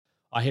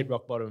I hit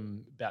rock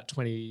bottom about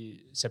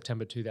 20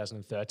 September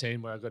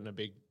 2013, where I got in a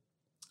big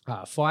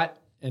fight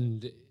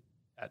and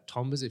at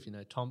Tombas, if you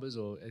know Tombas,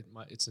 or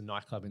it's a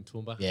nightclub in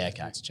Toowoomba. Yeah,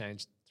 okay. It's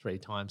changed 3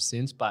 times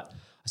since, but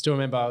I still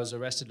remember I was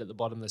arrested at the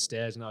bottom of the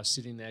stairs and I was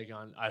sitting there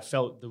going, I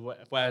felt the way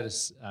I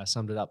just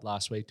summed it up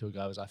last week to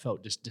ago was I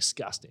felt just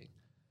disgusting.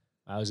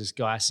 I was this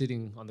guy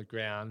sitting on the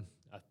ground.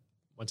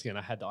 Once again,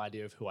 I had the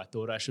idea of who I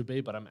thought I should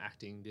be, but I'm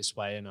acting this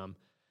way and I'm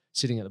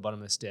sitting at the bottom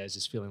of the stairs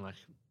just feeling like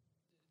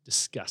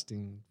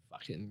disgusting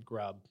fucking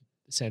grub,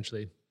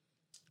 essentially.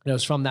 And it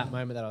was from that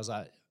moment that I was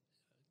like,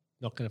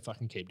 not going to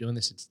fucking keep doing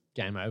this. It's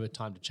game over,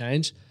 time to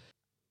change.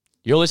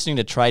 You're listening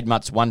to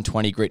Trademutt's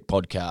 120 Grit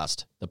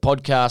podcast, the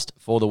podcast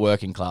for the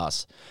working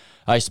class,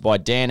 hosted by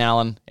Dan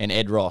Allen and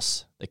Ed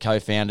Ross, the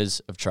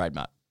co-founders of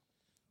Trademutt.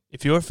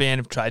 If you're a fan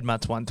of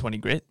Trademutt's 120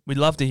 Grit, we'd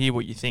love to hear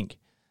what you think.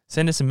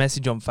 Send us a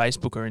message on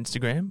Facebook or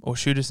Instagram, or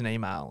shoot us an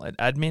email at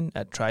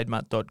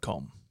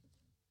admin@trademutt.com.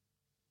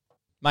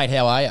 Mate,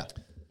 how are you?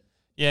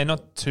 Yeah,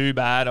 not too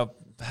bad. I've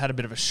had a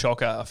bit of a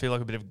shocker. I feel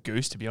like a bit of a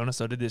goose, to be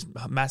honest. I did this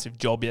massive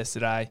job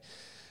yesterday,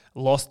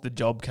 lost the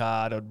job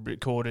card. I'd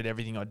recorded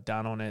everything I'd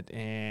done on it,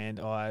 and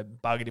I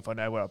buggered if I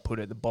know where I put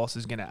it. The boss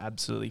is going to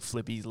absolutely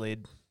flip his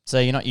lid. So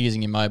you're not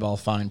using your mobile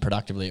phone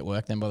productively at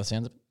work then, by the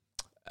sounds of it?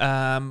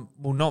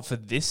 Well, not for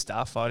this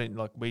stuff. I didn't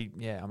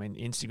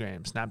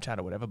Instagram, Snapchat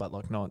or whatever, but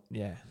nah.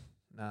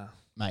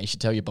 Mate, you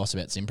should tell your boss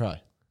about SimPro.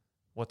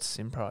 What's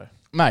SimPro?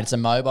 Mate, it's a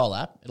mobile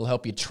app. It'll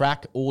help you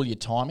track all your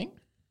timing,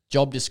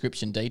 job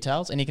description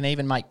details, and you can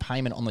even make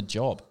payment on the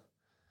job.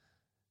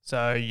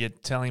 So you're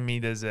telling me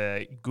there's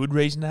a good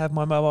reason to have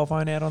my mobile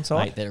phone out on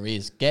site? Mate, there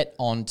is. Get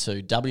on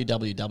to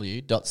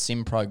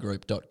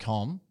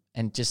www.simprogroup.com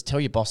and just tell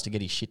your boss to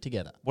get his shit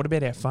together. What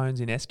about our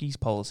phones in Eski's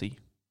policy?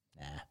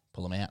 Nah,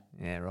 pull them out.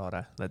 Yeah,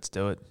 righto. Let's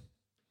do it.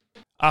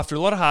 After a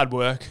lot of hard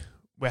work,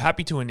 we're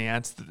happy to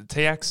announce that the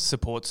TX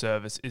support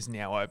service is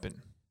now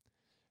open.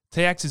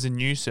 TX is a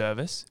new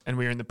service, and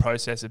we're in the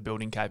process of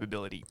building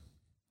capability.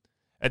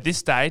 At this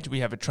stage,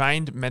 we have a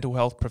trained mental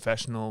health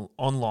professional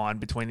online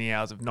between the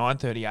hours of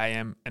 9:30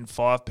 a.m. and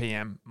 5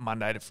 p.m.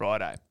 Monday to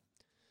Friday.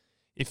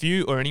 If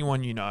you or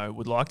anyone you know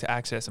would like to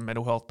access a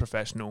mental health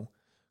professional,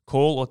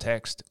 call or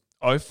text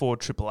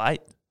 04888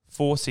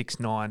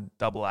 469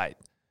 88.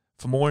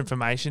 For more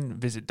information,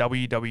 visit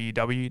www.tx.org.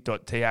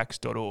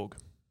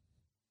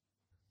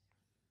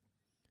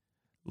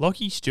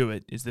 Lockie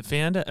Stewart is the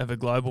founder of a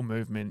global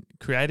movement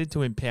created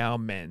to empower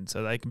men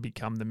so they can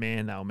become the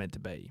man they were meant to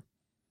be.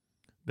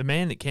 The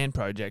Man That Can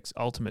Project's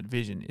ultimate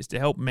vision is to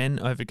help men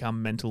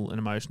overcome mental and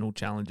emotional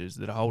challenges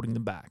that are holding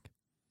them back.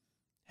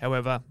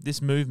 However,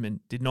 this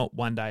movement did not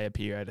one day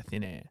appear out of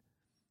thin air.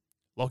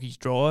 Lockie's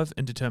drive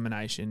and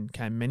determination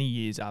came many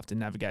years after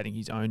navigating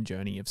his own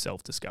journey of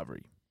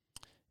self-discovery.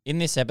 In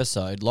this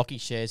episode, Lockie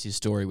shares his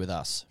story with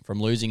us,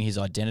 from losing his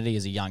identity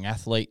as a young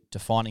athlete to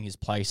finding his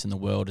place in the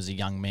world as a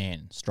young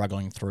man,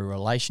 struggling through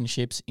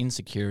relationships,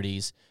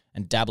 insecurities,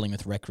 and dabbling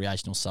with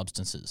recreational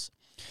substances,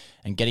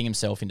 and getting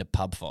himself into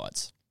pub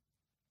fights.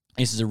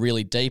 This is a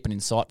really deep and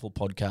insightful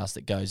podcast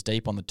that goes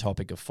deep on the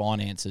topic of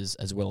finances,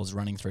 as well as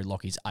running through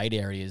Lockie's 8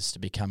 areas to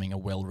becoming a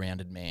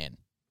well-rounded man.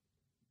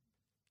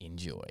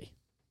 Enjoy.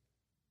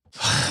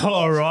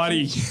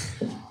 Alrighty.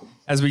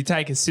 As we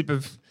take a sip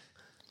of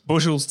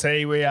Bushells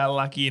tea, we are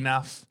lucky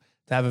enough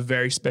to have a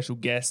very special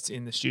guest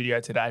in the studio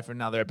today for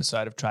another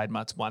episode of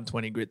Trademutt's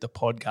 120 Grit, the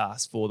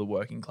podcast for the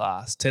working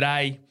class.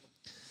 Today,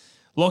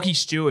 Lockie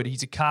Stewart,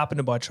 he's a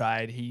carpenter by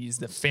trade. He is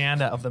the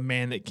founder of the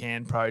Man That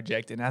Can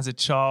Project. And as a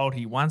child,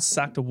 he once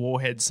sucked a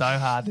warhead so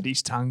hard that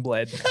his tongue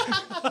bled.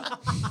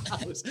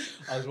 I was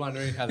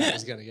wondering how that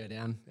was going to go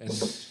down. And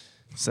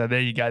so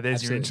there you go.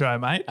 There's your intro,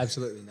 mate.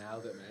 absolutely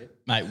nailed it, mate.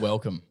 Mate,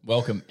 welcome.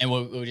 And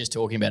we were just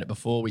talking about it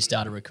before we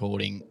started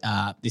recording.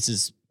 This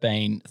has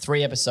been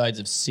 3 episodes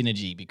of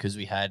Synergy because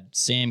we had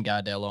Sam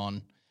Gardell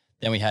on,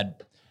 then we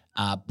had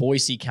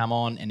Boise come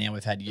on, and now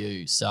we've had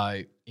you.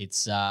 So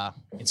it's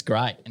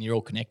great, and you're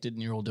all connected,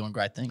 and you're all doing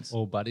great things.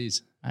 All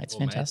buddies. Mate, it's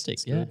fantastic.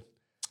 It's yeah. good.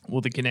 Well,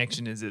 the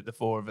connection is that the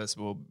 4 of us,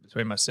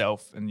 between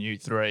myself and you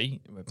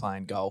 3, we're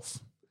playing golf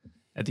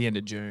at the end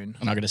of June.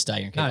 I'm not going to stay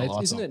here and keep the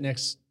lights isn't on. it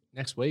next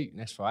week,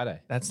 next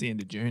Friday? That's the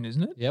end of June,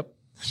 isn't it? Yep.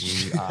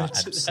 You are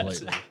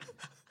absolutely.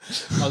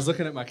 I was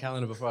looking at my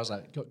calendar before. I was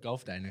like, got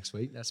golf day next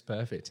week. That's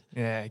perfect.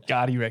 Yeah,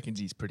 Gardy reckons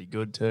he's pretty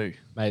good too.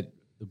 Mate,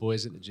 the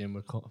boys at the gym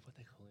were called, what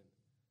they call him?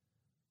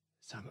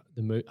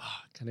 The moose.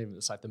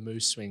 It's like the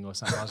moose swing or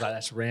something. I was like,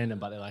 that's random,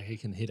 but they're like, he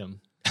can hit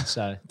him.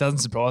 So doesn't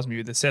surprise me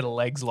with a set of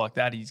legs like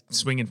that. He's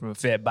swinging from a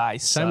fair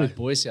base. Same with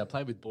Boise. I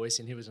played with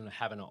Boise, and he was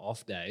having an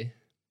off day,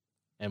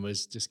 and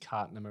was just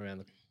carting them around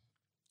the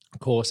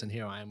course. And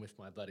here I am with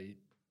my bloody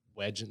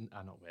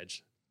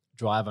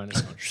driver, and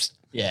it's like,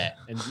 Yeah.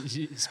 And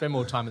you spend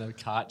more time in the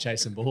cart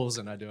chasing balls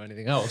than I do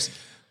anything else.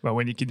 Well,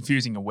 when you're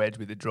confusing a wedge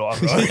with a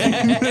driver.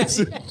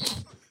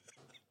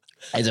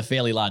 There's a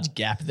fairly large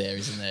gap there,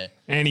 isn't there?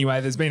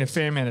 Anyway, there's been a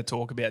fair amount of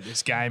talk about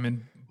this game,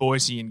 and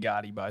Boise and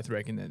Gardy both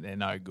reckon that they're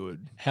no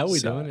good. How are we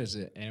So, doing? Is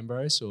it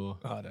Ambrose or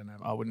I don't know.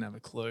 I wouldn't have a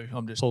clue.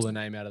 I'm just pull the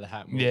name out of the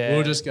hat? Yeah.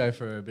 We'll just go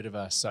for a bit of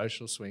a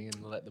social swing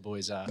and let the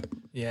boys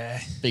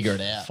Figure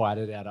it out. fight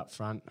it out up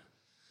front.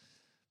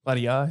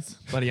 Bloody oath.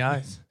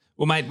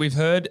 Well, mate, we've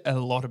heard a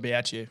lot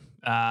about you,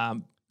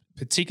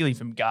 particularly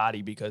from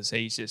Gardy, because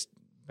he's just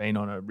been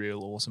on a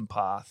real awesome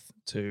path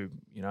to,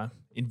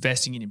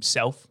 investing in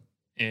himself.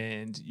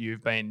 And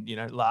you've been,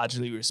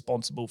 largely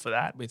responsible for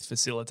that with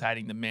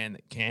facilitating the man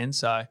that can.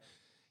 So,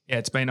 yeah,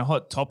 it's been a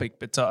hot topic,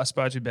 but I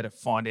suppose we better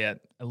find out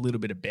a little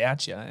bit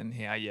about you and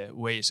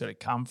where you sort of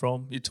come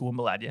from. You're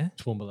Toowoomba lad, yeah?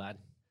 Toowoomba lad.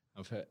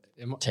 I've heard.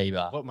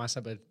 T-bar. What am I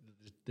saying?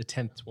 The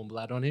 10th Toowoomba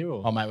lad on here?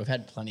 Or? Oh, mate, we've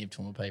had plenty of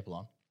Toowoomba people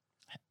on.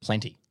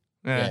 Plenty.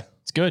 Yeah.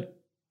 It's good.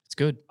 It's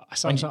good.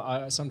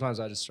 Sometimes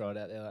I just throw it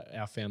out there. Like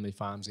our family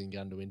farms in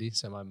Gundawindi,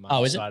 so my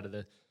mum's side of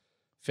the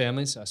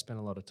family. So I spend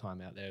a lot of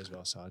time out there as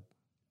well. So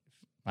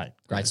Mate,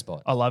 great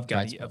spot. I love Great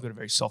Gunny. spot. I've got a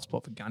very soft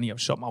spot for Gunny.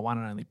 I've shot my one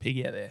and only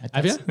pig out there.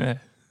 have you?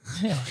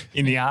 Yeah.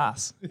 In the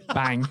ass.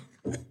 Bang.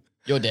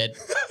 You're dead.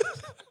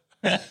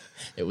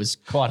 It was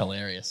quite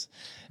hilarious.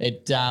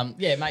 Mate,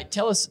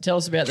 tell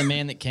us about the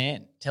man that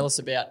can. Tell us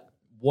about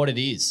what it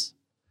is,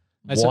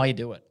 why you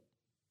do it.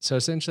 So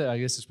essentially, I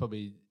guess it's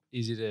probably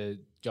easy to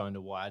go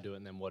into why I do it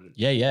and then what it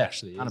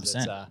actually is.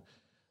 100%.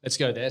 Let's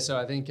go there. So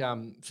I think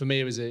for me,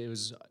 it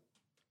was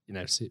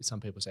some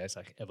people say it's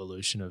like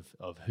evolution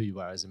of who you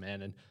are as a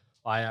man. And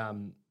I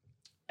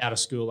out of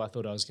school, I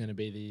thought I was going to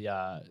be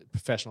the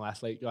professional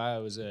athlete guy. I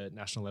was a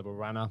national level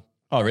runner.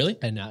 Oh, really?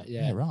 And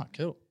Yeah, right.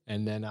 Cool.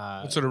 And then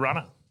What sort of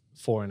runner?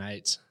 4 and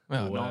 8,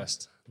 Oh, the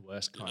nice.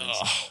 worst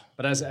kinds.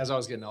 But as I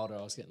was getting older,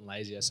 I was getting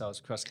lazier. So I was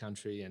cross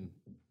country and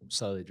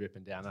slowly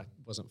dripping down. I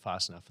wasn't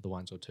fast enough for the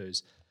 1s or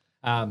 2s.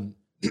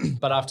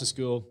 But after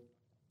school,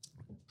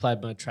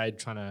 played my trade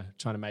trying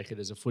to make it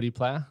as a footy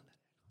player.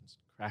 It's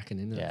cracking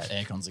in there.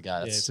 Yeah, aircon's a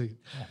go.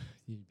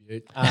 You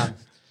beaut.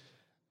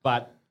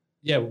 But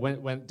yeah,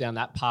 went down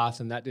that path,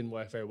 and that didn't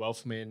work very well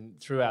for me. And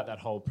throughout that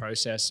whole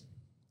process,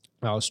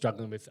 I was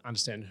struggling with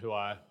understanding who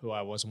I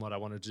was and what I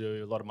wanted to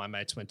do. A lot of my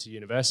mates went to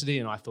university,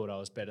 and I thought I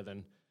was better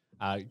than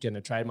getting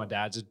a trade. My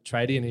dad's a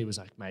tradie, and he was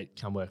like, "Mate,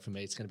 come work for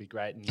me. It's going to be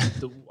great." And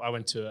I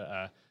went to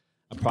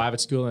a private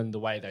school, and the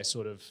way they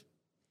sort of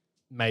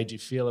made you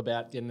feel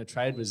about getting a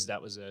trade was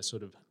a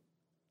sort of,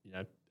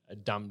 a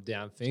dumbed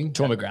down thing.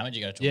 Toowoomba Grammar, did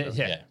you go to Toowoomba?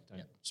 Yeah.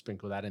 Don't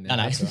sprinkle that in there.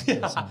 No.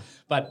 That's all right.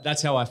 But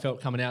that's how I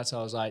felt coming out. So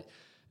I was like,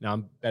 no,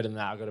 I'm better than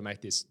that. I've got to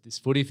make this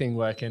footy thing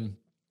work. And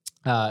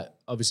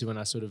obviously when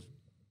I sort of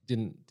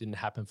didn't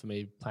happen for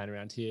me playing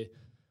around here,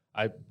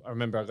 I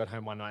remember I got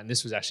home one night, and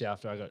this was actually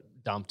after I got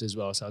dumped as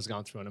well. So I was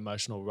going through an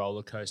emotional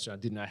roller coaster. I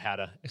didn't know how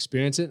to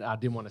experience it. I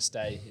didn't want to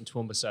stay in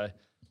Toowoomba. So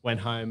went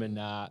home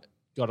and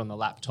got on the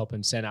laptop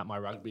and sent out my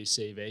rugby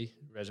CV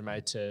resume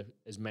to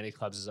as many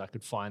clubs as I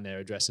could find their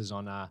addresses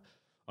on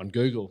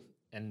Google.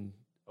 And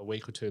a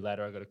week or two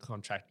later, I got a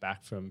contract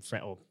back from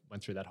France, or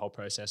went through that whole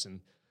process and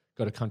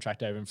got a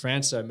contract over in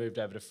France. So I moved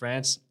over to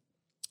France.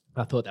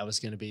 I thought that was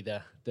going to be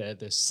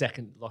the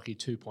second Lockie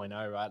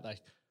 2.0, right?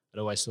 Like I'd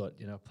always thought,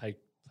 play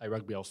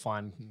rugby, I'll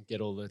find and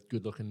get all the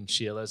good looking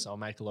Sheilas. I'll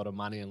make a lot of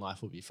money and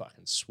life will be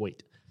fucking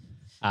sweet.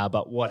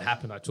 But what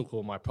happened, I took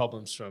all my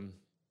problems from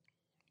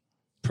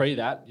pre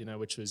that,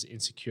 which was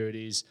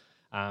insecurities,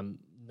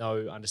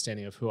 no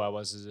understanding of who I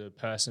was as a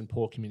person,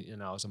 poor community,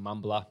 I was a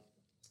mumbler,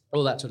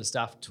 all that sort of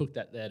stuff. Took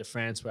that there to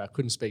France where I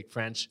couldn't speak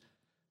French,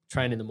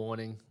 train in the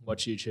morning,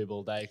 watch YouTube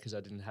all day because I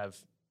didn't have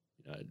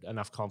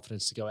enough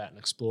confidence to go out and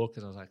explore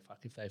because I was like, fuck,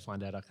 if they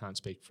find out I can't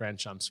speak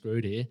French, I'm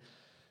screwed here.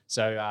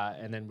 So,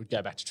 and then we'd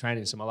go back to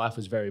training. So my life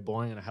was very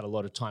boring and I had a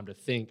lot of time to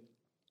think.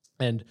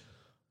 And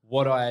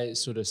what I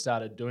sort of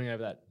started doing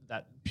over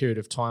that period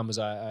of time was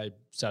I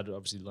started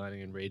obviously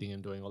learning and reading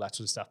and doing all that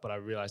sort of stuff, but I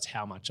realized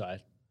how much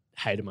I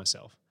hated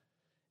myself.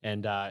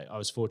 And I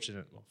was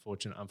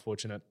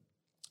unfortunate,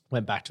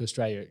 went back to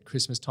Australia at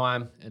Christmas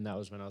time, and that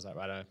was when I was like,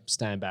 right, I'm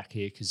staying back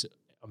here because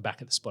I'm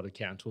back at the Spotted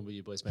Cow. Toowoomba,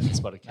 you boys met the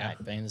Spotted Cow.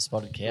 Mate, being the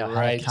Spotted Cow. I had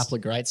Great. a couple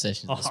of great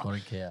sessions at the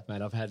Spotted Cow.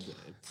 Mate, I've had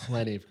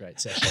plenty of great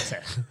sessions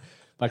there.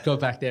 But I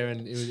got back there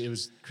and it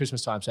was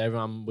Christmas time, so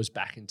everyone was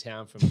back in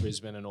town from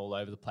Brisbane and all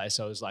over the place.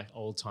 So it was like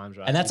old times,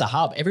 right? And that's a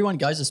hub. Everyone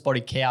goes to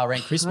Spotted Cow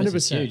around Christmas. 100%.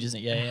 It's huge, isn't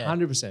it? Yeah.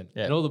 100%.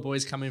 Yeah. And all the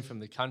boys come in from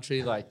the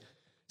country, like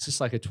it's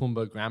just like a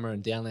Toowoomba Grammar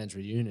and Downlands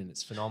reunion.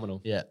 It's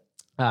phenomenal. Yeah.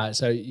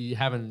 So you're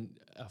having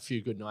a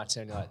few good nights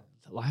there and you're like,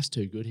 life's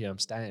too good here. I'm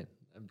staying.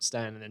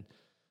 And then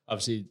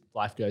obviously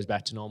life goes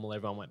back to normal.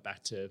 Everyone went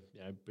back to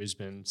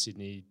Brisbane,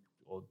 Sydney,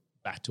 or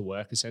back to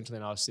work essentially.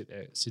 And I was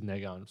sitting there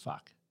going,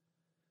 fuck,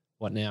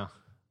 what now?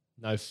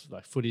 No,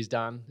 footy's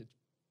done. It's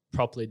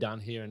properly done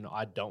here, and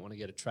I don't want to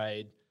get a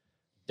trade.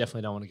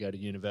 Definitely don't want to go to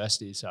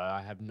university. So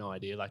I have no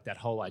idea. Like that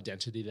whole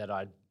identity that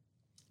I'd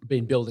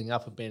been building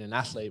up of being an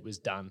athlete was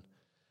done.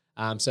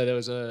 So there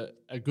was a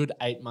good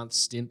 8-month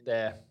stint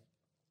there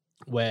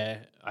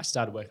where I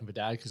started working for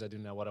Dad because I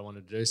didn't know what I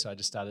wanted to do. So I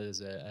just started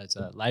as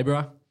a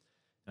labourer.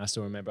 And I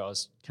still remember I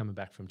was coming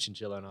back from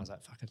Chinchilla and I was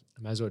like, fuck it,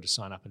 I may as well just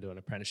sign up and do an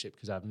apprenticeship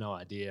because I have no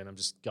idea and I'm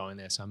just going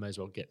there. So I may as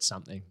well get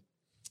something.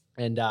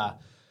 And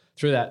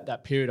through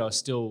that period, I was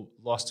still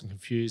lost and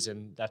confused,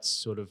 and that's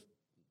sort of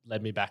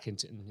led me back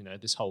into,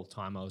 this whole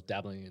time I was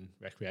dabbling in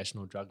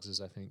recreational drugs,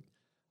 as I think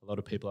a lot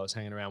of people I was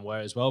hanging around were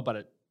as well. But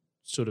it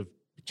sort of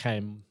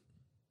became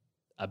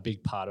a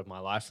big part of my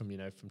life from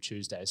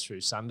Tuesdays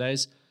through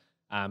Sundays.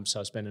 So I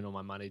was spending all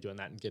my money doing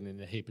that and getting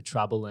in a heap of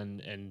trouble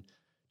and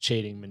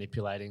cheating,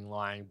 manipulating,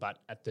 lying. But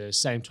at the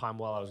same time,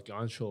 while I was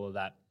going through all of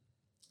that,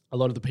 a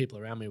lot of the people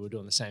around me were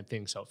doing the same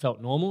thing. So it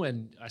felt normal.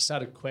 And I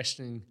started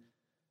questioning,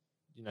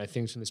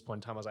 things from this point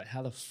in time. I was like,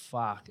 how the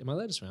fuck am I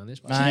allowed to swear on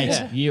this? Mate,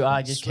 Yeah. you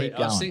are just Sweet. keep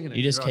I was going. thinking it.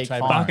 You just You're on keep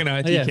trademark. Fucking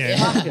firing. oath you can.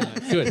 Fucking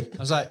oath. Good. I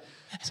was like,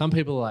 some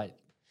people are like,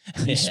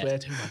 you swear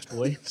too much,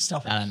 boy.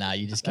 Stop it. No.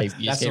 You just keep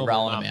That's all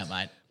rolling my them mum.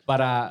 out, mate. But,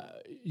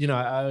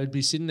 I would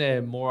be sitting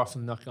there more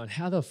often than not going,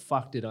 how the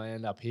fuck did I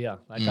end up here?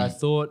 Like I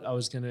thought life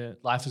was going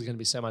to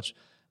be so much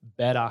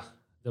better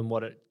than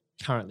what it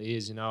currently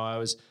is. I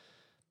was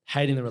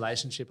hating the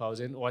relationship I was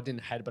in, or I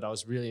didn't hate it, but I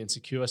was really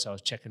insecure. So I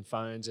was checking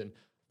phones and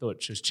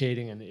thought she was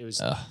cheating, and it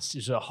was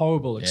just a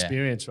horrible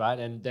experience, right?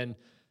 And then,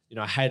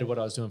 I hated what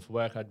I was doing for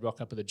work. I'd rock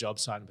up at the job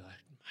site and be like,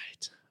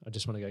 mate, I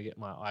just want to go get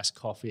my iced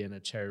coffee and a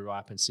cherry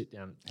ripe and sit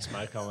down and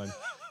smoke on and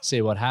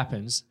see what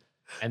happens.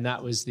 And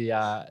that was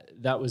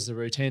the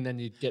routine. Then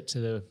you'd get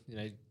to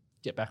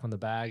get back on the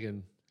bag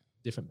and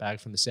different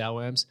bag from the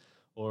sourworms,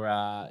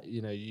 or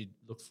you'd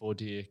look forward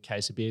to your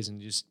case of beers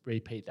and just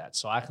repeat that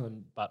cycle.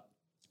 But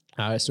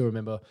I still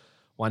remember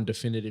one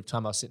definitive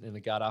time I was sitting in the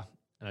gutter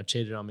and I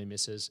cheated on my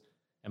missus,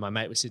 and my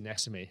mate was sitting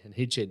next to me and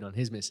he cheated on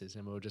his missus,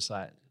 and we were just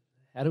like,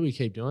 how do we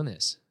keep doing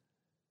this?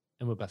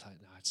 And we're both like,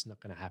 no, it's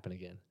not going to happen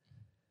again.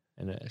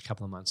 And a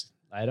couple of months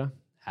later,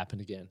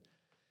 happened again.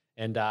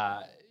 And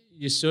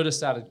you sort of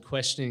started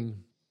questioning,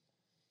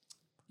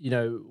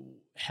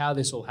 how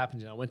this all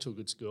happened. I went to a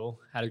good school,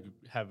 had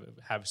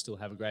to still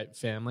have a great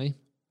family,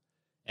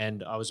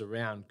 and I was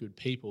around good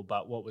people.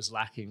 But what was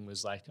lacking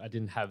was like I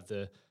didn't have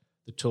the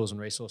tools and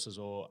resources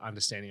or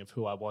understanding of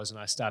who I was, and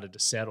I started to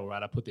settle.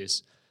 Right, I put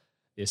this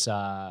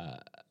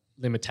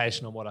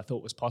limitation on what I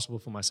thought was possible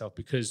for myself,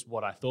 because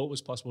what I thought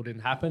was possible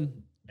didn't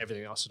happen.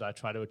 Everything else that I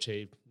tried to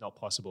achieve, not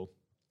possible.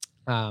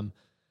 And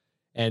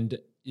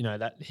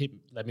that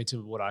led me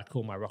to what I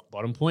call my rock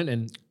bottom point.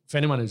 And for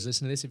anyone who's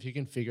listening to this, if you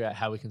can figure out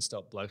how we can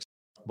stop blokes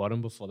at rock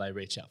bottom before they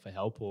reach out for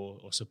help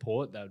or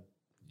support,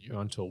 you're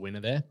onto a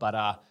winner there. But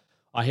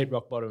I hit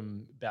rock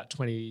bottom about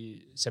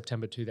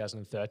September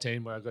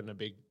 2013, where I got in a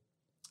big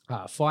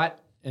fight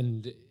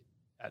and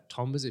at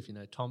Tombas, if you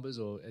know Tombas,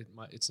 or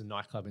it's a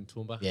nightclub in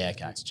Toowoomba. Yeah,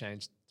 okay. It's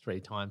changed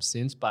 3 times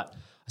since, but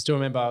I still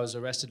remember I was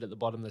arrested at the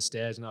bottom of the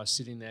stairs, and I was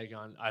sitting there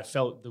going, I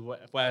felt the way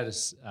I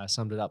just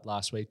summed it up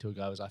last week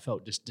ago was I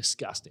felt just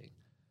disgusting.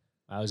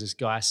 I was this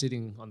guy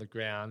sitting on the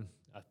ground.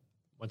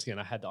 Once again,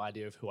 I had the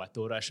idea of who I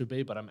thought I should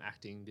be, but I'm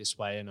acting this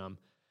way, and I'm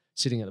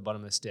sitting at the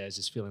bottom of the stairs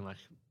just feeling like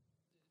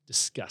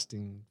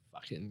disgusting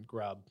fucking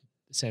grub,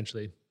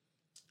 essentially.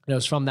 And it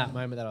was from that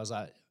moment that I was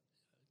like,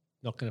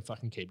 not going to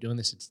fucking keep doing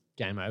this. It's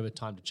game over,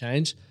 time to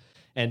change.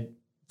 And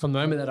from the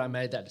moment that I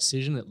made that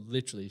decision, it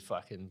literally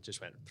fucking just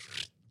went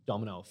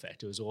domino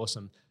effect. It was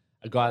awesome.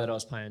 A guy that I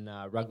was playing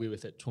rugby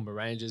with at Toowoomba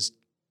Rangers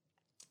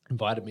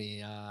invited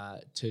me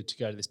to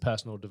go to this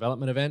personal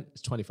development event.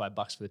 It's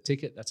 $25 for the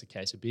ticket. That's a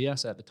case of beer.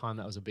 So at the time,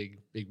 that was a big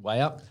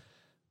way up.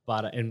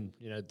 But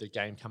the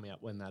game coming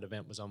up when that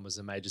event was on was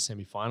the major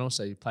semi-final.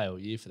 So you play all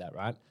year for that,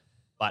 right?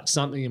 But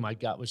something in my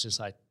gut was just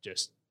like,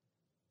 just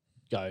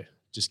go.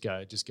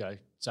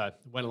 So I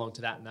went along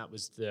to that, and that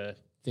was the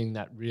thing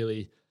that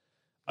really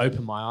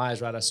opened my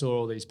eyes, right? I saw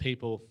all these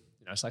people,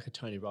 it's like a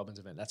Tony Robbins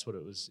event. That's what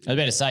it was. I was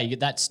about to say,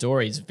 that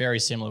story is very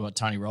similar to what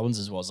Tony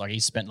Robbins' was. Like he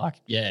spent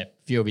a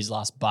few of his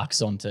last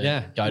bucks on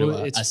to go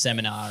to a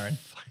seminar. And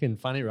fucking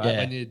funny, right? Yeah.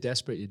 When you're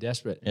desperate, you're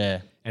desperate.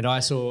 Yeah. And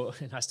I still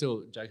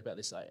joke about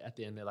this, like at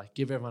the end, they're like,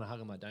 give everyone a hug.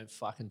 I'm like, don't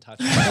fucking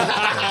touch me.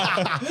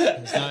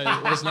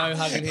 there's no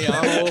hugging here.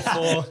 I'm all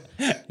for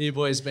you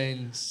boys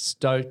being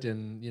stoked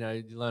and, you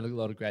learn a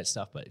lot of great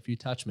stuff. But if you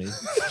touch me,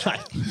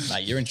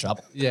 mate, you're in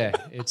trouble. yeah,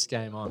 it's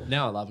game on.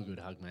 Now I love a good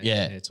hug, mate.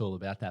 Yeah. It's all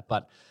about that.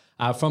 But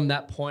from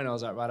that point, I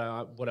was like,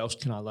 right, what else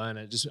can I learn?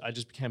 And I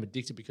just became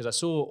addicted because I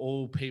saw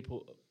all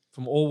people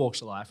from all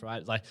walks of life,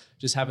 right? Like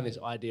just having this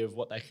idea of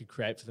what they could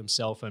create for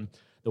themselves and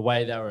the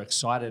way they were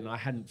excited. And I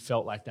hadn't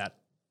felt like that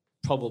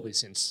probably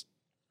since,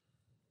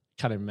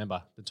 can't even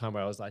remember the time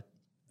where I was like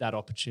that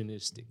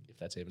opportunistic, if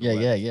that's even a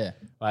word. Yeah.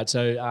 Right.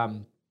 So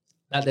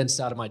that then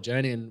started my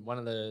journey. And one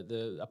of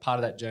a part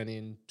of that journey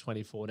in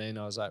 2014,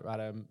 I was like, right,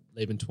 I'm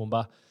leaving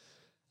Toowoomba.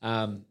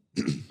 I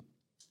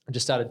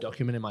just started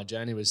documenting my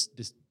journey. Was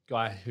this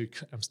guy who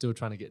I'm still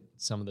trying to get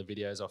some of the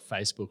videos off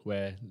Facebook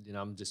where,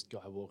 I'm just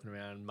guy walking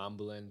around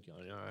mumbling,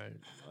 going,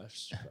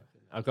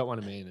 I've got one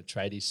of me in a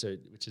tradie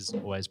suit, which is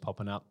always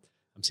popping up.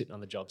 I'm sitting on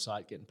the job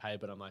site getting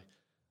paid, but I'm like,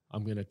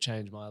 I'm going to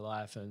change my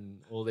life and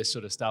all this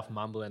sort of stuff,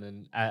 mumbling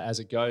and as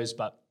it goes.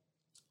 But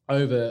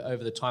over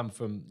the time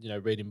from,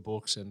 reading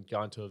books and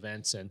going to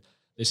events and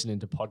listening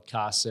to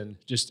podcasts and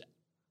just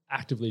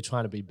actively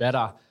trying to be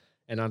better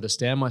and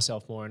understand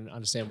myself more and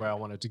understand where I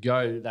wanted to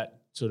go, that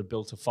sort of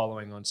built a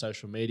following on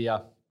social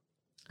media.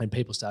 And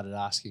people started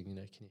asking, can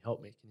you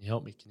help me? Can you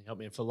help me? Can you help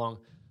me? And for a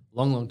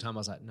long time, I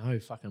was like, no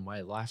fucking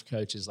way. Life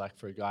coach is like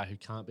for a guy who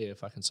can't be a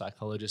fucking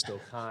psychologist or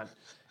can't,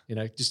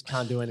 just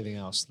can't do anything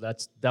else.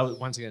 That was,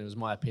 once again, it was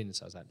my opinion.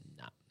 So I was like,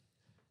 nah.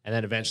 And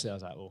then eventually I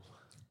was like, well,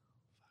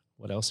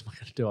 what else am I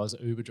going to do? I was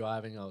Uber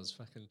driving.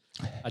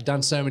 I'd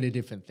done so many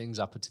different things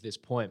up to this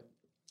point,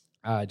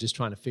 just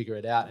trying to figure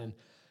it out. And,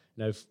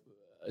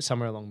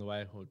 somewhere along the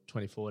way, or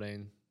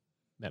 2014,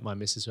 met my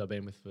missus who I've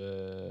been with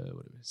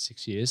for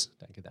 6 years.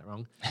 Don't get that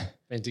wrong.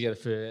 Been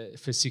together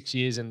for 6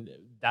 years. And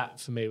that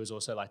for me was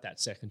also like that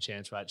second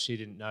chance, right? She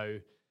didn't know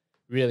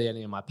really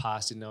any of my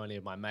past, didn't know any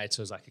of my mates.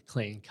 So it was like a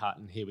clean cut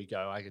and here we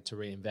go. I get to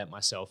reinvent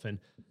myself, and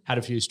had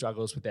a few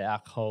struggles with the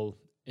alcohol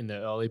in the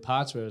early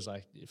parts where it was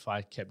like, if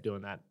I kept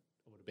doing that,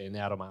 I would have been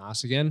out on my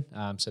ass again.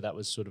 So that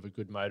was sort of a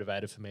good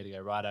motivator for me to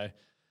go, righto,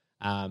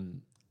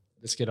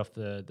 let's get off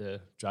the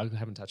drugs. I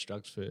haven't touched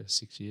drugs for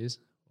 6 years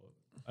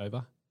or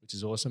over, which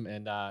is awesome.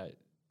 And,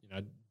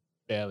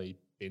 barely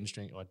binge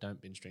drink, or I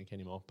don't binge drink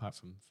anymore. Apart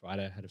from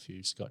Friday, I had a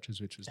few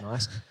scotches, which was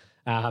nice.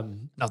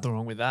 Nothing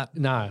wrong with that.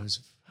 No, it was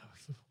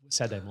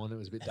Saturday morning. It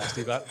was a bit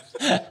dusty,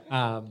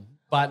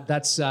 but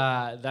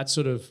that's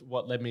sort of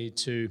what led me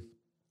to,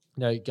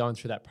 going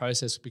through that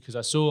process, because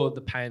I saw the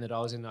pain that I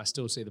was in. And I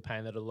still see the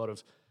pain that a lot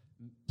of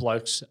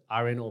blokes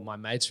are in, or my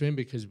mates are in,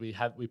 because we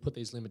put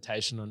these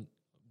limitations on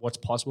what's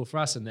possible for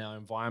us, and our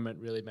environment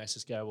really makes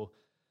us go, well,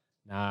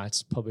 nah,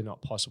 it's probably not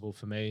possible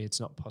for me. It's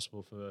not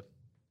possible for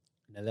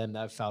them.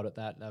 They've failed at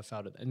that. They've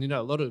failed at that. And,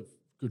 a lot of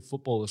good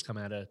footballers come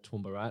out of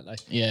Toowoomba, right? Like,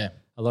 yeah,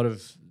 a lot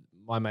of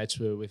my mates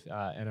were with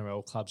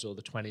NRL clubs or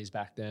the 20s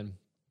back then.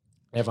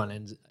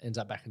 Everyone ends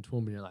up back in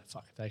Toowoomba, and you're like,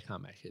 fuck, if they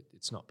can't make it,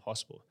 it's not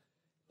possible.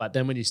 But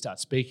then when you start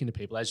speaking to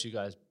people, as you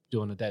guys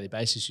do on a daily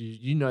basis,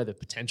 you know the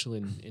potential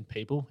in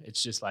people.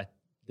 It's just like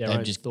their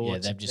own thoughts. Yeah,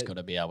 they've just got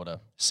to be able to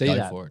see go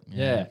that. for it.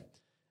 Yeah.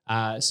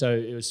 So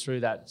it was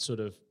through that sort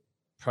of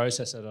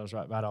process that I was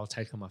right, I'll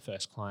take on my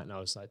first client, and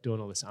I was like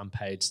doing all this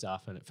unpaid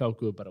stuff, and it felt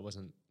good, but it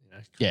wasn't,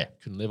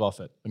 couldn't live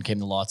off it. And keep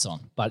the lights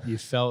on. But you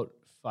felt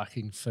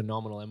fucking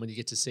phenomenal. And when you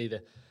get to see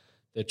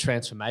the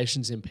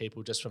transformations in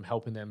people just from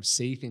helping them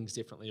see things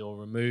differently, or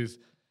remove,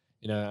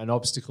 an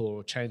obstacle,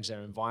 or change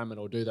their environment,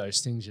 or do those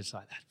things, just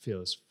like, that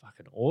feels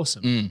fucking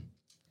awesome.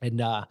 And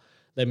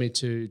led me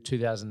to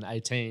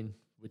 2018,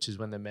 which is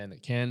when the Man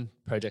That Can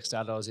project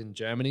started. I was in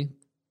Germany.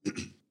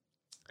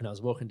 And I was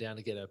walking down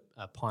to get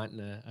a pint and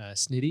a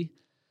snitty,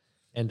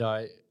 and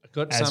I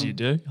got as you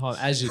do,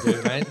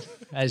 mate,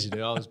 as you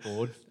do. I was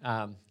bored,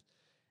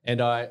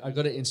 and I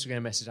got an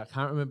Instagram message. I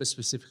can't remember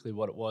specifically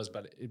what it was,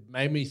 but it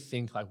made me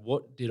think, like,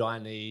 what did I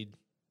need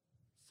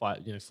 4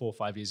 or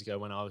 5 years ago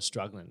when I was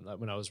struggling, like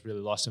when I was really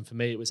lost? And for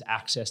me, it was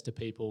access to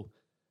people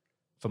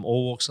from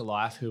all walks of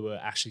life who were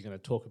actually going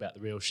to talk about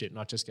the real shit,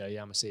 not just go,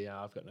 yeah, I'm a CEO,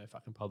 I've got no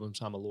fucking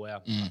problems, I'm a lawyer,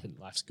 fucking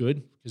life's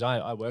good. Because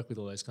I work with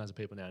all those kinds of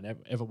people now,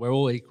 and we're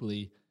all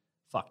equally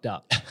fucked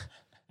up.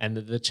 And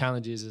the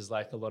challenge is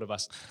like, a lot of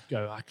us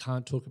go, I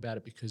can't talk about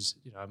it because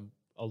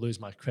I'll lose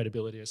my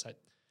credibility. It's like,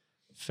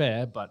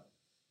 fair, but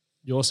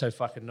you're also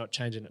fucking not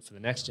changing it for the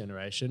next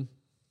generation.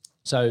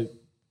 So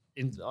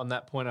on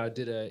that point, I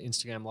did an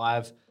Instagram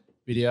live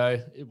video.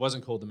 It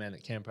wasn't called the Man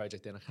That Can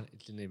project then. It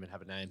didn't even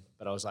have a name,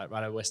 but I was like,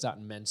 right, we're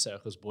starting men's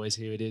circles, boys.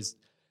 Here it is.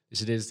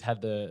 This it is.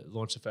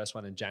 Launched the first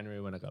one in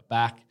January when I got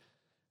back.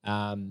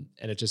 And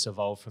it just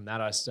evolved from that.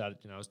 I started,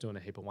 I was doing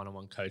a heap of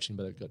one-on-one coaching,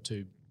 but it got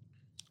too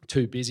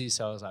busy.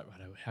 So I was like,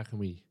 right, how can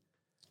we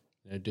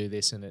do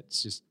this? And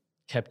it's just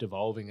kept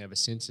evolving ever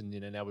since. And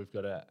now we've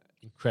got an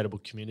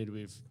incredible community.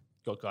 We've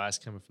got guys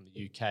coming from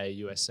the UK,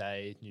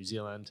 USA, New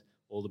Zealand,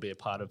 all to be a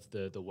part of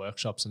the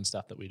workshops and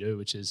stuff that we do,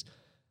 which is,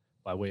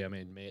 by we, I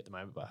mean me at the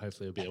moment, but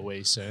hopefully it'll be a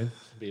we soon.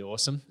 It'll be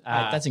awesome.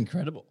 That's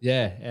incredible.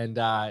 Yeah, and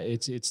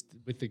it's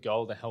with the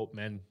goal to help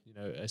men,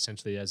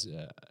 essentially actually,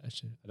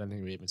 I don't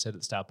think we even said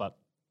at the start, but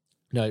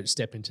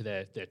step into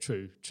their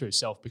true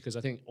self, because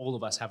I think all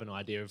of us have an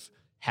idea of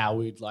how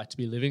we'd like to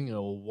be living,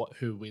 or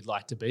who we'd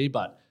like to be,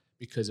 but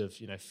because of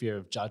fear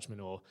of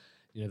judgment, or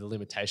the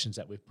limitations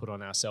that we've put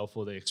on ourselves,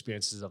 or the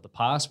experiences of the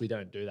past, we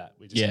don't do that.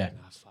 We just go,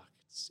 oh, fuck,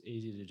 it's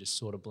easy to just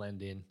sort of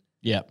blend in.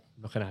 Yeah,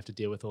 I'm not going to have to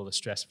deal with all the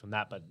stress from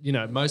that. But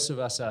most of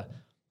us are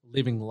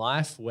living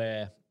life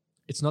where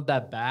it's not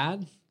that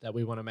bad that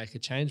we want to make a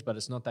change, but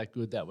it's not that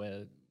good that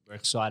we're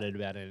excited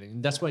about anything.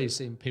 And that's why you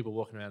see people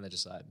walking around, they're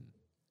just like,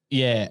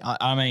 yeah,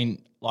 I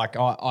mean, like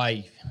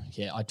I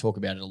talk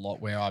about it a lot,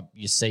 where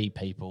you see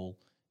people,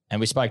 and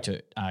we spoke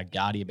to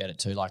Gardy about it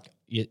too. Like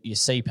you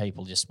see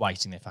people just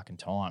wasting their fucking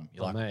time.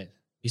 You're like, mate,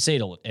 you see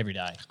it all every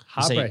day.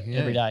 Heartbreak,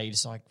 every day. You're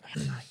just like,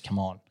 come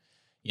on,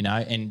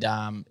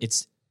 and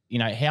it's.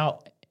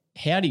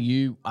 How do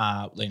you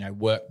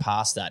work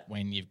past that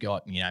when you've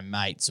got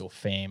mates or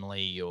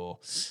family or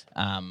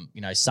someone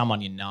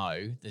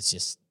that's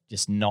just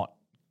not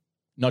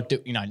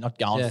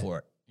going for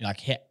it? Like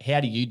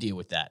how do you deal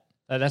with that?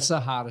 That's the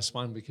hardest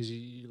one, because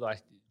you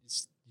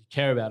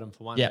care about them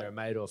for one. They're a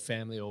mate or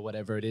family or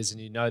whatever it is,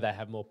 and they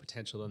have more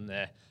potential than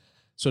they're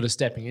sort of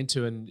stepping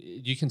into, and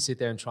you can sit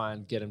there and try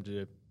and get them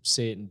to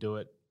see it and do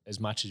it as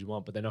much as you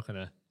want, but they're not going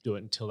to do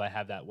it until they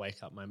have that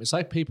wake up moment. It's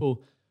like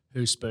people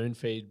who spoon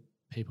feed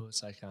people.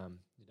 It's like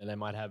they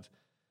might have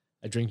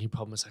a drinking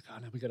problem. It's like, oh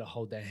no, we got to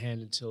hold their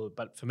hand until.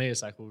 But for me,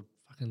 it's like, well,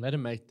 fucking let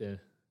them make the.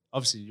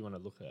 Obviously, you want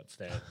to look at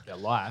their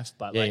life,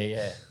 but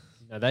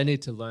they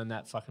need to learn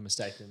that fucking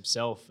mistake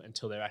themselves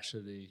until they're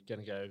actually going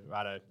to go,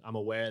 righto, I'm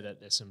aware that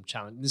there's some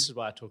challenge. This is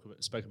why I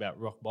spoke about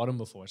rock bottom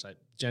before. It's like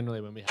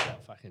generally when we have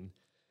that fucking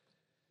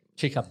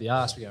kick up the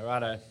ass, we go,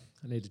 righto,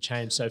 I need to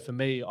change. So for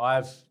me,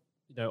 I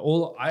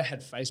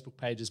had Facebook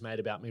pages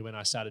made about me when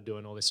I started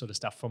doing all this sort of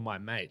stuff from my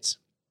mates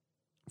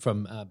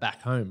from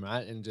back home,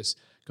 right? And just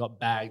got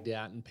bagged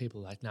out and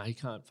people were like, no, he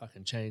can't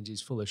fucking change.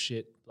 He's full of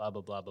shit, blah,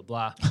 blah, blah, blah,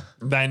 blah.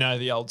 They know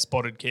the old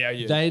spotted cow.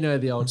 They know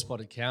the old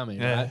spotted cow me,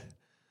 right?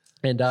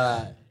 And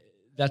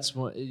that's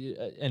what,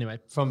 anyway,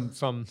 from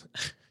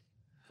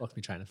lost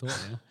me train of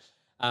thought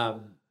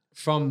now.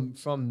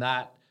 From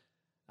that,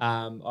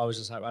 I was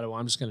just like, right, well,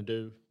 I'm just going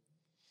to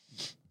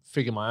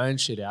figure my own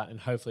shit out, and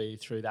hopefully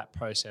through that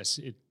process,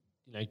 it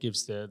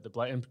gives the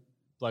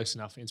blokes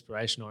enough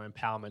inspiration or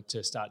empowerment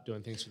to start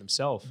doing things for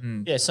themselves.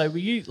 Yeah. So were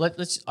you?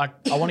 I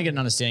want to get an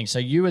understanding. So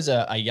you as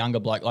a younger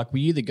bloke, like, were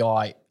you the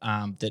guy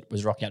that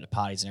was rocking out to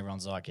parties and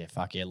everyone's like, yeah,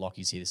 fuck yeah,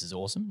 Lockie's here, this is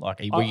awesome.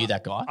 Like, were you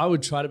that guy? I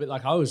would try to be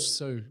like, I was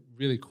so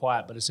really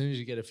quiet, but as soon as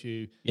you get a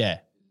few,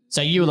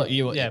 So you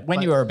were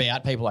when you were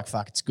about, people like,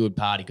 fuck, it's a good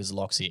party because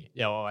Lock's here.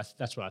 Yeah, well,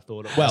 that's what I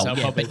thought.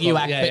 But you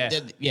act,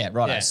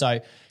 right. Yeah.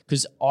 So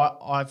because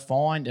I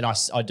find, and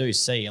I do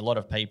see a lot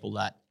of people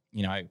that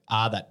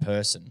are that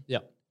person. Yeah.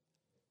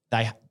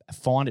 They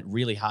find it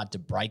really hard to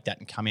break that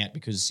and come out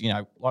because,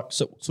 like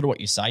sort of what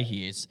you say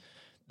here is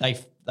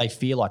they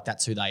feel like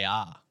that's who they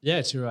are. Yeah,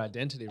 it's your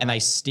identity. And they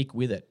stick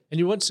with it. And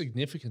you want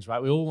significance, right?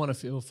 We all want to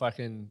feel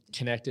fucking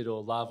connected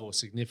or love or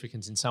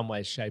significance in some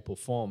way, shape or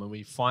form. And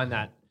we find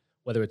that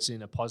whether it's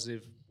in a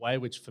positive way,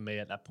 which for me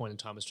at that point in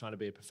time was trying to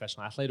be a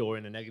professional athlete, or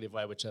in a negative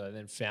way, which I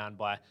then found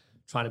by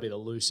trying to be the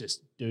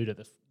loosest dude at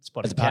the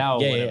spotted cow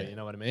or whatever, you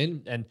know what I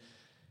mean? And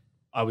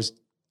I was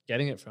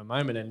getting it for a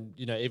moment, and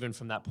even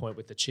from that point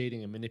with the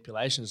cheating and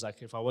manipulations,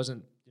 like if I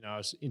wasn't, I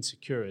was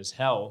insecure as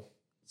hell,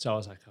 so I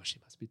was like, oh, she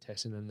must be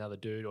texting another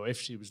dude, or if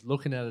she was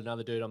looking at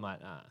another dude, I'm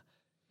like, nah,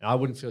 and I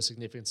wouldn't feel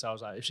significant. So I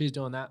was like, if she's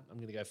doing that, I'm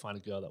gonna go find a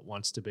girl that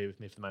wants to be with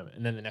me for the moment.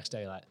 And then the next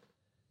day, like,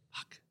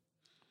 fuck,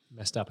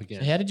 messed up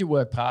again. So how did you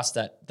work past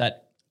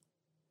that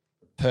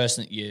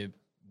person that you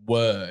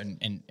were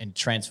and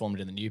transform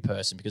into the new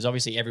person? Because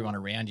obviously everyone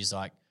around you's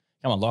like,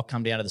 come on, Lock,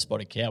 come down to the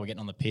spotted cow. We're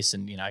getting on the piss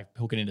and,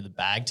 hooking into the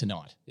bag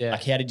tonight. Yeah.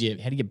 Like, how did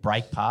you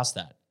break past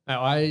that?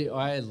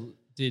 I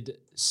did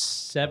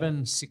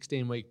 7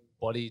 16-week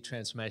body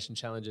transformation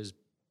challenges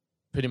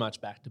pretty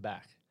much back to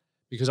back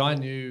because I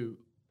knew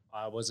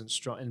I wasn't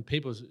strong, and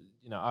people,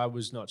 I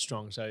was not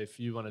strong. So if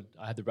you wanted,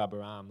 I had the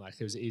rubber arm. Like,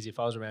 it was easy if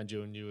I was around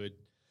you and you would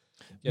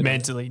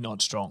mentally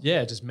not strong.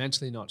 Yeah, just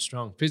mentally not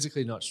strong,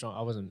 physically not strong.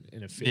 I wasn't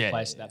in a fit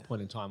place at that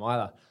point in time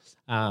either.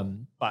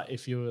 But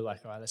if you were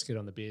like, all right, let's get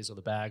on the beers or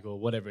the bag or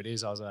whatever it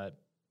is, I was like,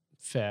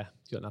 fair,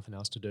 you got nothing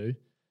else to do.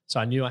 So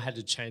I knew I had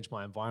to change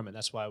my environment.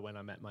 That's why when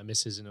I met my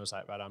missus and it was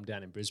like, right, I'm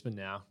down in Brisbane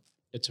now,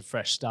 it's a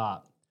fresh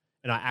start.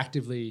 And I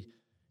actively,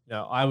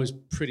 I was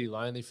pretty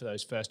lonely for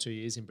those first 2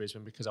 years in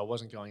Brisbane because I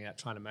wasn't going out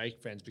trying to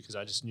make friends because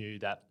I just knew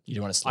that you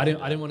didn't want to. I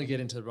didn't want to get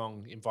into the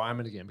wrong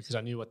environment again because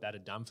I knew what that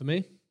had done for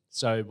me.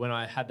 So when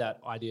I had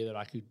that idea that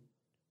I could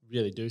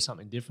really do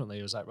something differently,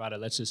 it was like, right,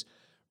 let's just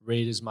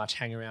read as much,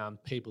 hang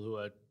around people who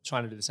are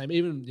trying to do the same.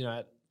 Even,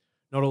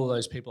 not all of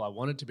those people I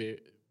wanted to be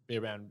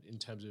around in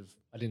terms of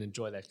I didn't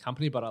enjoy their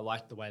company, but I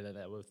liked the way that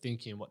they were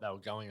thinking and what they were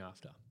going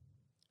after,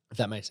 if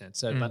that makes sense.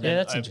 So, but then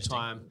that's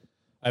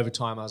over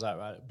time, I was like,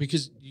 right,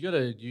 because you got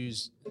to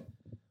use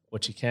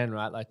what you can,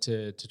 right? Like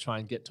to try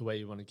and get to where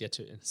you want to get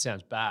to. It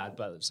sounds bad,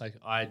 but it's like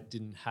I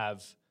didn't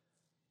have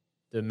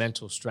the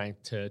mental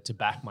strength to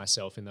back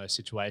myself in those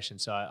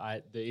situations.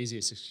 So the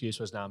easiest excuse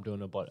was, I'm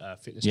doing a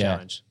fitness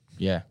challenge.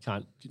 Yeah.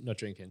 Not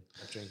drinking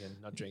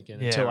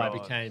until I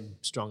became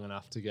strong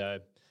enough to go,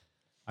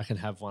 I can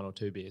have 1 or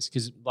 2 beers.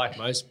 Because like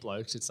most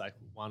blokes, it's like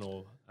 1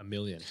 or a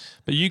million.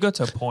 But you got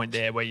to a point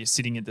there where you're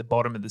sitting at the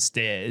bottom of the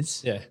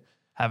stairs. Yeah.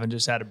 Having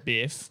just had a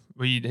biff.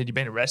 Had you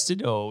been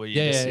arrested or were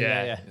you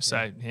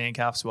So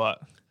handcuffs,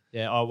 what?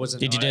 Yeah, I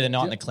wasn't. Did you do the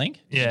night in the clink?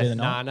 Yeah.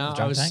 No,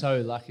 I was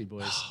so lucky,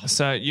 boys.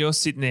 So you're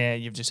sitting there,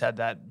 you've just had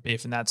that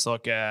biff, and that's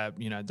like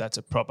that's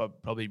a proper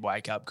probably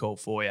wake up call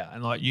for you.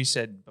 And like you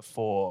said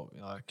before,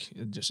 like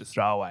just a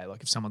throwaway,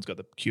 like if someone's got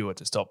the cure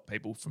to stop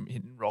people from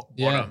hitting rock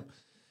bottom.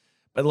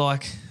 But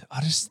like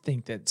I just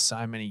think that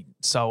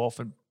so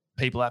often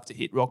people have to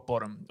hit rock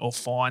bottom or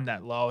find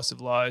that lowest of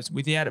lows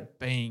without it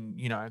being,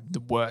 the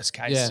worst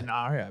case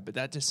scenario. But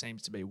that just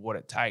seems to be what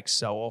it takes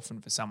so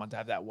often for someone to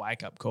have that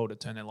wake up call to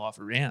turn their life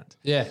around.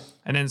 Yeah.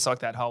 And then it's like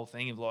that whole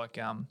thing of like,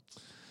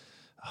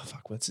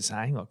 what's the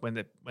saying? Like when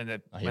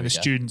the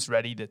student's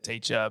ready, the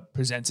teacher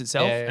presents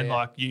itself, and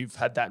like you've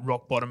had that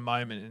rock bottom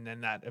moment, and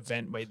then that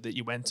event that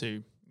you went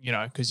to,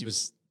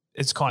 because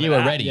it's kind of you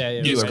were ready.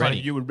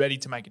 You were ready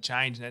to make a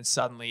change, and then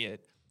suddenly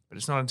but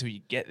it's not until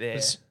you get there.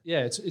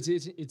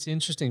 It's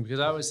interesting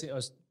because I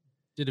was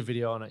did a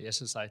video on it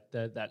yesterday. It's like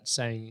that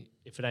saying,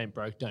 if it ain't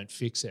broke, don't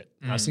fix it.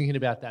 And I was thinking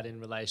about that in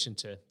relation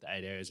to the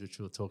 8 areas, which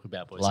we'll talk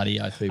about, boys. Bloody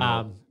oath we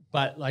will.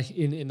 But like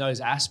in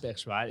those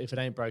aspects, right? If it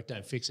ain't broke,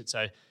 don't fix it.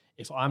 So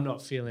if I'm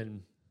not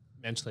feeling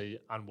mentally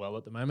unwell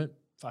at the moment,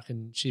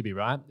 fucking she be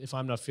right. If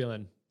I'm not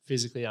feeling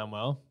physically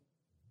unwell,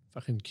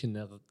 fucking can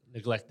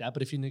neglect that.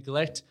 But if you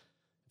neglect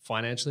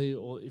financially,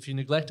 or if you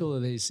neglect all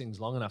of these things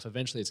long enough,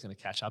 eventually it's going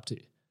to catch up to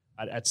you.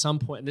 At some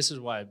point, and this is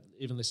why I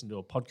even listen to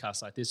a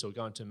podcast like this or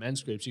go into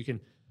men's groups, you can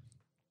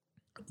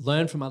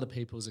learn from other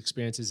people's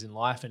experiences in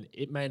life, and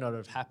it may not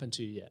have happened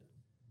to you yet.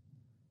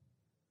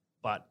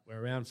 But we're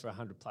around for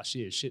 100 plus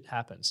years. Shit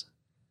happens,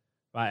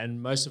 right?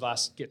 And most of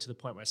us get to the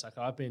point where it's like,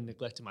 I've been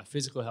neglecting my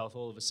physical health.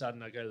 All of a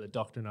sudden, I go to the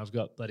doctor and I've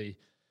got bloody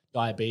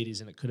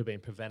diabetes, and it could have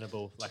been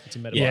preventable. Like it's a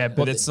metabolic. Yeah,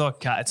 but it's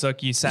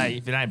like you say,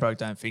 if it ain't broke,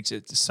 don't fix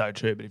it. It's so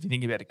true. But if you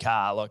think about a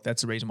car, like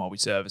that's the reason why we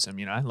service them.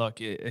 You know,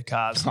 like a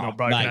car's not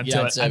broken Mate, you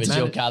don't service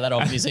your car that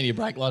often. You see your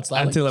brake lights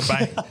lately. until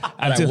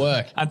it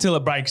work. until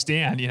it breaks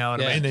down. You know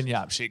what I Yeah. mean? Then you're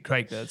up shit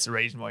creek. That's the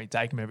reason why you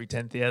take them every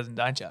 10,000,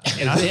 don't you?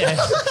 You know?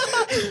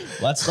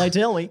 That's what they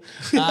tell me.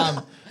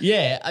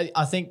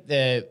 I think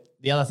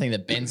the other thing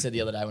that Ben said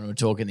the other day when we were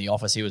talking in the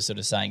office, he was sort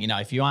of saying, you know,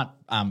 if you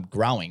aren't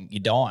growing, you're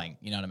dying.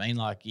 You know what I mean?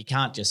 Like you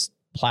can't just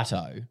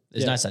plateau.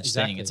 There's no such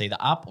thing. It's either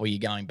up or you're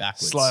going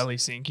backwards. Slowly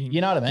sinking. You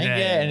know what I mean?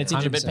 Yeah. And it's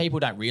interesting, but 100%. people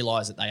don't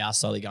realise that they are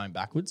slowly going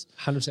backwards.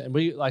 100%. And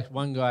we like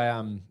one guy.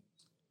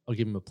 I'll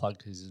give him a plug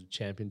because he's a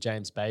champion.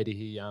 James Beatty.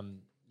 He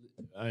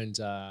owns.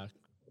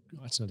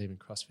 It's not even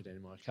CrossFit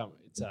anymore.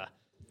 It's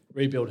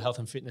Rebuild Health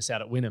and Fitness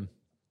out at Wynnum.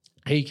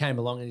 He came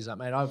along and he's like,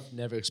 mate, I've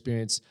never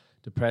experienced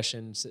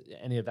depression,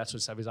 any of that sort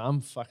of stuff. He's like,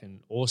 I'm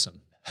fucking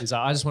awesome. He's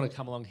like, I just want to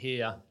come along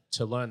here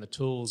to learn the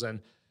tools and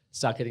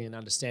start getting an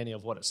understanding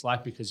of what it's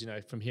like, because, you know,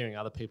 from hearing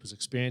other people's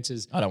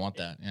experiences, I don't want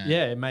that.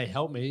 yeah, it may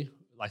help me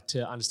like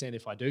to understand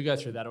if I do go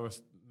through that, or if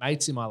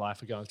mates in my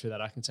life are going through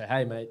that, I can say,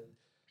 hey, mate,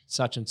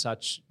 such and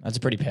such. That's a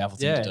pretty powerful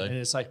thing Yeah, to and do.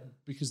 it's like,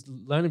 because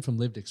learning from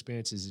lived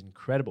experience is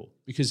incredible,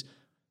 because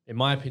in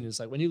my opinion, it's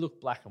like when you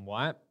look black and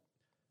white,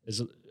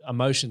 there's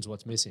emotions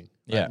what's missing.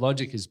 Like Yeah.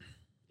 logic is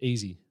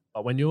easy,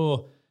 but when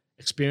you're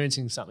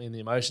experiencing something and the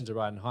emotions are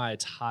riding high,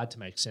 it's hard to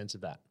make sense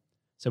of that.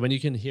 So when you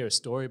can hear a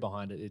story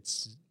behind it,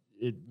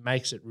 it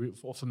makes it,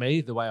 for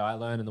me, the way I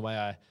learn and the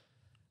way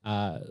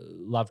I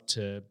love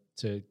to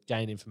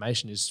gain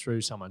information is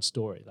through someone's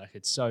story. Like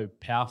it's so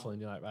powerful,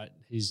 and you're like, right,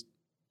 he's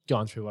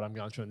gone through what I'm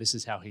going through, and this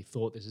is how he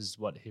thought, this is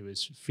what he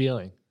was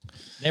feeling.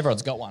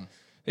 Everyone's got one.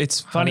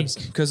 It's funny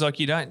 100%. because like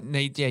you don't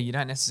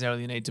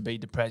necessarily need to be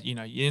depressed. You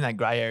know, you're in that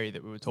grey area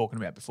that we were talking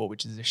about before,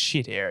 which is a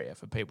shit area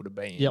for people to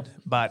be in. Yep.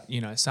 But,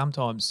 you know,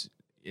 sometimes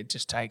it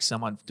just takes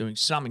someone doing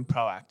something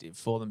proactive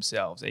for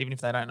themselves, even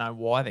if they don't know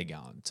why they're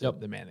going to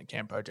the Man That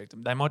Can project.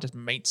 They might just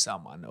meet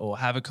someone or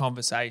have a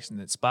conversation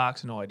that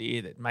sparks an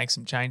idea that makes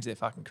them change their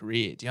fucking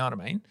career. Do you know what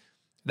I mean?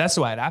 That's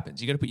the way it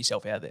happens. You got to put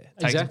yourself out there.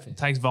 Exactly.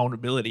 Takes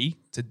vulnerability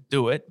to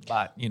do it,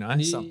 but, you know,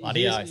 And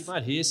bloody oath. you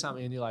might hear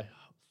something and you're like,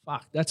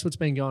 fuck, that's what's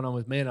been going on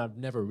with me, and I've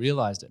never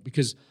realized it,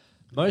 because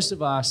most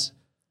of us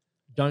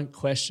don't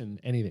question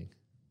anything.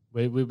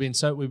 We've been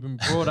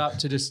brought up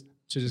to just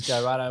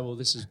go, right, well,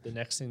 this is the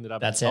next thing that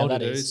I've That's been how told that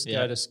to do. is,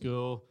 Go to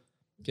school,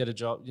 get a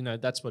job. You know,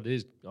 that's what it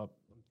is. I'm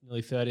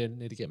nearly 30, I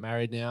need to get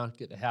married now,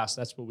 get the house.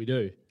 That's what we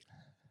do.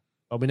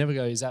 But we never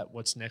go, is that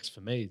what's next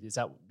for me? Is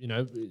that, you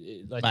know,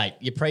 like, Mate,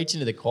 you're preaching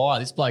to the choir.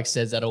 This bloke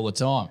says that all the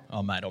time.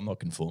 Oh, mate, I'm not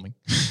conforming.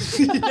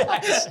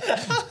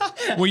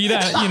 well, you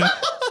don't, you know.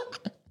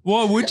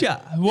 Why would you?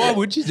 Why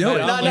would you do it? No,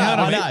 You know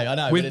what I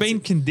know, We've but been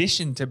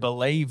conditioned to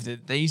believe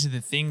that these are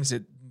the things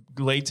that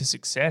lead to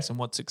success and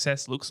what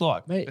success looks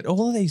like. Mate. But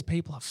all of these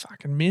people are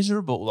fucking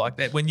miserable. Like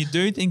that, when you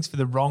do things for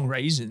the wrong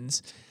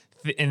reasons,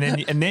 and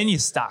then you're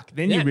stuck.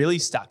 Then you're really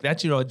stuck.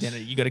 That's your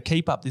identity. You got to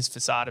keep up this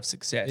facade of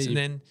success, and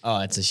then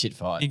Oh, it's a shit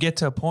fight. you get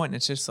to a point, and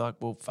it's just like,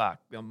 well, fuck.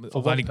 I've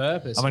what only,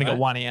 purpose, I've only got right?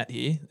 one out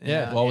here.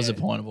 Yeah. What was the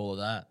point of all of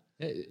that?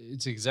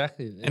 it's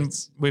exactly. And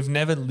we've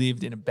never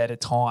lived in a better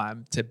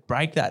time to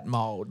break that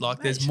mold.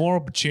 Like, there's more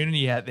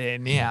opportunity out there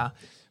now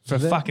for a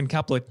fucking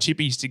couple of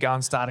chippies to go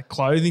and start a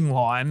clothing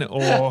line,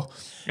 or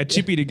a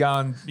chippy to go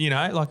and, you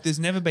know, like, there's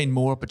never been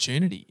more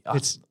opportunity.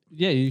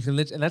 You can,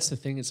 and that's the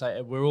thing. It's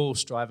like we're all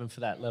striving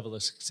for that level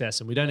of success,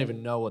 and we don't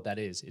even know what that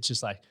is. It's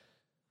just like,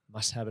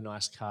 must have a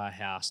nice car,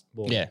 house,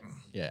 ball.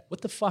 Yeah.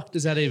 What the fuck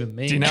does that even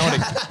mean? Do you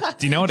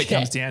know what it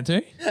comes down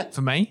to? For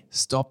me,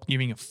 stop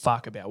giving a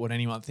fuck about what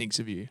anyone thinks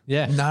of you.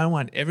 Yeah.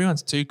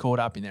 Everyone's too caught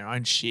up in their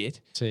own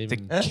shit To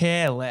even- to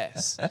care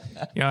less.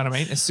 You know what I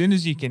mean? As soon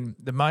as you can,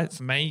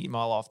 for me in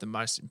my life, the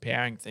most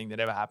empowering thing that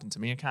ever happened to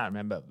me, I can't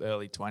remember,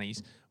 early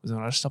 20s, was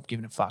when I stopped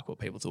giving a fuck what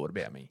people thought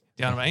about me.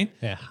 Do you know what I mean?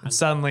 Yeah. And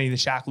suddenly the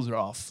shackles are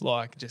off.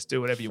 Like, just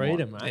do whatever you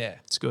Freedom, want. right? Yeah,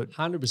 it's good.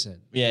 100%.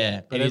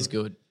 Yeah, But it is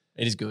good.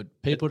 It is good.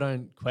 People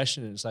don't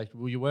question it. It's like,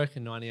 well, you're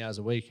working 90 hours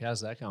a week.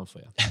 How's that going for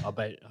you? I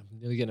bet I'm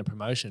nearly getting a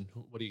promotion.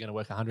 What are you going to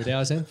work 100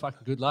 hours then?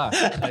 Fucking good luck.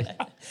 Like,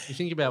 you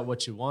think about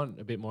what you want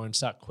a bit more and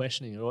start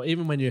questioning it. Or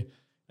even when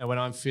when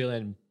I'm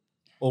feeling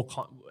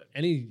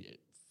any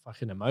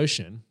fucking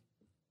emotion.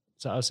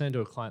 So I was saying to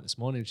a client this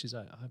morning, she's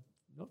like,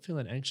 not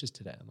feeling anxious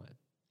today. I'm like,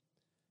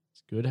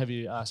 it's good. Have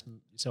you asked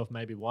yourself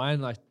maybe why?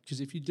 And like, because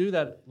if you do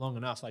that long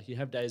enough, like you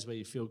have days where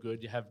you feel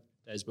good, you have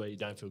days where you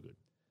don't feel good.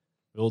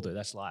 We all do.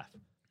 That's life.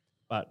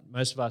 But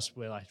most of us,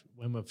 we're like,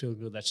 when we're feeling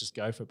good, let's just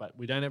go for it. But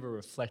we don't ever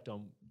reflect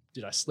on,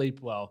 did I sleep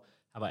well?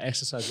 Have I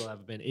exercised well? Have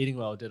I been eating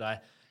well? Did I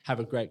have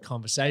a great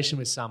conversation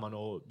with someone?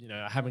 Or,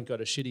 I haven't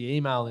got a shitty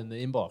email in the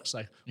inbox.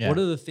 Like, what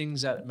are the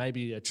things that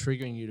maybe are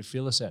triggering you to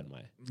feel a certain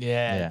way?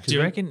 Yeah. Do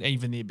you reckon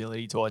even the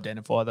ability to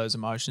identify those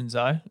emotions,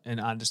 though, and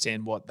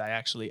understand what they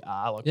actually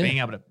are, like being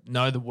able to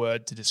know the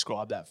word to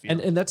describe that feeling?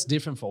 And that's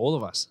different for all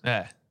of us.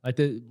 Yeah. Like,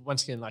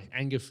 once again, like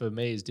anger for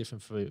me is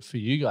different for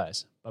you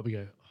guys. But we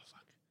go,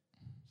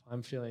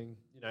 I'm feeling,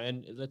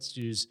 and let's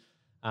use,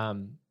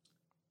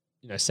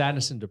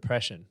 sadness and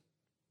depression,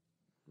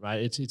 right?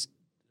 It's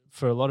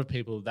for a lot of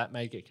people that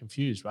may get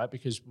confused, right?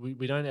 Because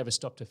we don't ever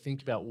stop to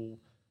think about, well,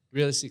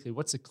 realistically,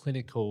 what's the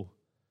clinical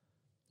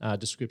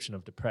description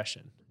of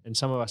depression? And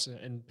some of us,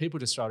 and people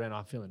just throw it in,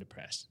 I'm feeling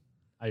depressed.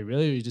 Are you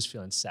really, or are you just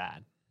feeling sad?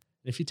 And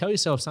if you tell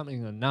yourself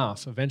something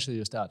enough, eventually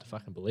you'll start to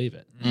fucking believe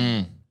it.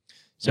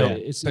 So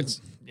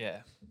it's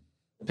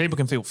people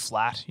can feel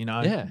flat,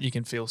 Yeah. You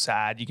can feel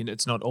sad.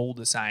 It's not all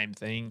the same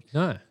thing.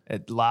 No.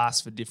 It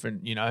lasts for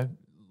different,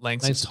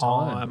 lengths of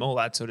time, all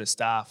that sort of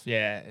stuff.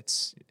 Yeah.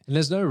 And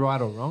there's no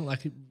right or wrong.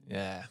 Like,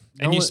 yeah.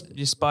 And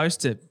you're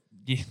supposed to,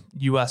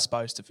 you are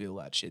supposed to feel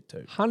that shit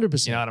too.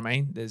 100%. You know what I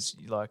mean? There's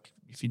like,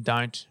 if you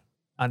don't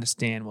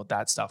understand what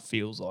that stuff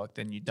feels like,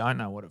 then you don't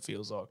know what it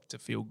feels like to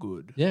feel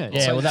good. Yeah.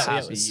 Yeah, well,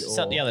 happy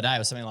the other day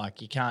was something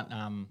like you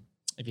can't,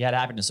 if you had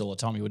happiness all the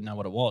time, you wouldn't know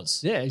what it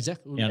was. Yeah,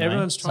 exactly. You know what I mean?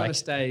 Everyone's It's trying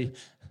like- to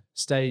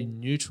stay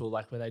neutral,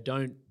 like where they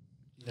don't,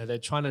 they're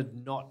trying to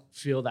not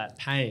feel that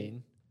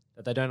pain,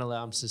 that they don't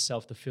allow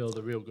themselves to feel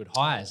the real good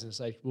highs. And it's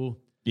like, well,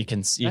 You can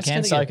that's can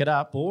gonna soak get it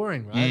up.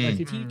 boring, right? Like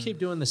if you keep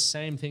doing the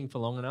same thing for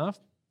long enough,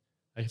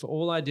 like if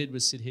all I did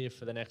was sit here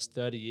for the next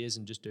 30 years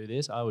and just do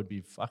this, I would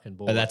be fucking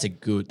bored. But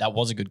that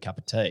was a good cup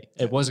of tea.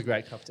 It was a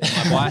great cup of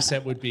tea. My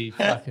bicep would be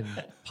fucking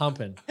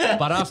pumping.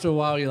 But after a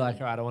while, you're like,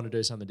 all right, I want to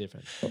do something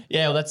different.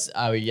 Yeah, well, that's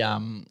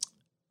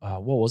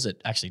what was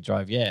it? Actually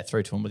drove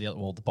through to him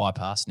with the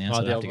bypass now,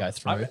 so I have to go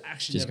through. I've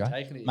actually which is never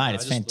great. taken it. Mate, I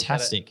it's just looked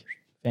at it.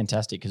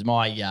 fantastic because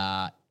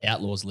my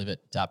outlaws live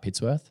at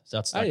Pittsworth, so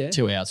it's like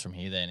 2 hours from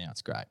here. There now,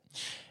 it's great.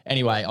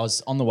 Anyway, I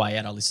was on the way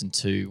out. I listened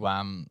to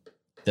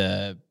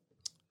the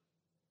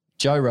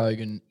Joe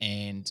Rogan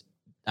and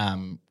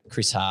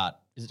Chris Hart.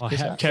 Is it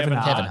Chris Hart? Kevin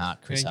Hart. Kevin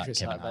Hart. Chris Hart.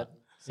 Kevin Hart.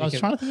 So I was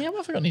trying to think, how have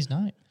I forgotten his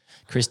name?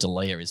 Chris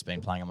D'Elia has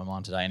been playing on my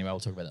mind today. Anyway, we'll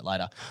talk about that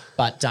later.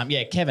 But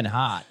Kevin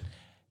Hart.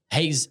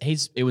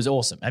 It was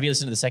awesome. Have you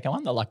listened to the second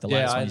one? The latest one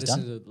he's done? Yeah, I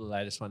listened to the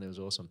latest one. It was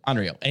awesome.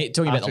 Unreal. And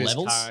talking about the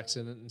levels. Car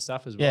accident and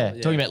stuff as well.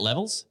 Yeah, talking about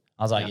levels.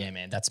 I was like, yeah,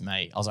 man, that's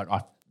me. I was like,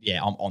 I'm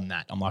on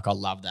that. I'm like, I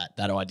love that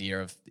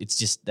idea of it's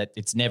just that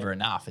it's never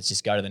enough. It's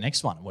just go to the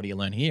next one. What do you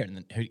learn here? And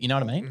then, you know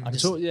what I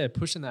mean?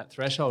 Pushing that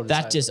threshold.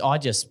 I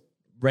just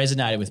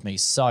resonated with me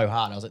so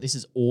hard. I was like, this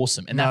is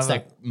awesome. And that's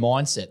that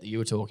mindset that you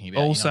were talking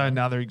about. Also,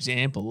 another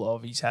example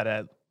of he's had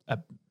a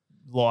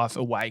life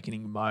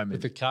awakening moment.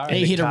 With the car.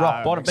 He hit a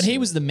rock bottom, but he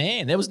was the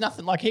man. There was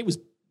nothing like he was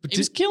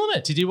killing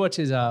it. Did you watch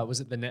his? Was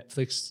it the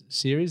Netflix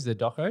series, the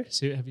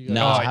doco? Have you?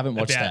 No, I haven't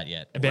watched that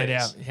yet.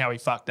 About how he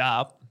fucked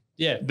up.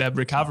 Yeah, the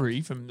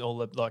recovery from all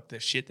the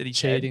shit that he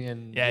cheating said.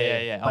 and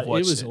yeah. But it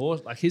was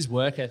awesome. Like his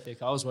work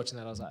ethic. I was watching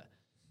that. I was like,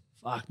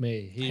 fuck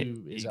me.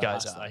 He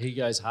goes hard. Like, he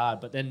goes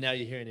hard. But then now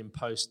you're hearing him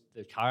post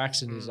the car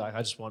accident. He's like, I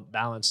just want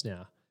balance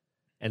now,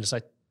 and it's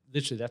like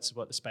literally that's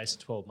what the space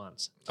of 12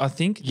 months. I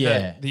think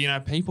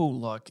that, people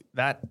like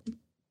that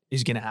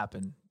is going to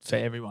happen for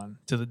everyone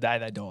to the day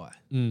they die.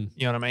 You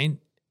know what I mean?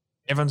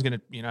 Everyone's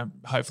going to,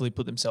 hopefully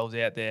put themselves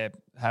out there,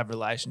 have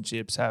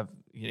relationships, have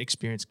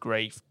experience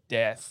grief,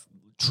 death,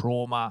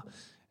 trauma.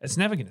 It's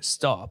never going to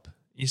stop.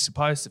 You're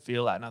supposed to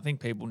feel that. And I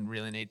think people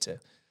really need to,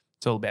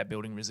 it's all about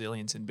building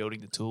resilience and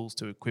building the tools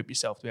to equip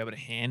yourself to be able to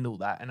handle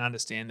that and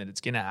understand that it's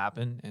going to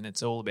happen. And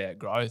it's all about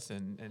growth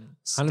and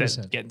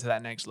getting to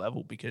that next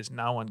level because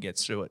no one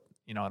gets through it.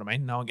 You know what I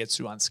mean? No one gets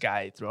through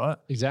unscathed, right?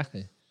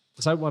 Exactly.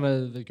 It's like one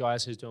of the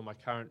guys who's doing my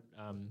current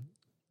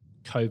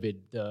COVID,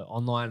 the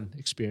online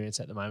experience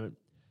at the moment.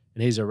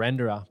 And he's a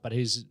renderer, but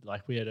he's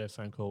like, we had a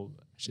phone call,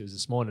 actually it was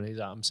this morning. He's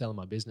like, I'm selling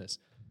my business.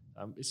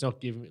 It's not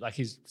giving me, like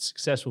his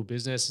successful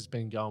business has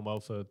been going well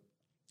for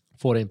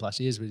 14 plus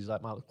years, but he's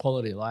like, my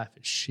quality of life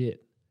is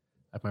shit.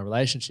 Like my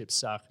relationships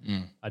suck.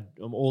 I'm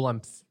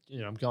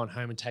going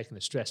home and taking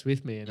the stress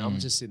with me. And I'm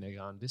just sitting there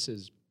going,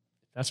 if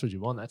that's what you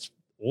want, that's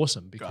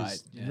awesome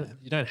because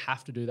you don't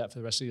have to do that for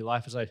the rest of your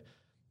life. It's like,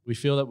 we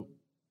feel that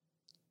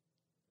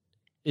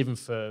even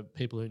for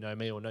people who know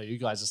me or know you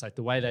guys, it's like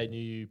the way they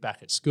knew you back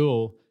at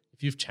school,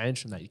 if you've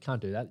changed from that, you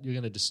can't do that. You're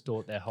going to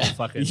distort their whole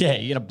fucking you're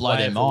going to blow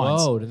their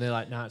minds. And they're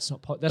like, no, it's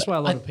not. That's why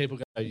a lot of people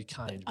go, you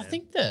can't. Man. I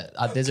think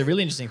that there's a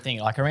really interesting thing,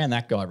 like around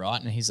that guy, right?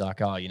 And he's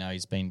like,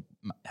 he's been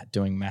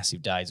doing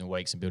massive days and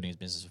weeks and building his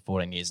business for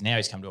 14 years. Now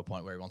he's come to a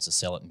point where he wants to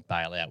sell it and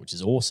bail out, which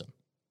is awesome.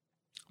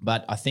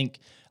 But I think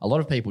a lot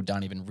of people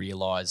don't even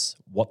realize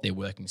what they're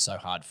working so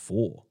hard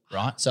for,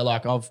 right? So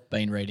like I've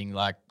been reading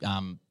like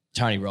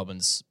Tony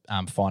Robbins'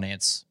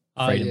 finance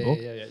freedom book.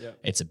 Yeah.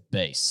 It's a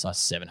beast. It's like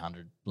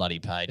 700 bloody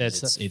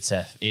pages.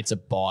 Yeah, it's a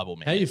Bible,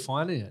 man. How are you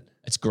finding it?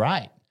 It's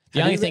great.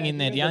 The only thing in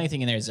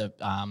there is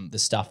the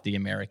stuff the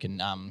American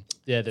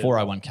the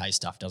 401k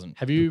stuff doesn't.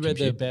 Have you read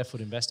the compute.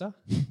 Barefoot Investor?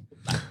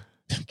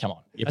 Come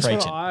on, you're That's what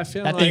preaching. I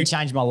feel That like thing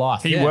changed my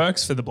life. He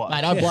works for the bloke.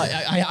 Mate,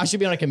 I should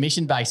be on a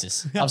commission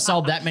basis. I've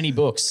sold that many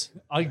books,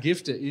 I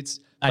gift it.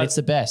 and it's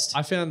the best.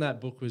 I found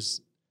that book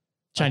was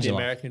Changed the your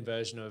life. American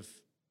version of.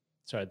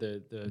 Sorry,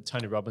 the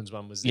Tony Robbins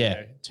one was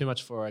too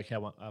much 401k.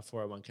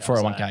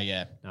 401k,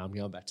 yeah. No, I'm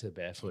going back to the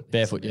Barefoot.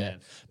 Barefoot, yeah.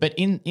 But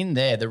in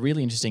there, the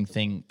really interesting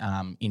thing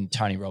in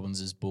Tony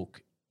Robbins'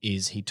 book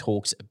is he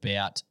talks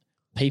about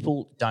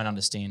people don't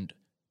understand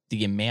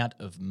the amount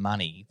of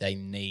money they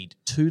need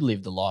to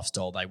live the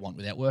lifestyle they want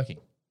without working.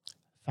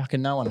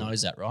 Fucking no one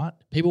knows that, right?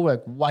 People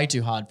work way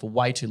too hard for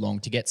way too long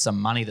to get some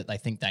money that they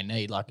think they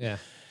need. Like,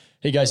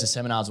 he goes to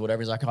seminars or whatever.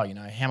 He's like,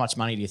 how much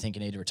money do you think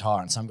you need to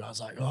retire? And some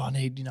guy's like, I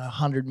need,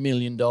 $100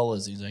 million.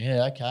 He's like,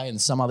 yeah, okay. And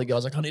some other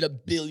guy's like, I need $1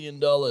 billion.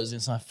 And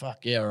it's like,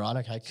 fuck yeah, all right,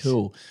 okay,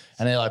 cool.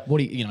 And they're like, what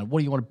do you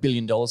want $1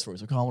 billion for? He's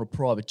like, I want a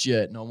private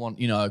jet and I want,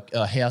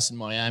 a house in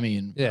Miami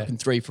and fucking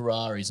 3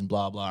 Ferraris and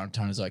blah, blah. And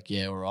Tony's like,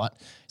 yeah, all right.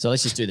 So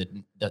let's just do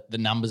the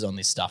numbers on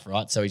this stuff,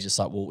 right? So he's just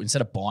like, well,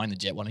 instead of buying the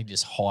jet, why don't you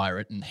just hire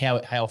it? And how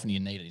often do you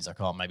need it? He's like,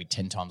 maybe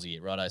 10 times a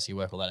year, right? So you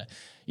work all that out.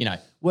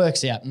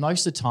 Works out.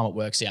 Most of the time it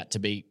works out to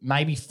be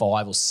maybe $5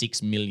 or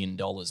 $6 million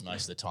most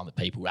of the time that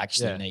people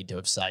actually need to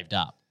have saved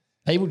up.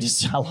 People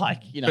just are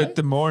like, But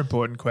the more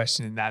important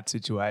question in that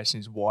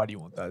situation is why do you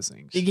want those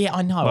things? Yeah,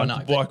 I know. I know,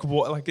 but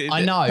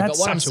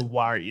That's such a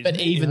worry.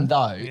 But isn't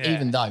it,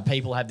 even though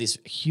people have this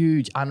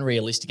huge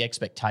unrealistic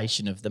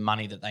expectation of the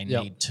money that they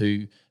need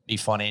to be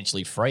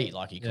financially free,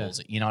 like he calls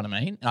it, you know what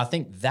I mean? And I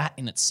think that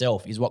in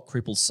itself is what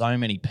cripples so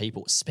many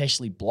people,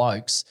 especially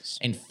blokes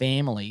and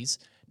families,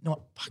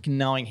 not fucking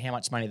knowing how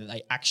much money that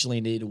they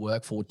actually need to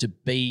work for to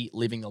be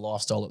living the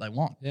lifestyle that they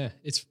want. Yeah,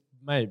 it's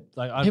mate.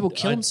 Like People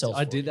kill themselves.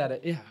 I did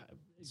that.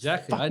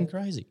 Exactly. Fucking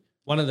crazy.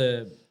 One of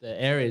the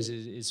areas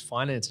is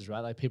finances,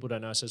 right? Like people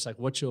don't know. So it's like,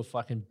 what's your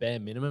fucking bare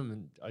minimum?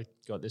 And I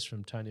got this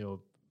from Tony or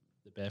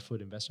the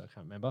Barefoot Investor. I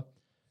can't remember.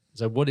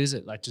 So what is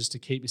it like just to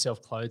keep yourself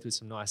clothed with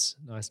some nice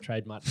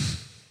trade mut?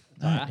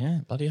 Yeah,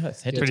 bloody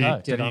oath. Head to pretty,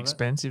 toe. pretty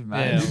expensive,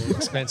 mate. Yeah, well,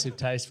 expensive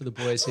taste for the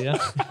boys here.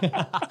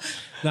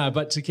 No,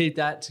 but to keep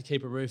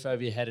a roof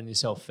over your head and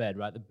yourself fed,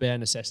 right? The bare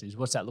necessities.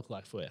 What's that look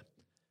like for you?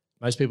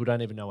 Most people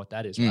don't even know what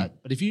that is, right?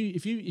 But if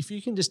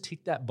you can just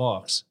tick that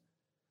box,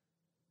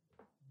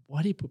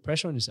 why do you put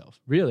pressure on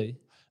yourself? Really,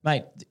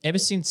 mate? Ever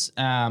since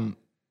I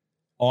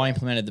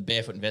implemented the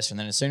Barefoot Investor, and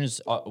then as soon as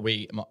my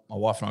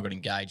wife and I got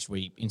engaged,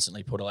 we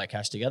instantly put all our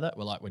cash together.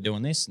 We're like, we're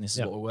doing this, and this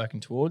is what we're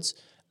working towards.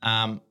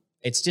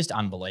 It's just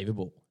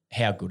unbelievable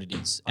how good it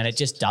is, and it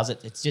just does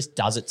it. It just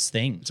does its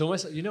thing. it's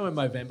almost like, in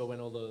Movember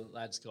when all the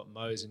lads got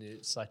mows and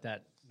it's like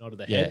that nod of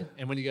the head.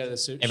 And when you go to the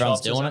soup Everyone's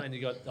shops or doing something it. and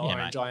you got the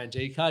Yeah, orange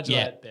ING card,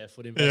 you're like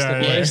Barefoot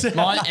Investor.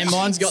 Yeah, boys.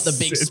 Mine's got the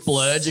big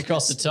splurge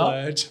across the top.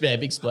 Splurge. Yeah,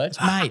 big splurge.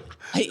 Mate,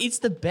 it's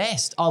the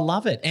best. I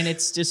love it. And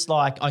it's just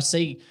like I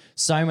see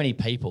so many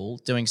people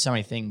doing so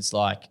many things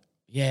like,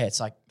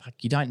 it's like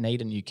you don't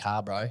need a new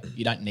car, bro.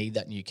 You don't need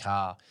that new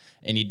car.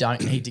 And you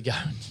don't need to go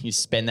and you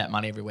spend that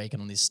money every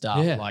weekend on this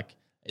stuff. Yeah. Like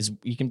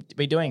you can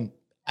be doing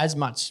as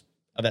much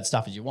of that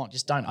stuff as you want.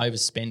 Just don't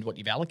overspend what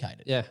you've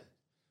allocated. Yeah,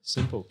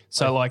 simple.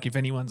 So like if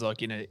anyone's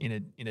like in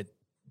a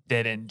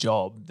dead end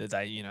job that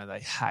they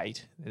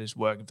hate, they're just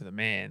working for the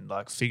man,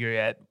 like figure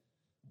out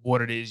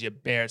what it is, your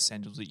bare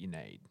essentials that you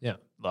need. Yeah.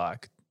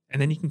 Like,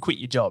 and then you can quit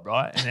your job,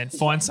 right? And then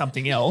find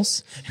something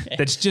else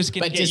that's just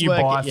going to But get just you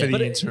work by it, for yeah. the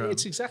But interim.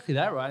 it's exactly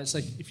that, right? It's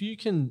like if you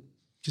can,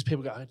 because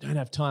people go, I don't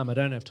have time. And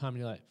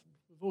you're like,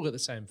 we've all got the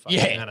same fucking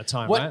amount of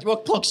time, right?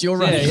 What clock's you're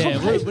running? Yeah.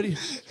 What are you,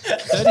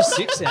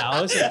 36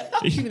 hours?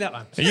 Give me that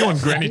one. Are you on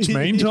Greenwich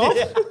Mean Time?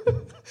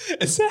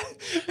 Is that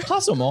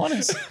plus or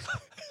minus?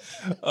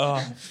 Oh,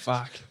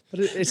 fuck. But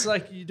it's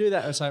like you do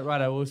that. It's like, right,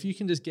 well, if you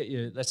can just get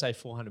your, let's say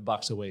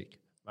 $400 a week,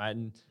 right?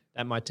 And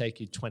that might take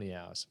you 20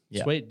 hours.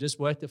 Yeah. Sweet. Just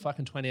work the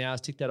fucking 20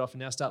 hours, tick that off, and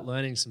now start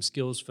learning some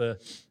skills for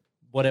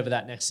whatever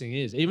that next thing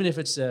is. Even if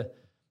it's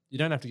you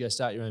don't have to go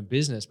start your own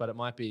business, but it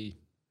might be,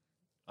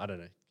 I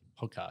don't know,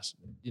 podcast,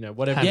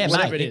 whatever,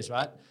 whatever it is,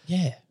 right?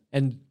 Yeah.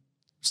 And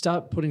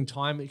start putting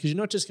time, because you're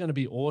not just going to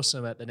be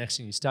awesome at the next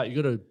thing you start.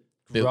 You've got to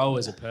grow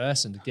as a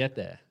person to get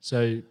there.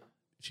 So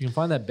if you can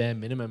find that bare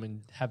minimum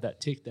and have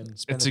that tick, then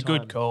spend It's the a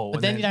good time. call. But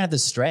And then you don't have the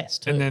stress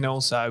too. and then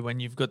also when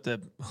you've got the,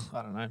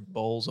 I don't know,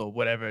 balls or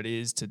whatever it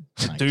is to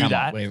Mate, do come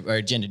that. on, we're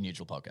a gender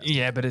neutral podcast.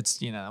 Yeah, but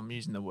it's, I'm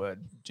using the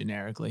word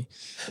generically.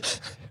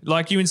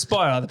 Like you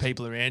inspire other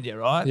people around you,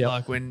 right? Yep.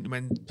 Like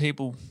when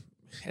people,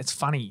 it's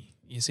funny,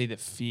 you see the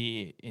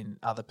fear in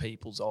other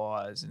people's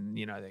eyes and,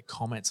 their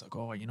comments like,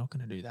 oh, you're not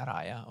going to do that,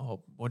 are you?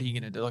 Oh, what are you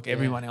going to do? Like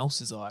everyone else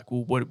is like,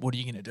 well, what are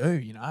you going to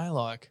do?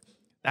 Like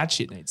that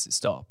shit needs to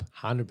stop.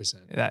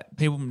 100%. That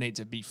people need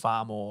to be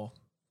far more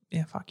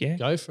Yeah, fuck yeah.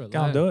 Go for it.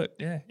 Go and do it.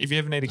 Yeah. If you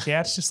ever need a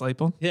couch to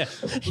sleep on. Yeah.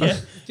 Yeah.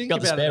 Think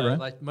Got the about it, spare though, room.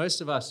 like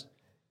most of us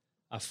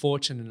are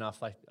fortunate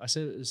enough. Like I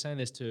was saying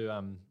this to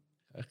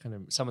kind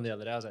of someone the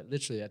other day. I was like,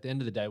 literally, at the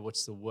end of the day,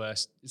 what's the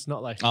worst? It's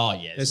not like Oh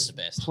yeah, this there's is the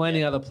best.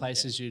 plenty other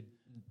places you'd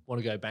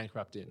want to go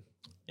bankrupt in.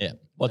 Yeah.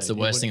 What's No, the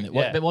you worst thing?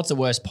 wouldn't- But what's the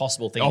worst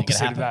possible thing that could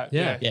Opposite happen? of that.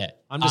 Yeah. Yeah,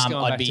 I'm just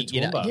going I'd back be, to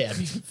you know, Toowoomba. yeah, it'd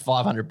be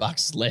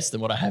 $500 less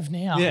than what I have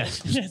now. Yeah.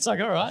 It's like,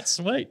 all right,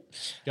 sweet.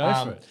 Go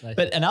for it. Like-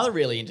 But another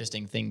really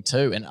interesting thing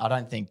too, and I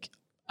don't think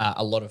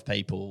a lot of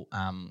people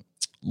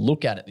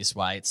look at it this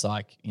way. It's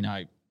like, you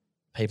know,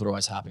 people are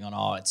always harping on,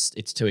 oh,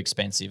 it's too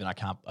expensive and I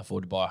can't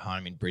afford to buy a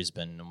home in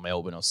Brisbane or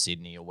Melbourne or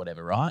Sydney or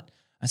whatever, right?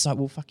 And it's like,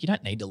 well, fuck, you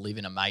don't need to live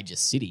in a major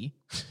city.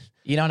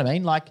 You know what I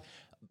mean? Like,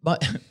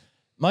 but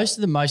most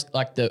of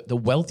the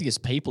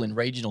wealthiest people in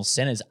regional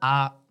centres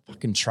are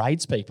fucking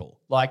tradespeople.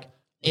 Like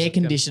air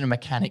conditioner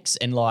mechanics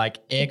and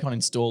like aircon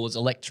installers,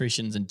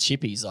 electricians and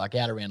chippies like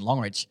out around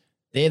Longreach.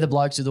 They're the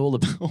blokes with all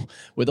the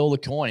with all the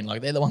coin.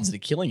 Like they're the ones that are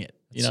killing it.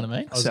 You know what I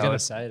mean? I was going to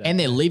say that. And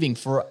they're living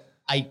for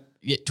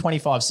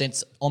 25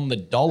 cents on the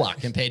dollar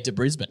compared to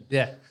Brisbane.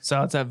 yeah.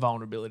 So it's that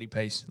vulnerability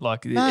piece.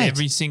 Like Mate.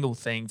 every single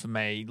thing for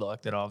me,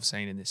 like that I've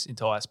seen in this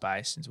entire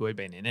space since we've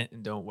been in it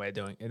and doing what we're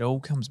doing, it all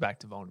comes back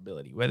to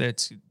vulnerability. Whether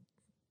it's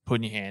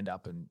putting your hand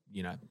up and,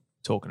 you know,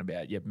 talking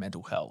about your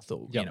mental health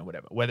or, you know,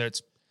 whatever. Whether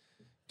it's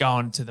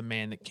going to the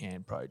Man That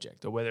Can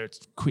project or whether it's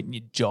quitting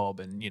your job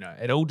and, you know,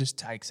 it all just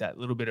takes that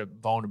little bit of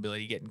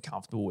vulnerability, getting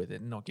comfortable with it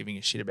and not giving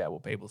a shit about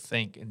what people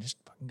think and just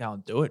fucking go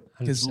and do it.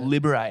 Because 100%.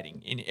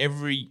 liberating. In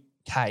every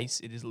case,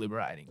 it is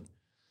liberating.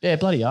 Yeah,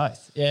 bloody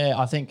oath. Yeah,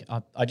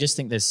 I just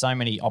think there's so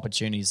many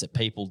opportunities that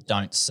people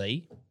don't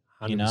see,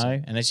 you know,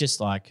 100%. and it's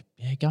just like,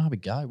 yeah, go have a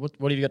go. What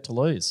have you got to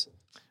lose?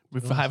 We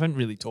haven't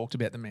really talked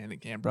about the Man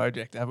That Can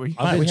project, have we?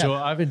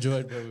 I've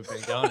enjoyed where we've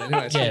been going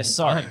anyway. It's Yeah, been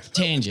sorry, fun.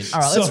 tangent. All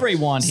right, let's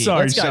rewind here.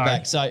 sorry, Let's go sorry.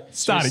 back. So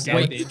Start Just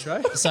again. the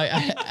intro. So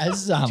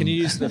as Can you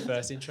use the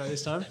first intro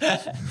this time?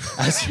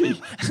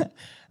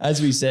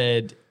 as we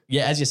said,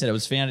 yeah, as you said, it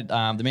was founded.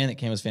 The Man That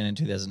Can was founded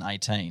in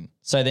 2018.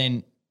 So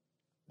then,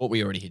 what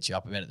we already hit you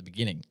up about at the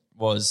beginning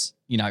was,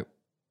 you know,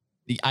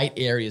 the 8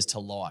 areas to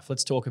life.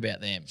 Let's talk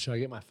about them. Should I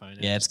get my phone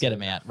out? Yeah, let's get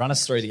them out. Run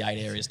us through the 8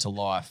 areas to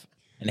life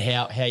and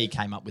how you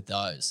came up with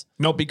those.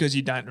 Not because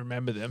you don't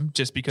remember them,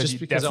 just because Just you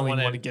because I definitely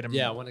want want to get them.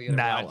 Yeah, I want to get them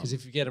nail right. Because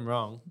if you get them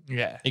wrong,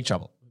 yeah. Big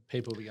trouble.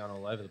 people will be going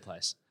all over the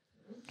place,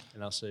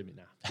 and they'll sue me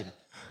now. Kidding.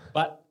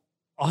 But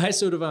I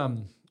sort of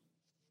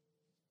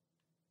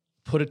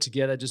put it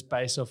together just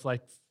based off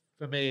like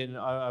for me, and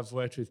I've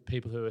worked with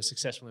people who are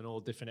successful in all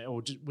different,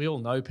 or just, we all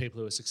know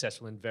people who are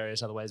successful in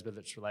various other ways, whether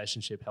it's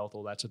relationship, health,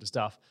 all that sort of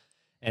stuff.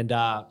 And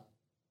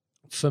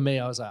for me,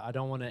 I was like, I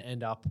don't want to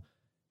end up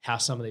how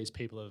some of these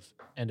people have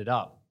ended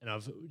up. And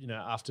I've, you know,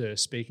 after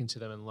speaking to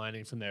them and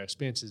learning from their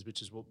experiences,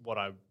 which is what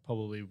I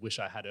probably wish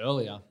I had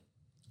earlier,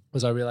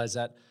 was I realized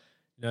that,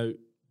 you know,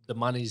 the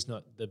money's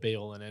not the be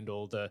all and end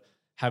all. The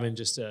having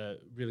just a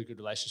really good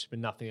relationship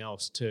and nothing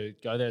else to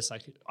go there. It's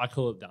like, I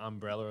call it the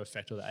umbrella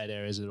effect, or the 8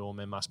 areas that all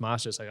men must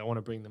master. It's like, I want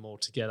to bring them all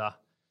together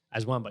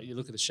as one, but you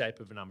look at the shape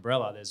of an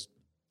umbrella, there's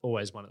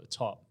always one at the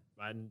top,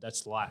 right? And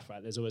that's life,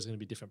 right? There's always going to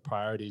be different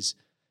priorities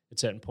at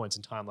certain points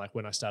in time. Like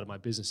when I started my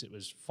business, it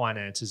was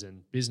finances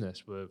and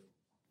business were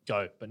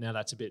go, but now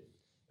that's a bit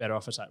better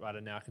off. It's like, right,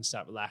 and now I can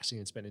start relaxing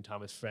and spending time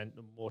with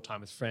more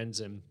time with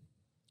friends and,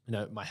 you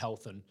know, my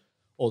health and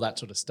all that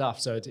sort of stuff.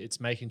 So it's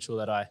making sure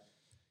that I,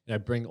 you know,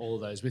 bring all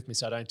of those with me,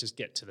 so I don't just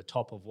get to the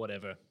top of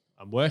whatever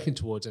I'm working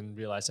towards and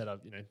realize that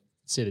I've, you know,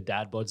 see the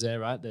dad bods there,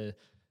 right? The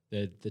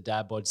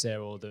dad bods there,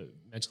 or the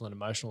mental and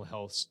emotional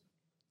health's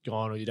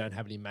gone, or you don't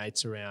have any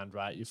mates around,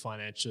 right? Your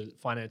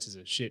finances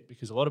are shit,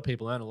 because a lot of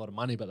people earn a lot of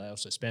money, but they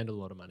also spend a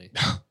lot of money.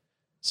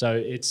 So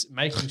it's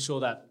making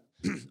sure that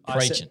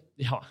Preaching.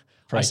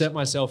 I set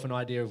myself an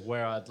idea of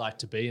where I'd like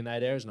to be in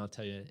 8 areas, and I'll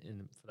tell you,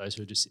 for those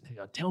who are just sitting there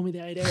going, tell me the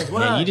 8 areas.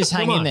 Yeah, you just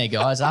hang in there,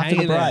 guys, after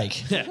the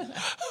break. Yeah.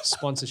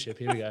 Sponsorship,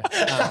 here we go.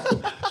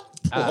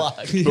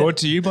 Brought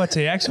to you by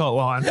TX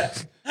Hotline.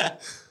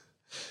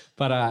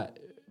 But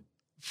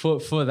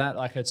for that,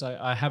 like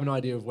I have an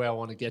idea of where I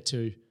want to get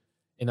to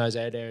in those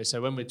 8 areas.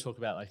 So when we talk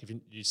about, like, if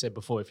you said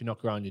before, if you're not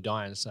growing, you're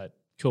dying. It's like,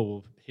 cool,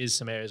 well, here's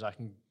some areas I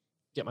can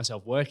get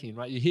myself working in,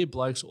 right? You hear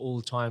blokes all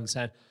the time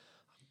saying,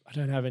 I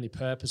don't have any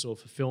purpose or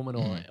fulfillment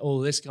or all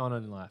this going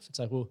on in life. It's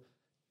like, well,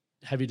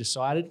 have you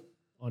decided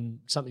on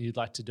something you'd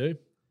like to do?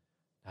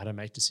 I don't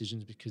make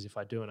decisions, because if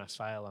I do and I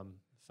fail, I'm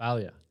a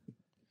failure.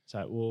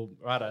 So, well,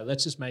 righto,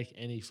 let's just make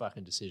any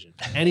fucking decision.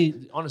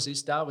 Honestly,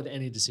 start with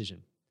any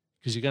decision,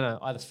 because you're going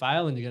to either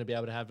fail and you're going to be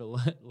able to have to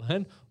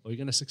learn, or you're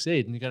going to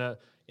succeed. And you're going to,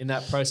 in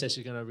that process,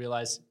 you're going to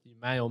realize you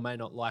may or may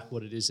not like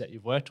what it is that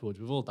you've worked towards.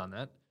 We've all done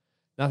that.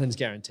 Nothing's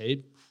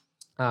guaranteed.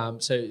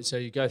 So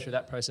you go through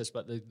that process,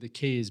 but the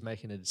key is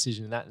making a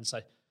decision in that. And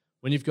so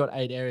when you've got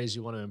 8 areas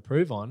you want to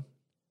improve on,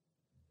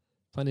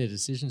 plenty of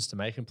decisions to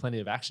make and plenty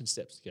of action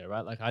steps to go,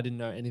 right? Like, I didn't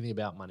know anything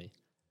about money.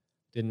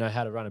 Didn't know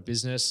how to run a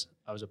business.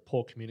 I was a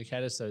poor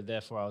communicator, so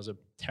therefore I was a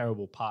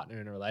terrible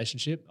partner in a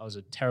relationship. I was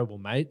a terrible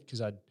mate,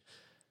 because I'd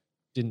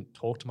didn't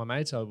talk to my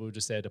mates. We were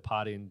just there to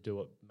party and do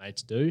what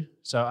mates do.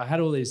 So I had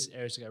all these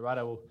areas to go, right,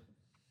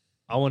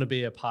 I want to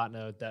be a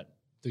partner that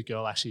the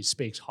girl actually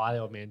speaks highly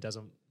of me and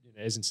doesn't,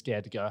 isn't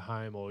scared to go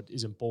home or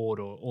isn't bored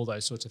or all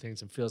those sorts of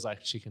things and feels like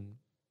she can,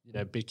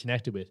 be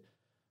connected with.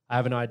 I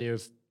have an idea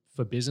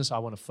for business, I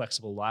want a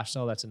flexible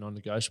lifestyle. That's a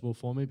non-negotiable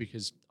for me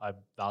because I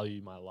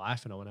value my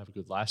life and I want to have a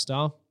good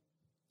lifestyle.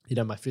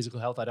 My physical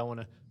health, I don't want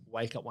to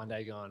wake up one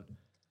day going,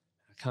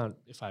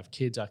 if I have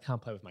kids, I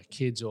can't play with my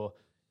kids, or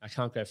I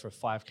can't go for a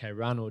 5K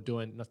run or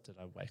not that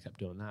I wake up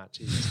doing that,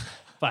 Jesus.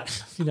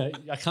 But,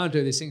 I can't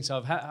do these things.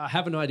 So I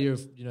have an idea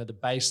of, the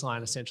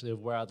baseline essentially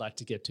of where I'd like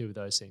to get to with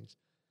those things,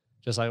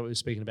 just like what we were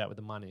speaking about with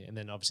the money. And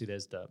then obviously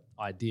there's the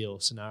ideal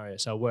scenario.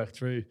 So I work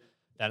through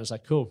that. And it's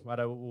like, cool, right,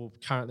 well,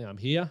 currently I'm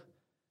here.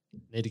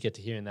 Need to get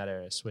to here in that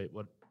area. Sweet.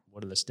 What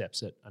are the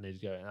steps that I need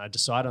to go? And I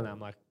decide on that. I'm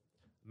like,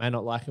 I may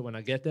not like it when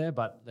I get there,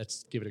 but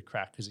let's give it a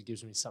crack because it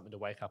gives me something to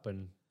wake up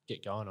and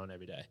get going on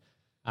every day.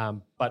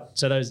 But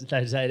so those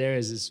 8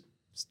 areas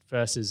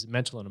first is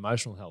mental and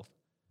emotional health.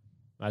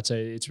 Right. So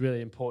it's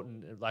really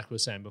important, like we were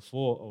saying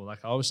before, or like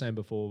I was saying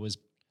before, was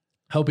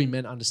helping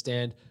men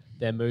understand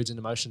their moods and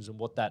emotions and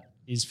what that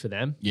is for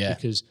them. Yeah.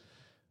 Because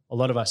a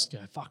lot of us go,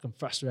 fuck, I'm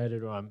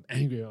frustrated or I'm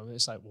angry. Or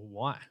it's like, well,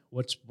 why?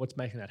 What's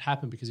making that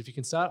happen? Because if you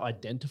can start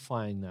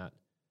identifying that,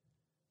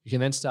 you can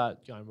then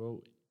start going,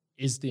 well,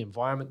 is the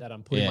environment that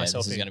I'm putting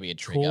myself in going to be a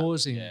trigger.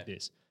 Causing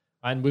this?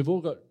 And we've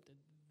all got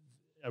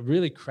a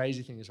really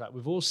crazy thing is, right,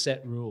 we've all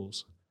set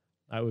rules.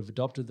 Right? We've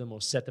adopted them or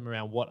set them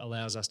around what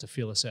allows us to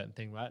feel a certain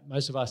thing, right?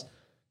 Most of us,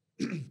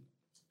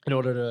 in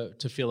order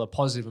to feel a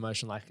positive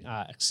emotion like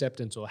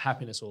acceptance or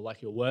happiness or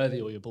like you're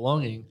worthy or you're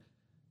belonging,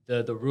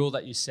 the rule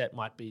that you set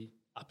might be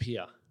up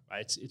here,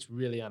 right? It's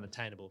really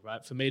unattainable,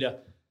 right? For me to,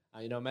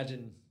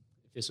 imagine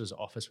if this was an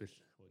office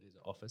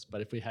but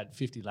if we had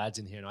 50 lads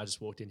in here and I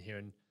just walked in here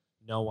and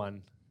no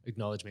one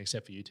acknowledged me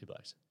except for you two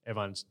blokes.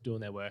 Everyone's doing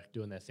their work,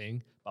 doing their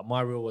thing. But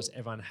my rule was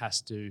everyone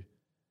has to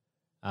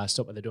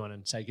stop what they're doing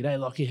and say, "G'day,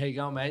 Lockie, how you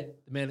going, mate?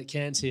 The man that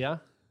can's here."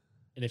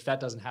 And if that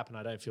doesn't happen,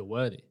 I don't feel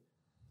worthy.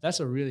 That's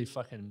a really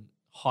fucking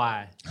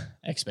high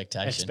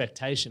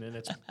expectation, and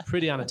it's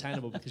pretty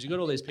unattainable because you've got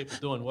all these people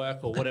doing work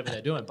or whatever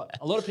they're doing. But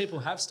a lot of people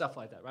have stuff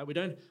like that, right?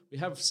 We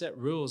have set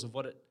rules of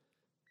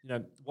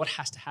what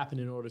has to happen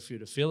in order for you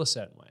to feel a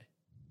certain way.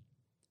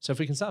 So if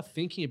we can start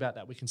thinking about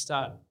that, we can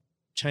start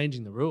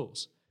changing the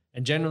rules.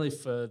 And generally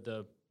for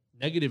the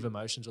negative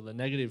emotions or the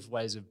negative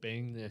ways of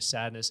being,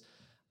 sadness,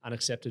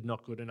 unaccepted,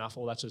 not good enough,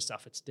 all that sort of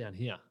stuff, it's down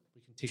here.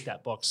 We can tick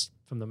that box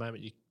from the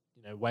moment you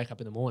wake up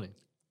in the morning.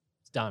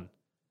 It's done.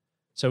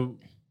 So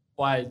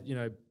by,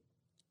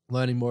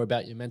 learning more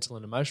about your mental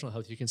and emotional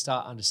health, you can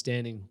start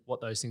understanding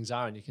what those things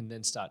are and you can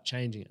then start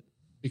changing it.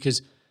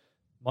 Because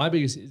my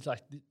biggest, it's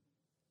like, in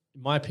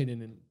my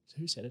opinion, and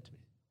who said it to me?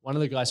 One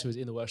of the guys who was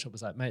in the workshop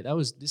was like, mate,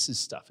 this is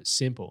stuff. It's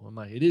simple. I'm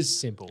like, it is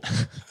simple,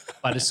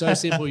 but it's so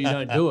simple you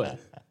don't do it,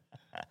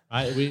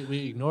 right?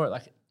 We ignore it.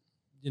 Like,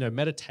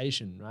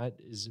 meditation, right,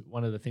 is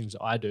one of the things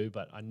I do,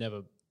 but I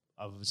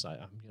was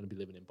like, I'm going to be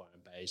living in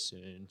Byron Bay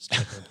soon,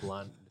 smoking a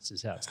blunt. This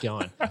is how it's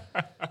going.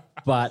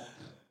 But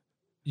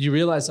you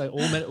realize like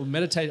all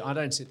meditation, I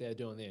don't sit there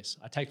doing this.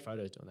 I take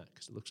photos doing that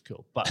because it looks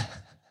cool. But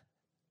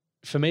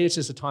for me, it's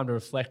just a time to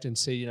reflect and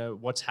see,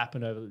 what's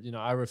happened over,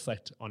 I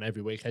reflect on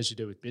every week as you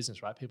do with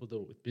business, right? People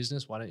do it with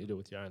business. Why don't you do it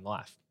with your own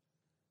life?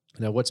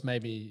 What's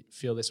made me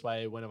feel this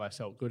way? When have I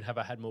felt good? Have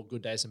I had more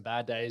good days than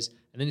bad days?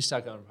 And then you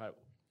start going, right,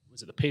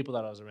 was it the people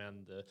that I was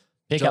around?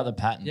 Pick up the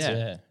patterns.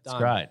 Yeah, it's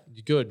great.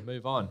 You're good.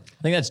 Move on.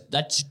 I think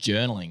that's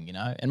journaling,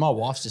 And my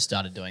wife's just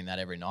started doing that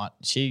every night.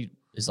 She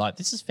is like,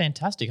 this is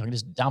fantastic. I can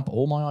just dump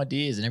all my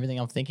ideas and everything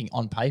I'm thinking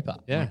on paper.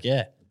 Yeah. I'm like,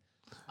 yeah.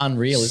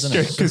 Unreal, isn't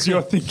it? Because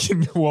you're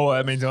thinking, well,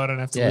 that means I don't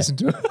have to listen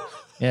to it.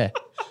 Yeah.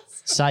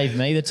 Save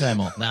me the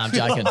turmoil. No, I'm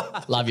joking.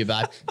 Love you,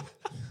 babe.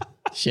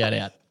 Shout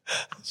out.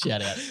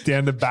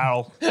 Down the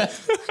barrel.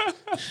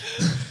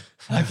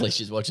 Hopefully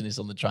she's watching this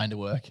on the train to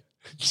work.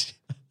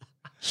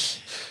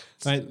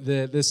 Mate,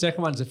 the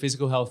second one's the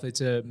physical health.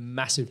 It's a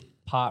massive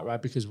part,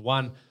 right? Because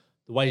one,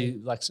 the way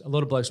a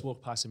lot of blokes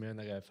walk past the mirror and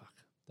they go, fuck,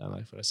 don't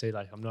like what I see.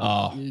 Like, I'm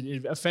not.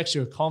 It affects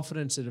your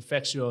confidence. It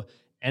affects your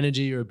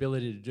energy, your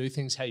ability to do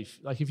things.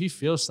 If you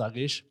feel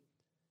sluggish,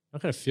 you're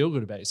not going to feel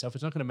good about yourself.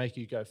 It's not going to make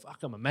you go, fuck,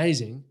 I'm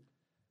amazing.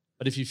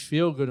 But if you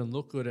feel good and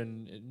look good,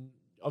 and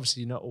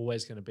obviously you're not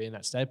always going to be in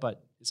that state,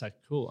 but it's like,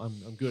 cool,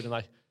 I'm good. And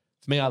like,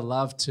 for me, I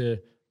love to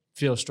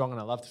feel strong and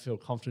I love to feel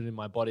confident in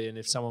my body. And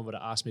if someone were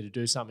to ask me to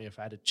do something, if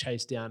I had to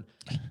chase down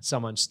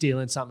someone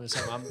stealing something or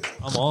something,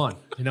 I'm on.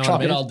 You know what I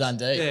mean? Crocodile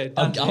Dundee. Yeah,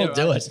 I'll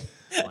do it.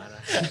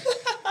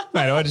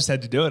 Mate, I just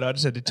had to do it. I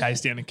just had to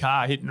chase down a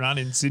car, hit and run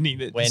in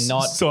Sydney. We're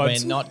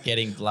not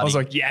getting bloody. I was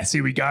like, yes,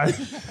 here we go.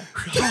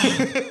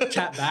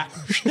 Cat back.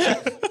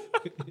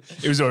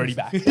 It was already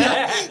back.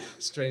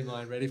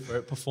 Streamlined, ready for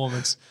it,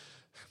 performance.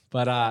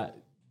 But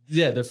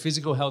the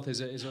physical health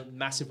is a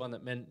massive one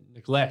that men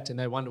neglect, and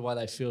they wonder why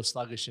they feel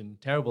sluggish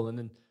and terrible. And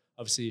then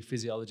obviously your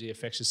physiology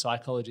affects your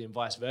psychology and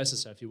vice versa.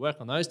 So if you work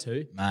on those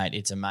two, Mate,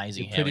 it's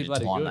amazing You're how pretty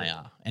bloody intertwined good. they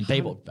are. And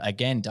people,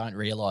 again, don't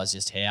realise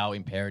just how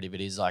imperative it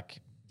is. Like,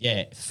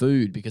 yeah,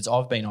 food, because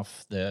I've been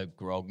off the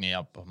grog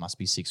now, it must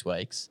be 6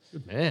 weeks.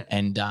 good man.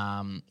 And,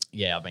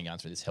 yeah, I've been going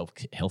through this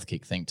health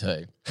kick thing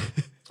too.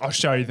 I'll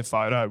show you the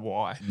photo.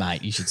 Why?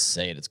 Mate, you should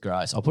see it. It's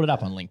gross. I'll put it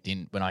up on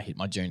LinkedIn when I hit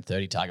my June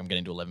 30 target. I'm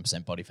getting to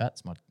 11% body fat.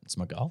 It's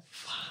my goal.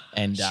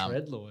 And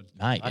Shred Lord.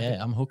 mate, yeah,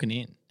 I'm hooking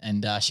in.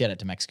 And shout out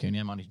to Max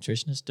Cunha, my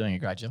nutritionist, doing a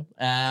great job.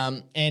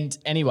 And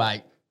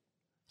anyway,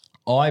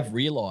 I've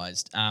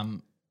realised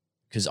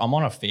because I'm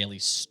on a fairly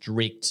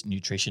strict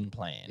nutrition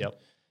plan. Yep.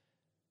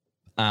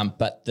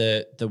 But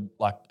the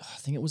like, I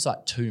think it was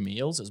like 2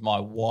 meals. It was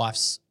my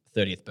wife's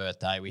 30th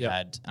birthday. We Yep.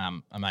 had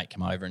a mate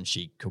come over and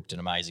she cooked an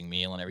amazing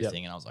meal and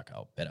everything. And I was like,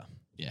 oh, better,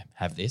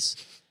 have this.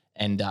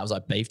 And it was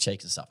like beef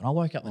cheeks and stuff. And I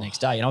woke up the next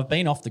day and I've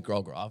been off the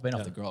grog, right? I've been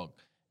off the grog.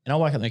 And I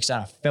woke up the next day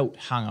and I felt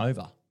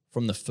hungover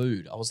from the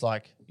food. I was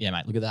like, yeah,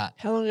 mate, look at that.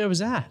 How long ago was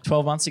that?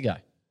 12 months ago.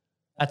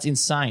 That's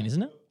insane,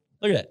 isn't it?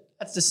 Look at it.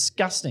 That's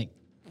disgusting.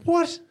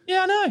 What?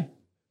 Yeah, I know.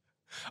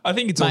 I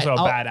think it's Mate, also a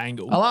I'll- bad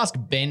angle. I'll ask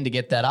Ben to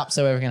get that up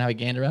so everyone can have a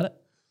gander at it.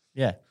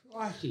 Yeah.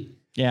 Crikey.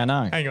 Yeah, I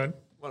know. Hang on.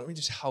 Why don't we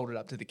just hold it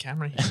up to the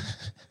camera here?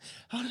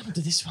 Hold on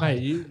to this one.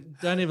 Mate, you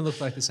don't even look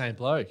like the same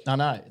bloke. I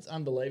know. It's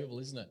unbelievable,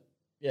 isn't it?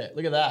 Yeah,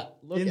 look at that.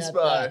 Look at Inspo.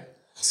 that.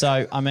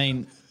 So, I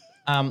mean,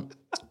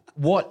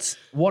 what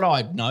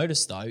I've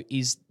noticed, though,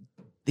 is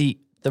the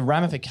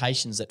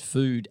ramifications that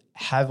food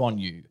have on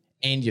you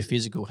and your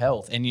physical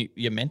health and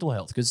your mental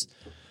health. Because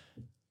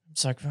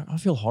it's like, I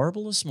feel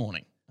horrible this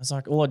morning. It's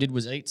like all I did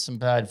was eat some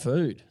bad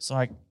food. It's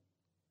like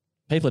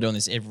people are doing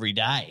this every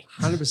day.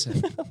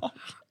 100%.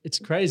 It's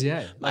crazy,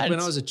 eh? Like Mate, when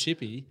I it's- was a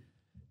chippy,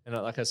 and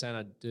like I was saying,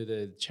 I'd do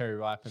the cherry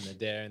ripe and the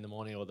dare in the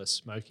morning or the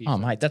smoky. Oh,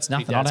 from mate, that's Big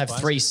nothing. I'd Dad's have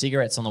place. 3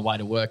 cigarettes on the way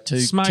to work, two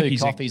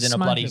Smokies are- coffees and a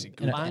bloody smokies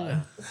are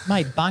good.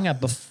 mate, banger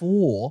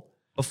before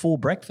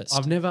breakfast.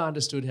 I've never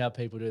understood how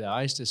people do that.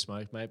 I used to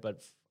smoke, mate,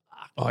 but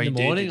Oh, in you the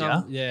did, morning, did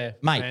ya? yeah,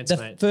 Mate, France, the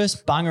mate.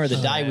 first banger of the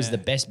day was yeah. the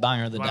best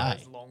banger of the One of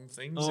day. those long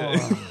things.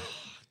 Oh,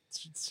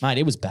 Mate,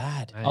 it was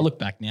bad. Mate. I look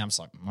back now, I'm just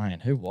like, man,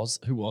 who was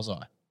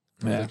I?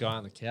 the guy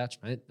on the couch,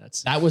 mate.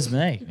 That's That was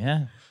me.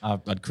 Yeah,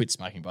 I'd quit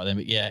smoking by then,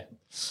 but yeah,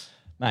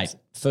 mate,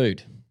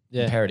 food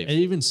imperative. And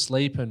even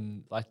sleep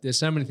and like, there's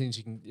so many things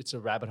you can. It's a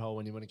rabbit hole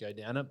when you want to go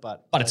down it,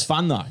 but But it's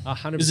fun though.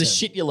 100%. There's the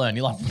shit you learn.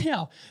 You're like,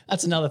 wow,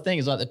 that's another thing.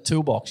 It's like the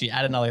toolbox. You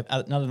add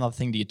another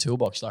thing to your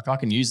toolbox. You're like, I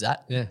can use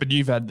that. yeah. But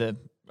you've had the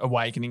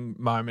awakening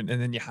moment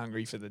and then you're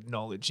hungry for the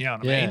knowledge. You know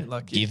what I Yeah. mean?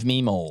 Like Give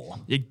me more.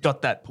 you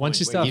got that point. Once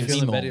you where start give me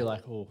feeling more. better, you're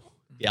like, oh,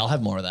 Yeah, I'll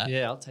have more of that.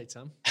 yeah, I'll take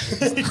some.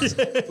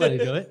 Bloody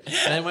do it.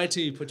 And then wait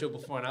till you put your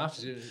before and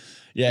after.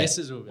 Yeah.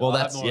 Misses will be. Well, I'll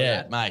have that's more of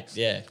that. mate.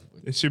 Yeah,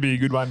 it should be a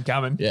good one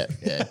coming. yeah.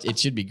 It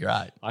should be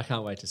great. I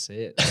can't wait to see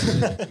it.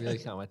 I really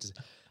can't wait to see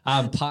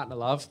partner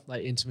love,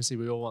 like intimacy.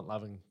 We all want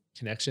love and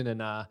connection.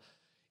 And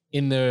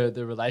in the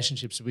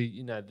relationships, we,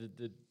 you know,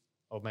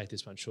 I'll make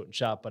this one short and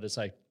sharp, but it's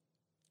like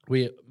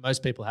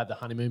most people have the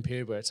honeymoon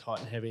period where it's hot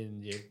and heavy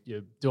and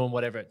you're doing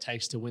whatever it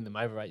takes to win them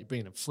over, right? You're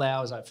bringing them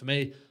flowers. Like for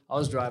me, I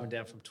was driving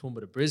down from Toowoomba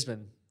to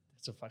Brisbane.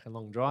 It's a fucking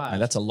long drive. Mate,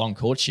 that's a long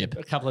courtship.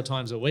 a couple of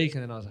times a week.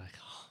 And then I was like,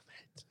 oh, man,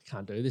 I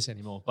can't do this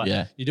anymore. But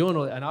Yeah. you're doing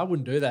all, and I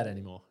wouldn't do that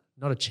anymore.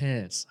 Not a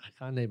chance. I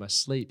can't need my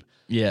sleep.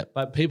 Yeah,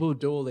 But people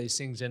do all these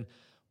things, and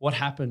what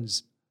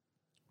happens,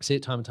 I see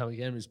it time and time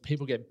again, is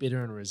people get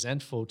bitter and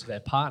resentful to their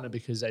partner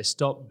because they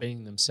stop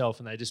being themselves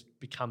and they just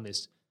become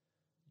this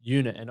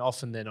unit, and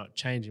often they're not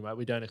changing, right?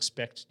 We don't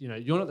expect,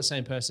 you're not the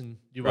same person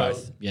you were.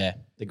 growth. Yeah,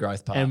 the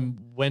growth part. And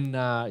when,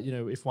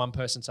 if one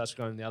person starts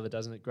growing and the other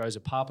doesn't, it grows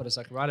apart. But it's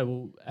like, right,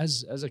 well,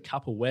 as a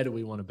couple, where do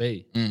we want to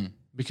be?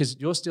 Because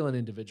you're still an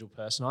individual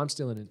person. I'm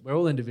still we're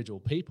all individual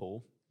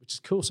people, which is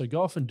cool. So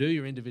go off and do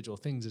your individual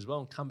things as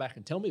well and come back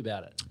and tell me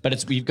about it.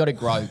 But we've got to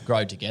grow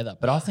together.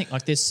 But I think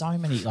like there's so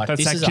many like That's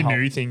this that is a whole,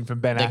 canoe thing from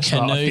Ben the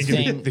Ashmole. canoe I think of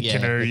thing, the yeah,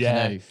 canoe, the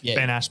yeah. canoe, yeah.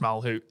 Ben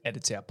Ashmole, who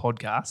edits our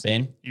podcast.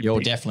 Ben, You you're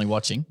big- definitely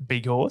watching.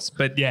 Big horse.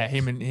 But yeah,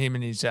 him and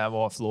his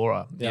wife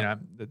Laura, Yeah.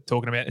 they're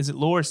talking about, is it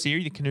Laura's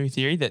theory, the canoe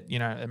theory, that,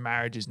 a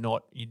marriage is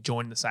not, you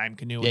join the same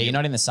canoe. Yeah, and you're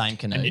not in the same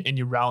canoe, and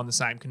you row in the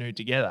same canoe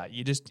together.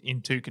 You're just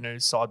in two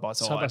canoes side by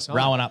side. Side by side.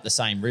 rowing up the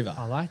same river.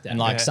 I like that. And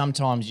like Yeah.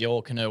 sometimes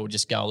your canoe will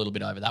just go a little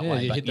bit over that Yeah,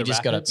 way, you but hit you the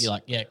just got to rapids. be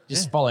like,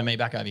 just follow me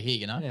back over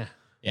here, Yeah.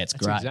 Yeah, it's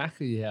That's great.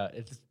 exactly how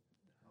it,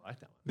 I like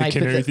that one. The Mate, but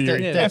canoe the-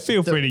 theory. the- Yeah,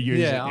 feel free to use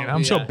it. yeah,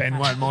 I'm sure yeah. Ben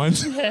won't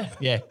mind.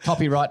 Yeah,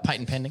 copyright,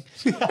 patent pending.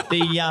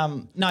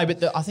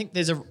 I think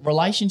there's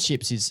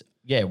relationships is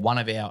one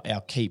of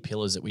our key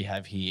pillars that we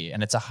have here,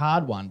 and it's a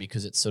hard one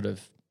because it's sort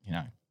of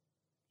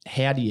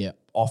how do you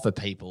offer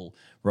people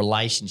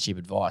relationship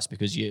advice,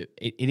 because it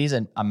is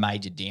a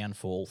major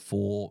downfall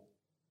for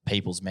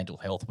people's mental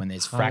health when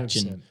there's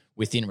fraction 100%.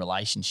 within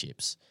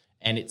relationships,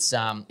 and it's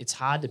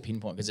hard to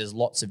pinpoint because there's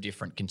lots of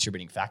different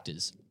contributing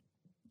factors.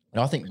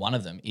 And I think one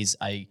of them is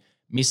a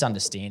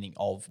misunderstanding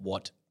of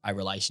what a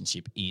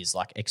relationship is,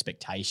 like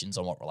expectations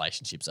on what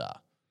relationships are.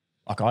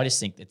 Like I just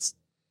think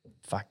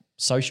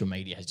social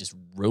media has just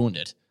ruined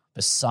it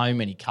for so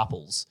many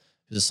couples.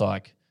 It's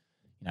like,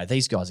 You know,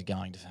 these guys are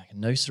going to fucking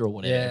Noosa or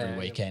whatever Yeah, every yeah.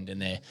 weekend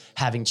and they're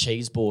having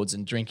cheese boards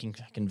and drinking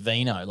fucking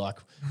vino. Like,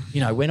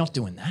 you know, we're not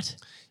doing that.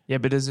 Yeah,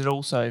 but is it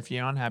also, if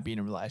you're unhappy in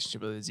a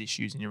relationship or there's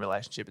issues in your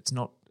relationship, it's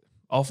not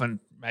often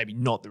maybe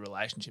not the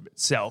relationship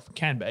itself. It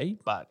can be,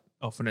 but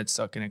often it's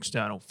like an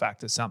external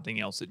factor, something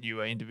else that you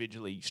are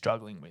individually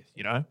struggling with,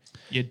 you know?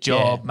 Your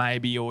job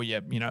maybe, or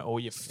your, you know, or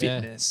your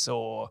fitness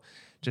or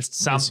just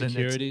something.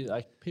 Insecurity,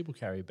 like people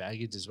carry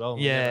baggage as well.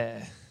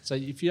 Yeah. So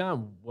if you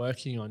aren't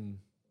working on,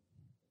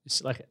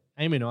 it's like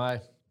Amy and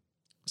I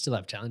still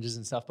have challenges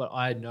and stuff, but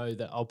I know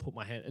that I'll put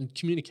my hand, and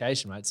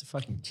communication, right? It's a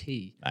fucking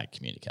key. Mate,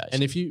 communication.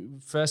 And if you,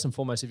 first and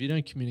foremost, if you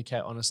don't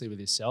communicate honestly with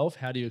yourself,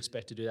 how do you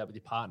expect to do that with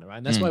your partner, right?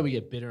 And that's why we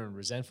get bitter and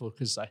resentful,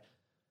 because like,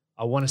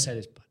 I want to say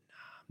this, but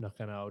nah, I'm not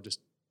going to, I'll just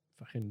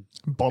fucking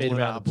Bottle beat it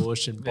around up. the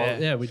bush and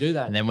yeah, we do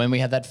that. And then when we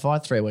have that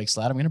fight 3 weeks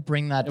later, I'm going to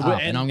bring that up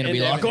and I'm going to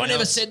be like, everything I never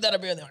else. said that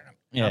about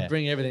I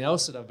bring everything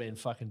else that I've been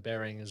fucking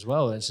burying as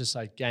well. It's just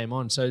like game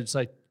on. So it's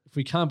like, if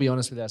we can't be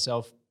honest with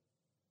ourselves,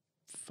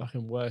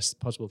 fucking worst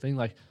possible thing.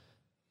 Like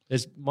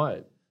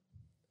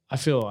I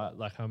feel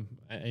like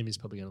Amy's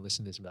probably going to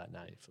listen to this and be like,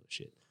 nah, you're full of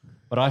shit.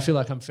 But I feel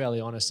like I'm fairly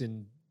honest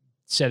in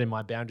setting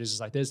my boundaries. It's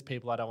like, there's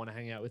people I don't want to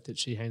hang out with that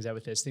she hangs out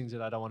with. There's things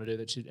that I don't want to do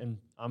that she, and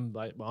I'm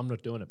like, well, I'm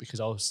not doing it because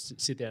I'll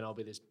sit there and I'll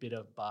be this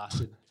bitter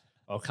bastard.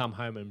 I'll come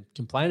home and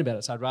complain about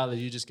it. So I'd rather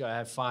you just go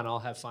have fun. I'll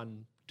have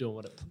fun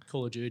doing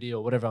Call of Duty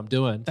or whatever I'm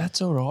doing.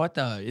 That's all right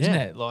though, isn't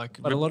it?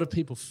 Like, But a lot of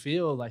people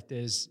feel like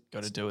there's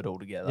got to do it all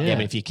together. Yeah,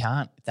 but if you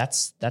can't,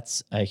 that's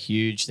a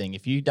huge thing.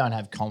 If you don't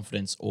have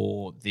confidence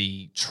or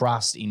the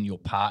trust in your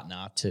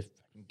partner to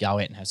go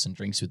out and have some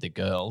drinks with the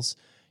girls,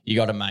 you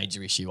got a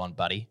major issue on,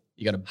 buddy.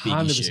 You got a big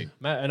 100%. issue.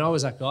 Mate, and I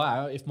was that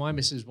guy. If my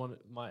missus wanted,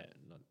 my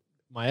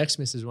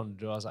ex-missus wanted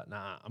to do, I was like,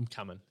 nah, I'm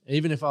coming.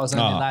 Even if I was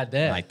only lad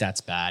there. Mate,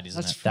 that's bad, isn't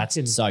That's it? That's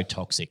fucking- so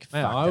toxic.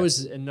 Mate, Fuck I that.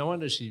 was, and no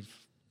wonder she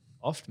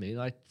offed me.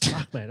 Like,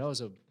 fuck, mate, I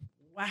was a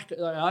whack.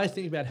 Like, I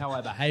think about how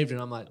I behaved,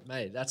 and I'm like,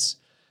 mate, that's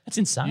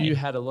insane. you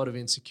had a lot of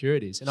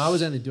insecurities, and I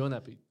was only doing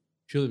that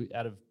purely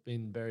out of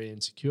being very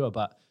insecure.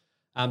 But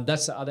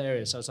that's the other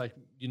area. So it's like,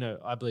 you know,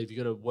 I believe you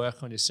got to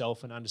work on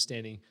yourself and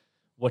understanding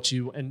what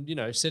you, and you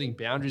know, setting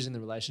boundaries in the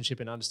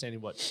relationship and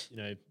understanding what, you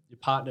know, your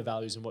partner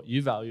values and what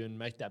you value, and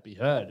make that be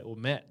heard or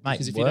met. Mate,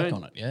 Because if work you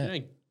don't, on it, yeah. if you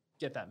don't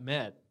get that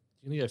met,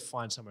 you're gonna go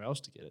find somewhere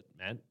else to get it,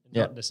 man.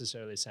 Yeah. Not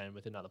necessarily saying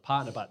with another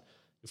partner, but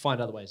you find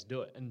other ways to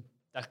do it, and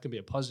that could be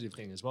a positive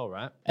thing as well,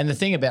 right? And the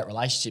thing about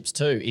relationships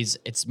too is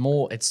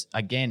it's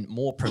again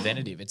more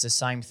preventative. It's the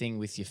same thing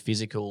with your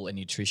physical and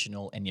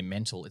nutritional and your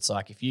mental. It's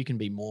like if you can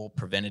be more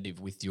preventative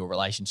with your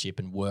relationship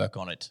and work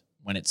on it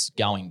when it's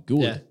going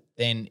good,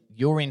 then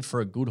you're in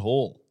for a good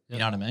haul. You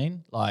know what I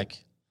mean?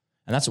 Like,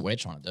 and that's what we're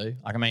trying to do.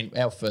 Like, I mean,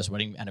 our first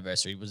wedding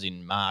anniversary was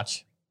in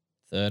March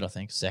 3rd, I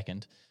think, 2nd.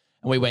 And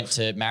we went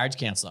to marriage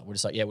counselor. We're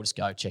just like, yeah, we'll just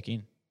go check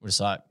in. We'll just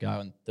like go.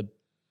 And the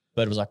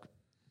bird was like,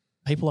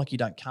 people like you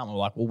don't come. We're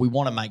like, well, we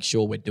want to make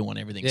sure we're doing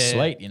everything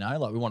sweet, you know?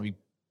 Like, we want to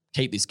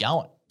keep this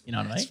going, you know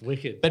what I mean? It's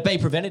wicked. But be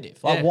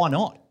preventative. Like, why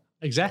not?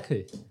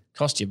 Exactly.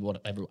 Cost you,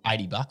 what,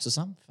 $80 or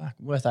something? Fuck,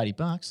 worth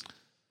 $80.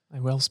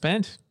 Well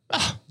spent.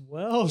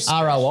 Well,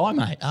 ROI,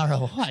 mate.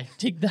 ROI.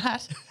 Dig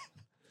that.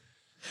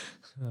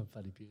 oh,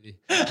 bloody beauty.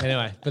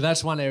 Anyway, but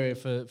that's one area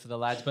for the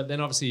lads. But then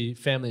obviously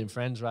family and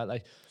friends, right?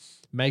 Like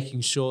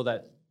making sure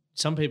that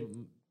some people,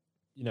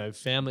 you know,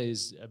 family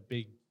is a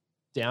big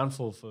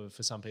downfall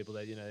for some people,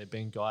 that, you know, they're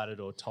being guided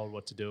or told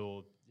what to do,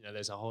 or, you know,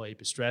 there's a whole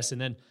heap of stress.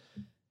 And then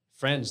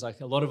friends,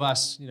 like a lot of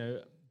us, you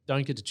know,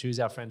 don't get to choose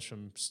our friends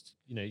from,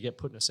 you know, you get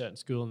put in a certain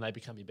school and they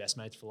become your best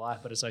mates for life.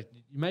 But it's like,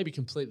 you may be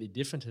completely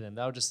different to them.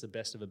 They were just the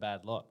best of a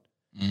bad lot.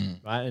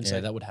 Right. And Yeah,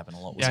 so that would happen a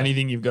lot. The only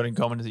thing you've got in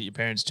common is that your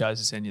parents chose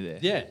to send you there.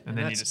 Yeah, And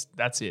then you just,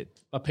 that's it.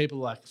 But people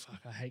are like, fuck,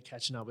 I hate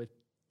catching up with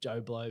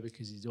Joe Blow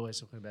because he's always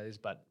talking about this.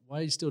 But why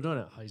are you still doing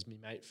it? Oh, he's my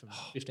mate from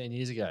 15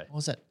 years ago. What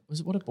was that?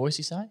 What did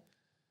Boise say?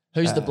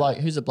 Who's the bloke?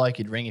 Who's the bloke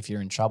you'd ring if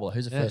you're in trouble?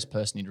 Who's the first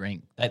person you'd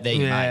ring? They're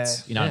your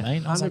mates. You know what I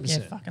mean? I was like, yeah,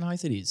 100%. fucking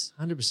oath it is.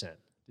 100%.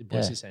 Did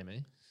Boise say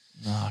me?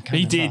 No, I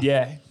can't He remember.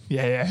 did,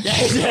 yeah.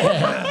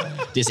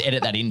 Just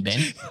edit that in, Ben.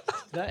 Did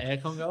that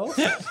aircon go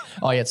off?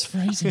 Oh yeah, it's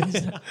freezing.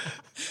 Isn't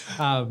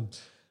it?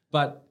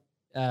 But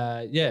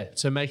yeah,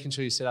 so making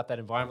sure you set up that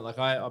environment.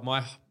 Like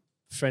my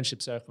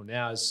friendship circle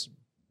now is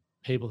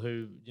people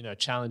who, you know,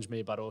 challenge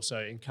me, but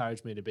also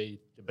encourage me to be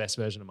the best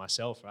version of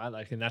myself, right?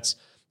 Like, and that's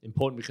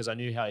important because I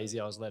knew how easy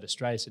I was led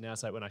astray. So now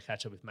it's like when I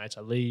catch up with mates,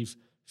 I leave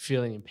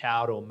feeling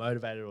empowered or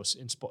motivated or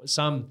inspired.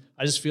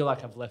 I just feel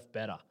like I've left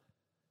better.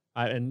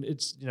 And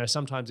it's, you know,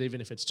 sometimes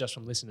even if it's just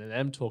from listening to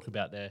them talk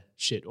about their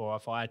shit, or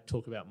if I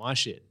talk about my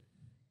shit,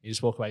 you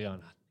just walk away going,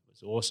 it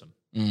was awesome.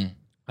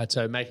 Right,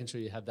 so making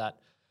sure you have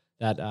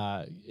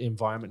that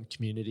environment and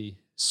community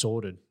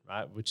sorted,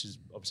 right, which is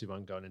obviously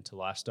one going into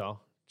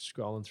lifestyle,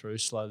 scrolling through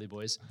slowly,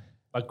 boys.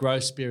 But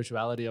growth,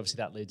 spirituality, obviously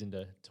that leads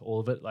into all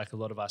of it. Like a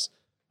lot of us,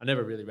 I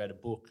never really read a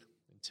book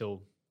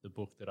until the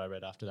book that I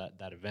read after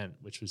that event,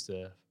 which was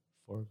the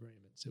Four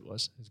Agreements. It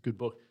was a good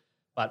book.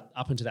 But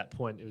up until that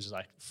point, it was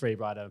like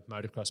freerider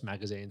motocross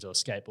magazines or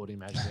skateboarding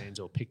magazines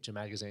or picture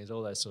magazines,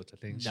 all those sorts of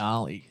things.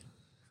 Gnarly.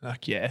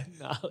 Like, yeah.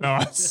 No.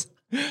 Nice.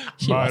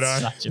 You are Moto.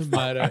 such a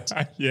Moto.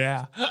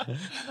 Yeah.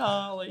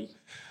 Harley.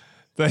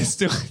 Do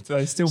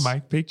they still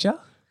make picture?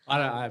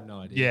 I have no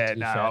idea. Yeah, to be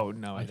no, fair. I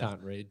wouldn't know I either.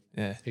 can't read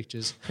Yeah.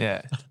 pictures.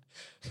 Yeah.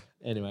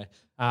 Anyway,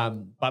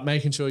 but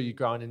making sure you're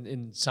growing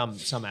in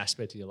some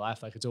aspect of your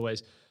life. Like it's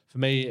always, for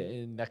me,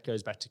 and that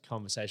goes back to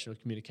conversational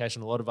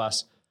communication. A lot of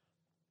us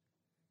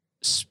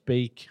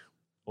speak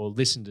or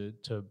listen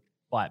to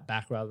bite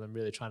back rather than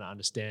really trying to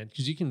understand,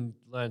 because you can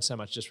learn so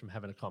much just from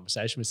having a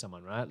conversation with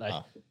someone, right? Like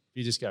if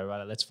you just go,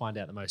 right, let's find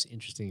out the most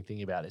interesting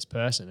thing about this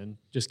person and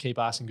just keep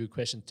asking good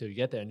questions till you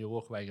get there, and you'll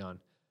walk away going,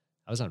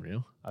 that was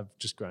unreal. I've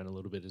just grown a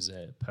little bit as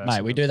a person.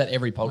 Mate, we do that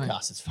every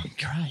podcast. It's fucking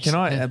great. Can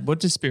I? What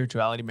does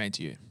spirituality mean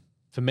to you?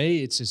 For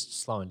me, it's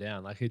just slowing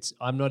down. Like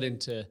I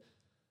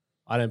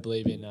don't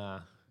believe in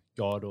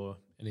God or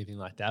anything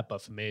like that.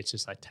 But for me, it's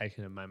just like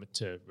taking a moment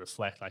to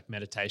reflect. Like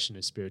meditation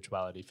is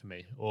spirituality for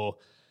me, or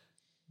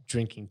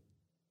drinking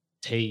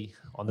tea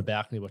on the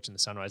balcony watching the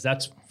sunrise.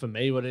 That's for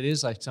me what it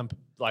is. Like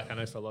I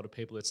know for a lot of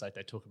people, it's like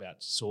they talk about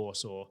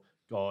source or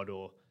God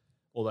or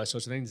all those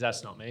sorts of things.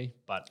 That's not me.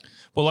 But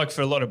Well, like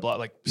for a lot of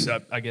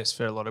I guess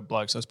for a lot of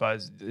blokes, I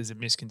suppose there's a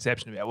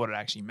misconception about what it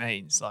actually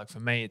means. Like for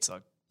me, it's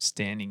like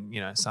standing,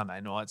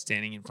 Sunday night,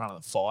 standing in front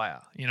of the fire.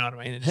 You know what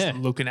I mean? And just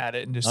looking at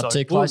it and just Not like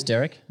too close,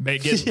 Derek.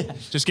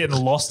 just getting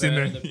lost in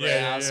burn the, the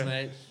brows,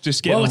 mate.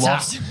 Just getting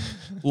What's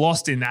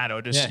lost in that,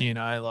 or just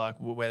Yeah. like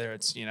whether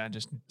it's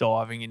just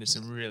diving into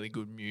some really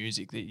good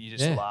music that you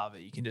just Yeah. love,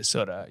 that you can just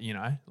sort of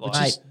like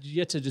Just, you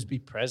get to just be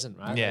present,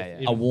 right? Yeah, Like, yeah.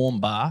 A even- warm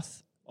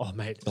bath, oh,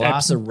 mate.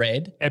 glass of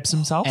red,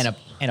 Epsom salts. and a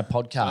Don't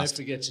podcast.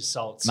 forget your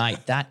salts. Mate,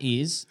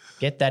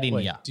 get that in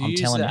Wait, you. do you I'm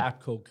use telling the you. app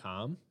called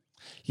Calm?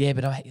 Yeah,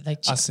 but they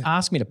just see.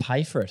 ask me to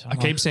pay for it. I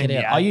keep seeing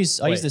get the out. I ad. use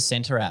Wait. the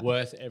Center app.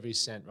 Worth every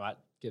cent, right?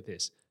 Get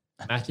this.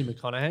 Matthew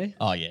McConaughey.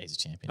 Oh yeah, he's a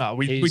champion. Oh,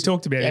 we He's-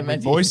 talked about him with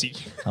mate. Boise.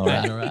 All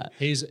right.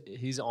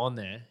 He's on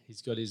there.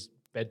 He's got his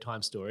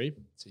bedtime story.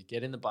 So you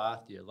get in the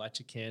bath, you light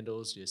your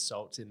candles, your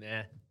salts in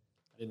there.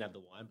 I didn't have the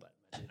wine, but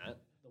imagine that.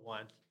 The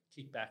wine,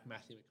 kick back.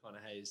 Matthew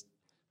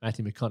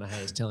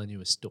McConaughey is telling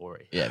you a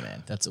story. Yeah,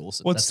 man, that's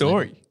awesome. What That's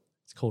story?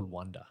 It's called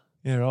Wonder.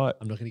 Yeah, right.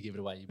 I'm not going to give it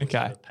away. You Okay.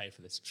 got to pay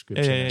for the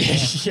subscription.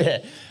 Yeah.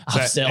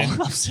 yeah, So-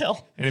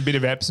 upsell. And a bit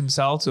of Epsom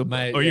salts, or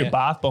Mate, your yeah.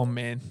 bath bomb,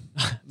 man.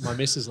 My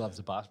missus loves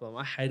the bath bomb.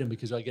 I hate them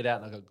because I get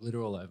out and I got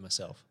glitter all over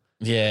myself.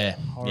 Yeah,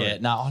 Horrid. yeah.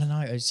 No, I don't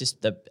know. It's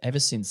just ever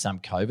since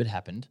COVID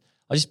happened,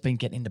 I've just been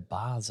getting into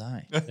baths.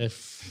 They're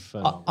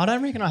phenomenal. I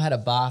don't reckon I had a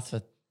bath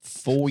for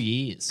 4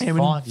 years, How many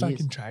 5 years.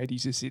 fucking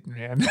tradies are sitting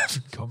around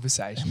having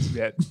conversations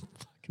about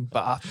fucking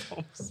bath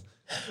bombs?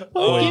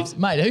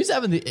 Mate, who's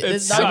having the?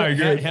 There's so no,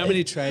 good. How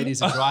many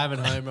tradies are driving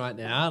home right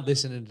now,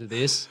 listening to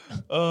this,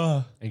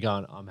 Oh, and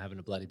going, "I'm having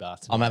a bloody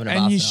bath." I'm having a and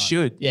bath you tonight.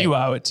 should. Yeah. You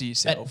owe it to But,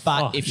 yourself.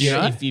 but if you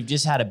know? if you've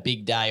just had a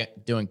big day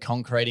doing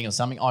concreting or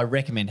something, I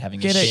recommend having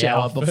Get a a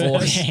shower shower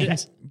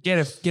beforehand. Get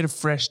a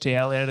fresh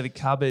towel out of the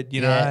cupboard.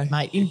 You Yeah, know,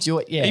 mate,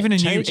 enjoy. Yeah, even a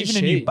Change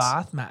your new sheets.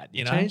 bath mat.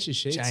 You know, Change your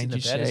sheets in Change the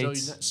your bed as well.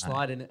 sheets. You know,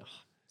 slide in it. Oh,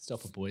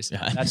 stop it, boys.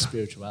 Yeah. That's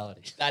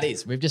spirituality. that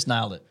is. We've just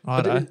nailed it.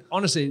 I know.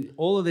 Honestly,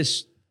 all of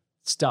this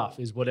stuff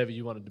is whatever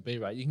you want it to be,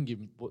 right? You can give.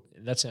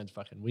 That sounds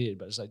fucking weird,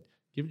 but it's like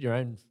give it your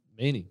own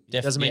meaning.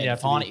 It doesn't mean you have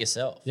to find be- it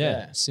yourself.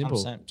 Yeah, simple.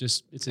 100%.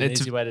 Just it's an It's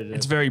easy way to do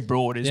It's it. very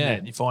broad, isn't Yeah.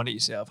 it? You find it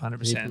yourself,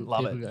 100%.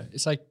 Love it. Go.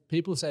 It's like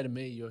people say to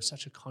me, "You're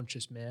such a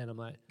conscious man." I'm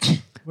like,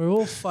 we're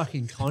all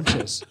fucking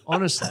conscious.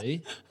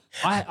 Honestly,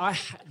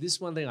 this is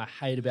one thing I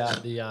hate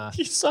about the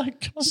He's so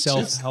conscious.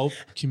 self-help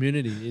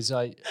community is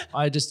I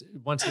just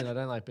once again I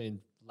don't like being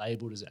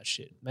labelled as that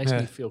shit. It makes Yeah.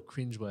 me feel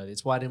cringeworthy.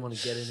 It's why I didn't want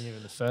to get in here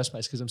in the first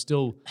place, because I'm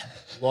still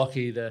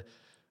Lockie, the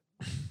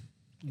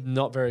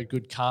not very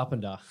good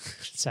carpenter.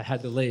 So I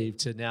had to leave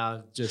to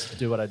now just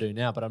do what I do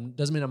now. But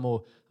doesn't mean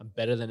I'm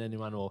better than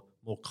anyone or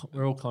more.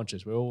 We're all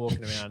conscious. We're all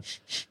walking around.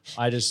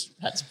 I just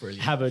That's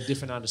brilliant. have a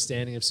different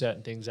understanding of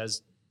certain things,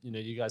 as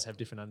you guys have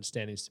different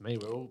understandings to me.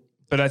 We're all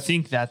But I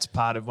think that's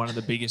part of one of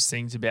the biggest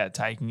things about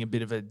taking a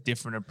bit of a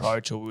different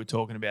approach, or we were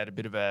talking about a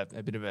bit of a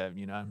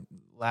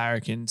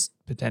larrikin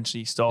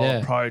potentially style Yeah.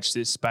 approach to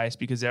this space,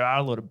 because there are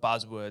a lot of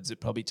buzzwords that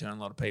probably turn a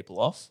lot of people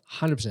off.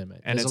 100%,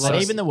 mate. And There's it's a lot But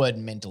of- even the word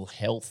mental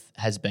health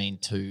has been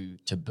too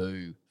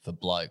taboo for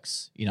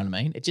blokes. You know what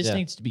I mean? It just Yeah.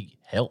 needs to be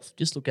health.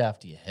 Just look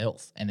after your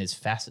health, and there's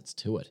facets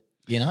to it.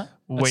 You know?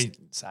 We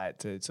say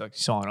it it's like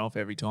sign off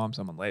every time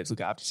someone leaves.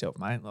 Look after yourself,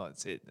 mate. Like,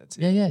 that's it. That's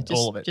it. Yeah, yeah. Just,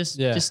 all of it.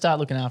 Just start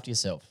looking after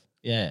yourself.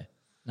 Yeah.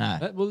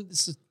 No. well,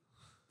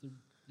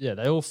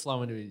 they all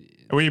flow into.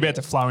 Are we about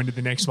to flow into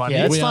the next one? Yeah,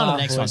 here? let's We find are,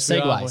 the next one. boys, we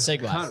are, Segue, boys.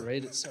 segue. I can't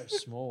read it. It's so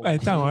small. Hey,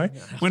 don't worry.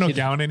 We're not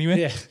going anywhere.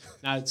 Yeah.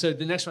 No, so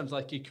the next one's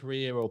like your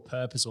career or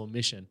purpose or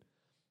mission.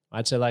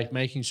 Right. So like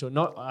making sure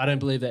I don't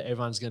believe that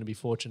everyone's going to be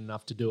fortunate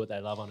enough to do what they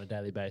love on a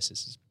daily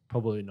basis. It's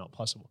probably not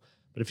possible.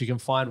 But if you can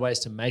find ways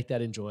to make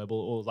that enjoyable,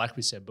 or like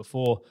we said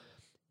before,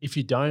 if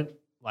you don't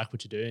like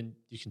what you're doing,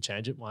 you can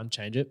change it.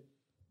 Change it.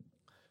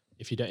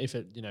 If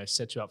it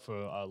sets you up for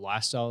a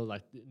lifestyle,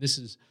 like this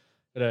is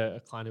got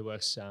a client who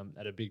works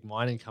at a big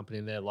mining company,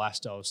 and their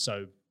lifestyle is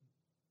so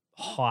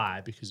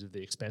high because of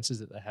the expenses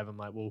that they have. I'm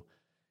like, well,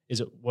 is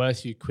it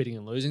worth you quitting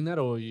and losing that,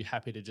 or are you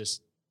happy to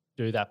just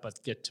do that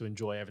but get to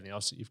enjoy everything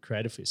else that you've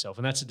created for yourself?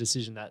 And that's a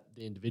decision that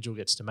the individual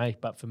gets to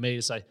make. But for me,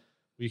 it's like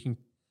you can,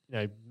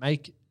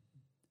 make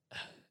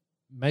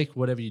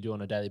whatever you do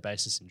on a daily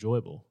basis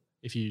enjoyable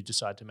if you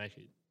decide to make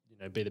it,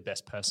 be the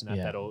best person at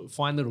that, or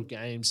find little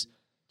games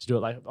to do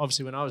it. Like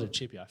obviously when I was a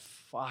chippy, I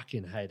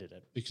fucking hated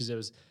it because there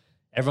was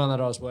everyone that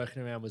I was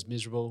working around was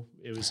miserable.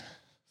 It was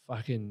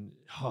fucking,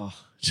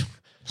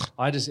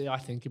 I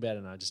think about it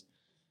and I just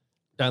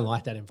don't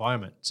like that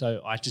environment.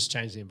 So I just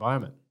changed the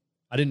environment.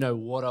 I didn't know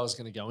what I was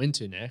going to go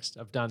into next.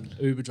 I've done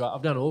Uber drive.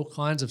 I've done all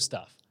kinds of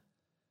stuff,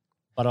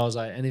 but I was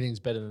like, anything's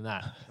better than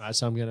that. Right.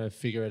 So I'm going to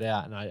figure it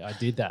out. And I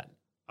did that.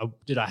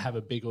 Did I have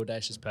a big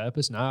audacious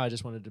purpose? No, I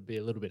just wanted to be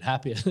a little bit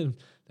happier than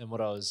what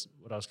I was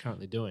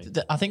currently doing.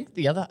 I think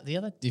the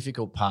other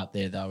difficult part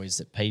there though is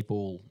that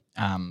people,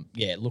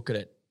 look at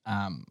it.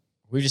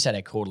 We just had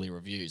our quarterly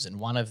reviews, and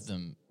one of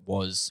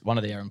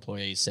their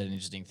employees said an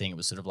interesting thing. It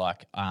was sort of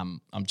like,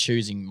 I'm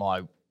choosing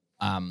my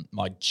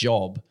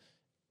job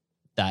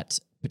that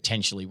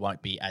potentially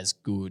won't be as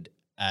good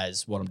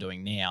as what I'm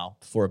doing now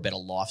for a better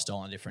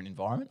lifestyle and a different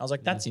environment. I was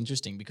like, that's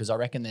interesting, because I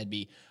reckon there'd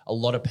be a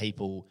lot of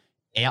people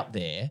out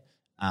there,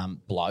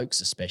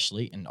 blokes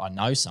especially, and I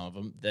know some of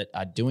them, that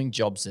are doing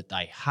jobs that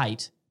they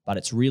hate, but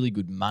it's really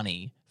good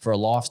money for a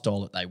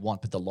lifestyle that they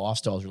want, but the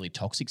lifestyle is really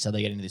toxic, so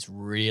they get into this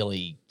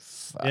really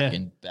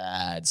fucking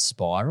bad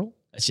spiral.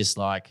 It's just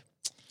like,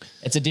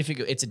 it's a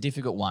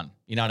difficult one,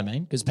 you know what I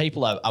mean? Because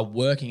people are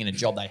working in a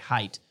job they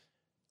hate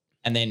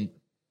and then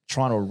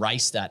trying to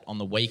erase that on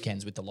the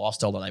weekends with the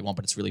lifestyle that they want,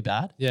 but it's really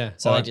bad. Yeah.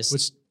 So they just...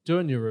 Which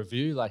doing your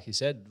review, like you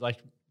said, like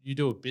you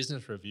do a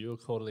business review, a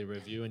quarterly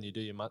review, and you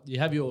do you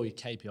have all your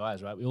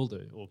KPIs, right? We all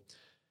do. Or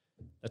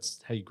that's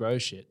how you grow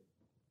shit.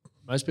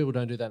 Most people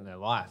don't do that in their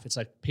life. It's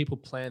like people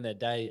plan their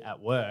day at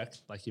work,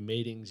 like your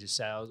meetings, your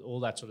sales, all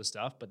that sort of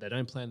stuff, but they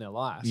don't plan their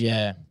life.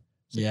 Yeah.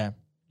 So yeah.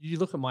 You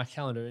look at my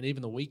calendar and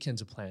even the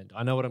weekends are planned.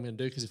 I know what I'm going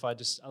to do,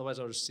 because otherwise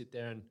I'll just sit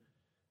there and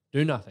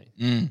do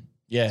nothing.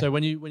 Yeah. So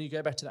when you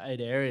go back to the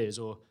 8 areas,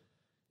 or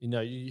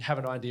you have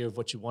an idea of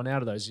what you want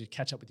out of those, you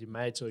catch up with your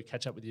mates, or you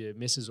catch up with your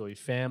missus or your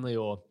family,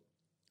 or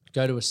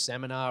go to a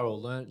seminar, or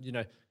learn,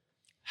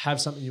 have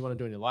something you want to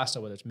do in your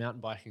lifestyle, whether it's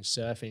mountain biking,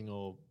 surfing,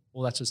 or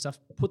all that sort of stuff.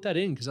 Put that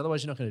in, because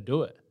otherwise you're not going to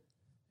do it.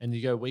 And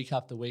you go week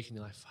after week and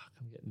you're like, fuck,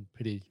 I'm getting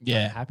pretty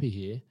happy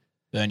here.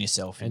 Burn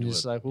yourself into it. And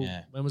it's like,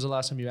 when was the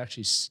last time you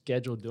actually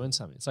scheduled doing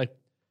something? It's like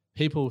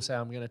people say,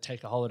 I'm going to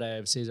take a holiday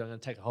overseas. I'm going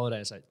to take a holiday.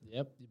 It's like,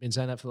 yep, you've been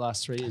saying that for the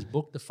last 3 years.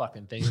 Book the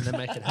fucking thing and then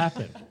make it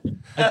happen.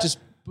 Like just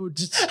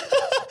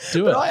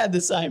do it. But I had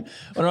the same.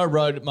 When I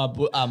rode my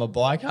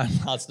bike home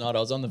last night, I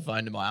was on the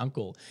phone to my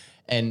uncle.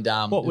 And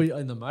what, were you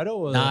in the motor?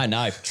 Or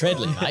no,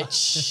 Treadly, mate.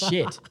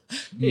 Shit.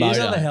 He's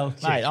on the hell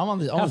kick. Mate, I'm on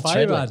the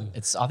Treadly. I think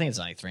it's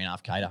only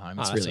 3.5K to home.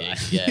 It's Oh, really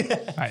that's easy.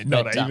 Yeah. Hey,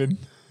 not even.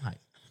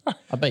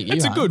 I beat you.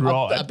 It's a home. good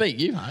ride. I beat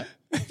you, mate.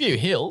 A few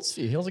hills.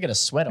 I get a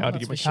sweat on. I had to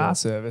give a car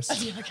service.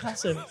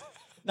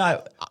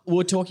 No,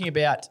 we're talking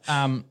about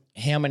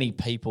how many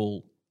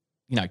people,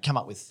 come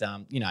up with,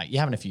 you're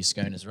having a few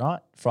schooners,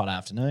 right? Friday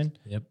afternoon.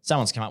 Yep.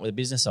 Someone's come up with a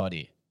business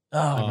idea.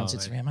 Everyone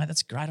sits around, mate,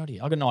 that's a great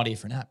idea. I've got an idea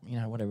for an app,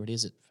 whatever it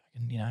is. It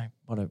fucking,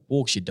 what it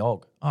walks your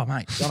dog. Oh,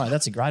 mate, Jono,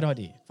 that's a great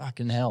idea.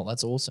 Fucking hell,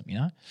 that's awesome,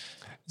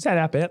 Is that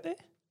app out there?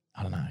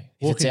 I don't know.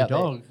 Walking your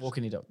dog.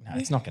 Walking your dog. No,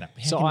 it's not going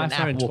to. So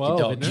iPhone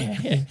 12,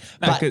 isn't it?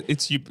 But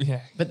It's you.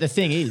 Yeah. But the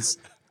thing is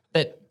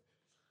that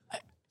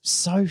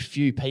so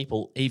few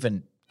people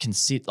even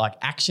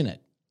action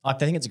it. Like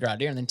they think it's a great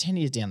idea, and then 10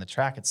 years down the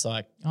track, it's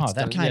like,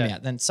 that came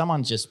out. Then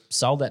someone just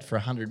sold that for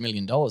 $100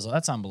 million. Like,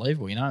 that's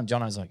unbelievable, And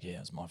Jono's like,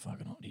 yeah, it's my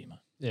fucking idea, mate.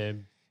 Yeah.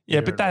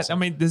 Yeah, but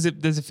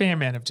there's a fair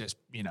amount of just,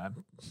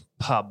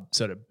 pub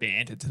sort of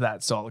banter to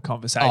that style of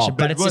conversation. Oh,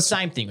 but it's the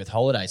same thing with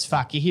holidays.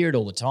 Fuck, you hear it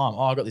all the time.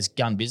 Oh, I got this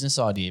gun business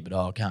idea, but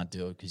I can't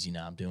do it because,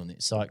 I'm doing this.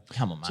 It's like,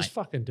 come on, mate. Just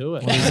fucking do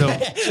it.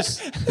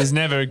 There's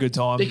never a good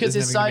time. Because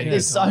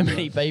there's so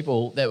many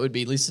people that would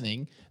be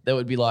listening that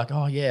would be like,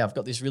 oh, yeah, I've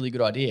got this really good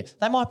idea.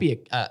 They might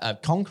be a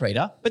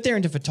concreter, but they're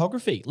into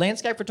photography,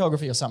 landscape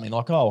photography or something.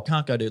 Like, I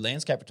can't go do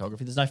landscape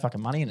photography. There's no fucking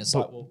money in it. It's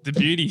like, well, the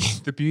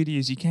beauty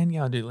is you can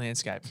go and do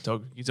landscape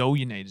photography because all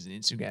you need is an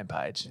Instagram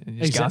page and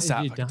you just go and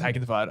start fucking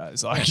taking the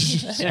photos. Like,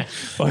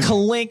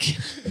 Clink,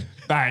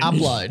 bang,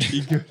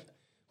 upload.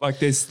 Like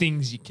there's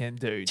things you can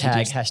do.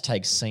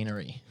 Hashtag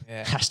scenery.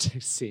 Yeah.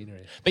 Hashtag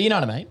scenery. But you know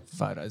what I mean?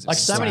 Photos. Like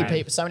so many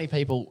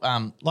people,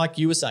 like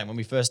you were saying when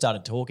we first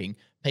started talking,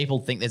 people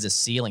think there's a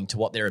ceiling to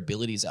what their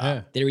abilities are.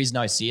 Yeah. There is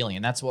no ceiling.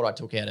 And that's what I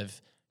took out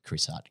of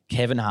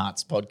Kevin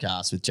Hart's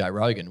podcast with Joe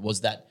Rogan,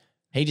 was that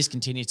he just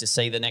continues to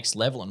see the next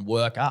level and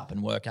work up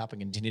and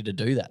continue to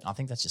do that. And I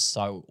think that's just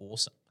so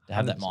awesome to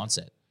have 100%. That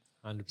mindset.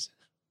 100%.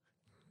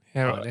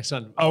 Right. Next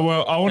one. Oh,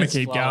 well, I want to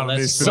keep going on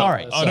this.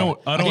 Sorry. I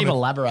don't keep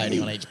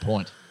elaborating on each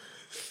point.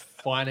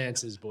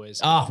 Finances, boys.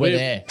 We're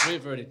there.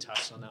 We've already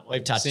touched on that one.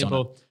 We've touched on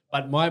it.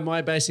 But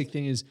my basic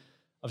thing is,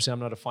 obviously I'm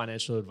not a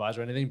financial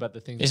advisor or anything, but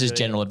the thing this is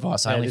general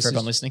advice only for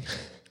everyone listening.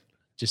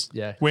 Just,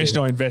 yeah. Where should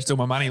I invest all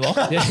my money,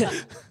 Locke?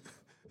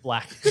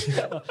 Black.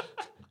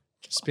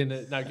 Spin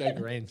it. No, go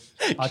green.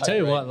 I'll tell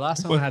you what,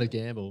 last time I had a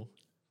gamble,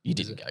 You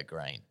didn't go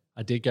green.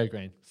 I did go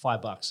green.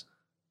 $5.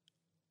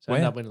 So I Wow.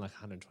 ended up winning like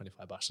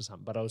 $125 or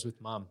something. But I was with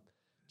mum.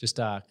 Just,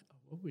 what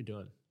were we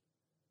doing?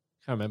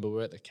 Can't remember. We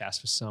were at the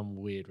cast for some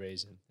weird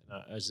reason.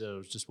 And as I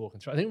was just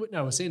walking through, I think,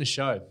 we're seeing a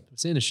show. We're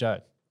seeing a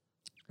show.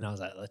 And I was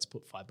like, let's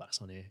put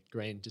 $5 on here.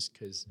 Green, just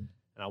because.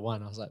 And I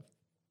won. I was like,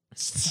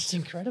 That's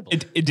incredible.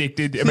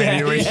 Addicted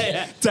immediately.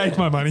 Take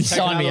my money. take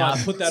Sign me another one,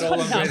 up. Put that all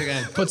on green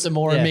again. Put some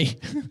more in Yeah. me.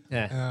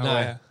 Yeah, Oh, no,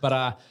 wow.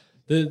 but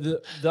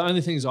the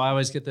only things I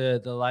always get the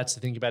lads to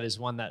think about is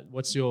one, that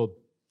what's your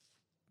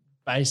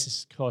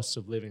basis costs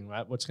of living,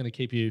 right? What's going to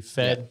keep you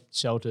fed,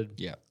 sheltered,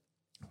 Yeah.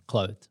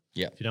 clothed.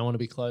 Yeah. If you don't want to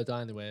be clothed,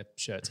 I only wear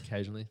shirts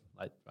occasionally,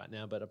 like right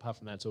now. But apart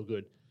from that, it's all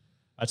good.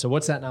 All right, so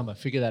what's that number?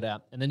 Figure that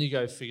out, and then you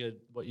go figure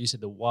what you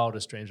said, the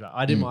wildest dreams. Right?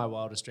 I did my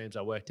wildest dreams.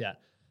 I worked out.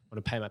 I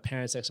want to pay my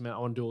parents X amount. I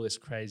want to do all this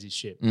crazy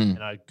shit. And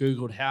I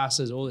Googled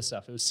houses, all this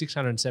stuff. It was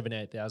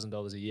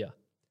 $678,000 a year.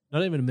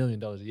 Not even $1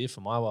 million a year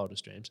for my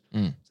wildest dreams.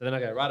 So then I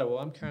go, right, well,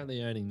 I'm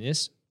currently earning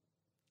this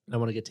and I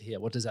want to get to here.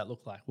 What does that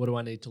look like? What do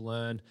I need to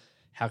learn?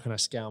 How can I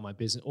scale my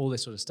business? All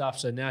this sort of stuff.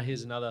 So now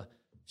here's another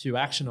few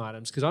action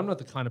items, because I'm not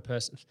the kind of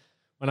person,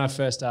 when I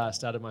first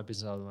started my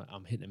business, I was like,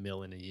 I'm hitting $1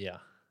 million a year.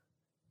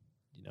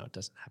 You know, it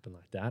doesn't happen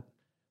like that.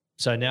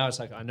 So now it's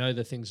like, I know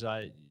the things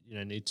I,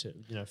 need to,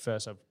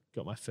 first I've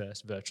got my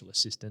first virtual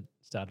assistant,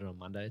 started on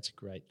Monday. It's a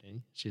great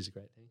thing. She's a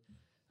great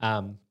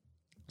thing.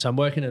 So I'm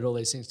working at all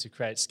these things to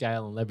create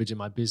scale and leverage in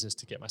my business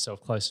to get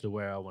myself closer to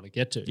where I want to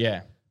get to.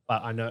 Yeah.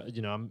 But I know,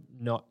 I'm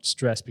not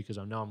stressed because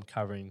I know I'm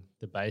covering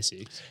the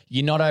basics.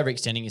 You're not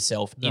overextending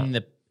yourself No.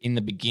 in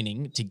the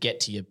beginning to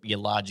get to your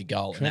larger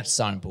goal. And that's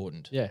so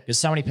important. Yeah. Because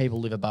so many people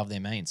live above their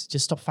means.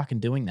 Just stop fucking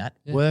doing that.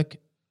 Work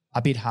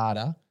a bit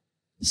harder,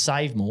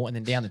 save more, and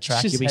then down the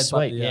track, Just you'll be headbutt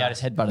sweet. the Yeah, I arm.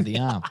 just headbutted the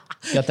arm.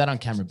 Got that on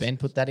camera, Ben.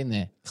 Put that in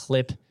there.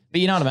 Clip.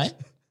 But you know what I mean?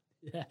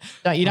 Yeah.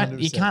 No, you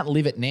 100%. can't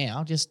live it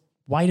now. Just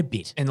wait a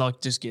bit. And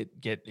like, just get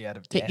out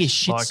of debt. Get your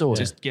shit like,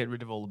 sorted. Just get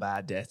rid of all the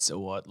bad debts or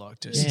what. Like,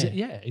 just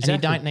Yeah, And exactly. you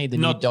don't need the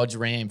new Not- Dodge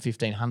Ram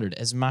 1500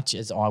 as much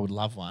as I would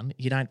love one.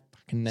 You don't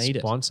fucking need it.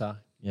 Sponsor.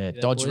 Yeah,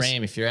 Dodge boys.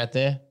 Ram. If you're out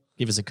there,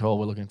 give us a call.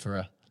 We're looking for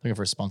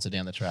a sponsor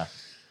down the track.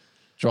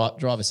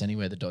 Drive us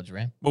anywhere. The Dodge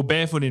Ram. Well,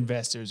 Barefoot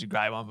Investor is a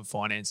great one for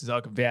finances.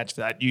 I can vouch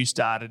for that.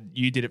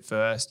 You did it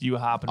first. You were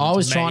harping. I on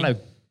was me. trying to.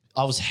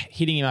 I was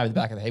hitting him over the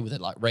back of the head with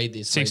it. Like, read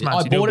this. 6 read it.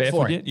 months. I bought it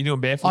for yet? him. You doing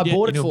barefoot I yet?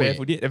 bought it doing for you.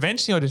 barefoot yet?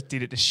 Eventually, I just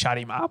did it to shut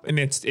him up, and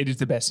it is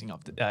the best thing I've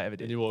ever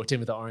did. And you walked in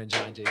with the orange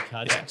ING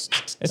card. It's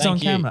Thank on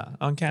you. camera.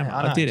 On camera. Yeah,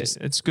 I know, I did just-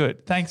 it. It's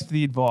good. Thanks for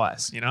the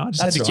advice. I just That's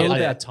had It's to all get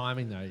it. about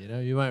timing, though.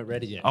 You weren't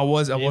ready yet. I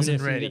wasn't Even if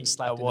you're ready. getting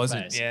slapped I in the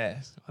wasn't. face.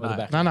 Yeah. I Or the know.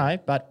 back. No,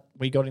 but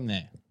we got him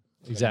there.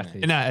 Exactly.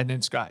 No, and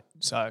it's great.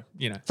 So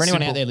For anyone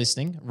simple. out there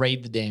listening,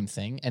 read the damn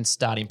thing and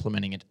start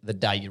implementing it the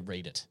day you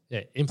read it.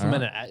 Yeah,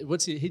 implement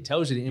it. He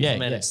tells you to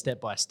implement yeah. it step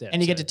by step.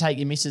 And you get so- to take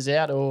your missus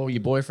out or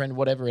your boyfriend,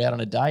 whatever, out on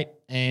a date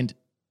and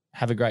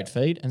have a great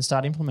feed and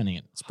start implementing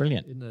it. It's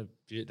brilliant.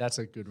 That's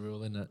a good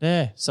rule, isn't it?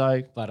 Yeah.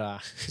 So But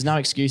there's no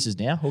excuses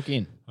now. Hook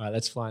in. all right,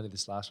 let's fly into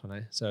this last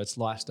one. So it's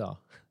lifestyle.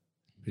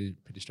 Pretty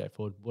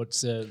straightforward. What's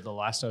the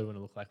lifestyle you want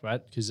to look like,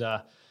 right? Because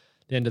at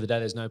the end of the day,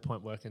 there's no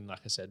point working,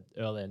 like I said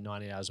earlier,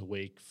 90 hours a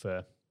week for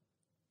a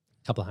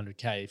couple of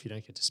 $100K if you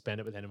don't get to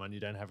spend it with anyone, you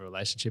don't have a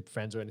relationship,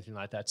 friends, or anything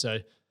like that. So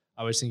I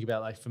always think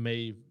about, like, for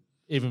me,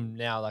 even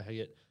now, like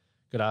I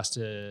got asked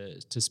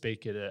to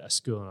speak at a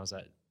school, and I was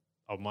like,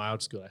 oh, my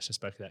old school, I actually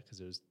spoke at that because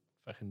it was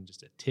fucking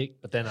just a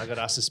tick. But then I got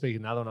asked to speak at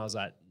another one, I was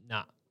like,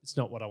 nah, it's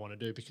not what I want to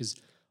do, because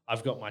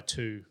I've got my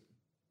two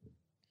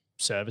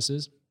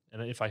services,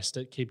 and if I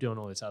keep doing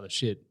all this other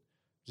shit,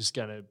 I'm just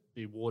going to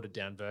be watered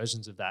down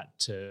versions of that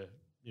to,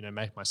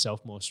 make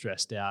myself more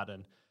stressed out,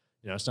 and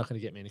it's not going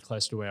to get me any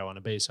closer to where I want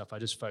to be. So if I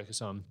just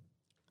focus on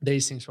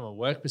these things from a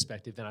work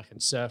perspective, then I can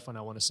surf when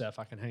I want to surf.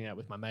 I can hang out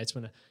with my mates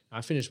when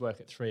I finish work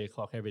at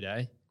 3:00 every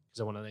day, because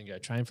I want to then go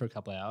train for a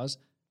couple of hours,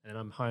 and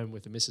I'm home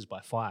with the missus by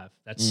 5.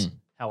 That's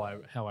how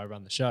I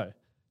run the show.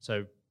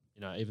 So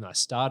even though I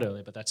start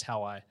early, but that's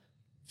how I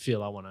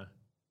feel I want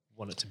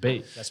it to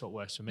be. That's what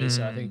works for me.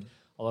 So I think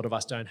a lot of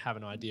us don't have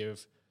an idea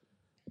of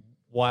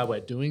why we're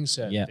doing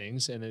certain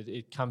things, and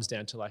it comes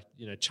down to, like,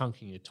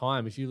 chunking your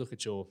time. If you look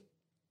at your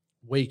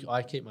week,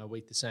 I keep my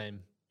week the same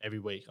every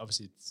week.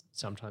 Obviously,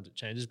 sometimes it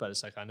changes, but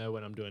it's like I know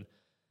when I'm doing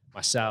my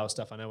sales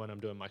stuff, I know when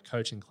I'm doing my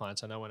coaching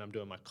clients, I know when I'm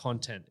doing my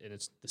content, and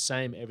it's the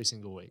same every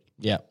single week.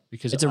 Yeah.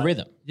 Because It's a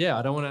rhythm. Yeah,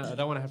 I don't want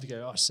to have to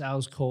go,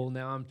 sales call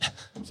now. I'm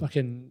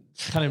fucking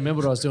can't even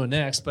remember what I was doing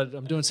next, but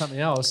I'm doing something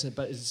else.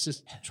 But it's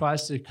just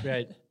tries to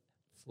create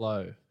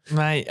flow.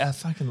 Mate, I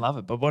fucking love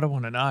it. But what I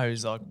want to know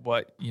is, like,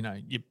 what, you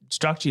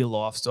structure your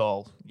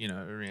lifestyle,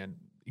 around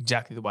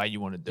exactly the way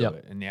you want to do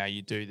it. And now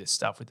you do this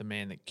stuff with the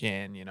man that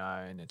can,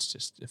 and it's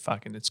just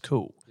it's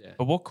cool. Yeah.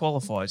 But what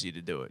qualifies you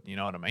to do it? You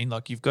know what I mean?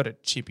 Like, you've got a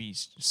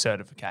Chippy's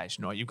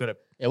certification, right? You've got a,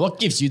 Yeah. What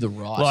gives you the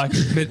right? like,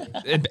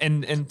 but,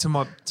 and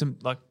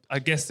I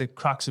guess the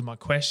crux of my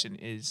question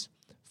is,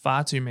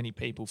 far too many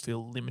people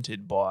feel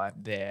limited by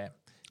their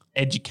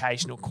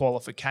educational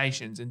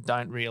qualifications and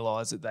don't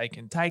realise that they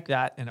can take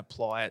that and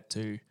apply it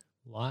to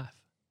life.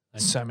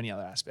 Like, So many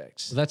other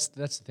aspects. so that's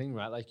the thing,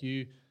 right? Like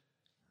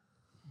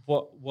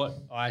what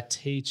I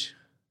teach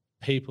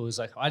people is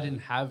like I didn't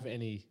have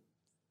any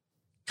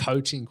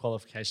coaching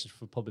qualifications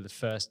for probably the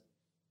first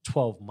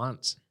 12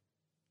 months,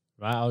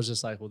 right? I was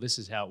just like, well, this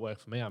is how it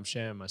worked for me. I'm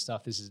sharing my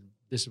stuff. This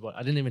is what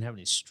I didn't even have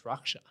any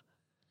structure.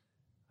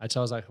 So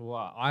I was like,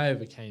 well, I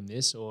overcame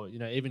this, or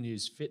even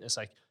use fitness.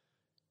 Like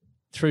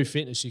through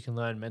fitness, you can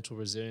learn mental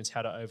resilience,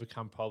 how to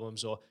overcome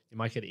problems, or you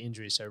might get an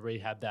injury, so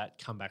rehab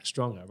that, come back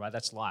stronger, right?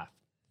 That's life.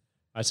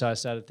 Right, so I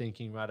started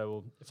thinking, right,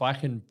 well, if I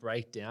can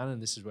break down,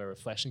 and this is where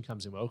reflection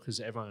comes in well, because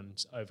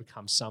everyone's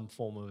overcome some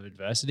form of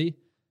adversity.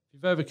 If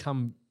you've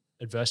overcome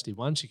adversity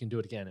once, you can do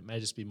it again. It may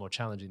just be more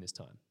challenging this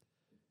time.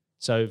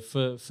 So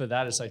for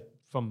that, it's like,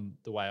 from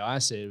the way I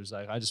see it, it was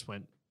like I just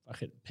went,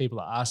 okay, people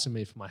are asking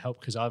me for my help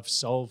because I've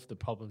solved the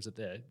problems that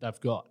they've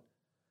got.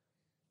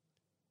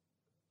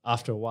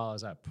 After a while, I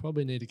was like,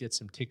 probably need to get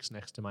some ticks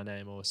next to my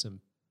name or some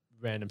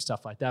random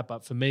stuff like that.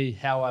 But for me,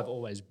 how I've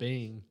always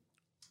been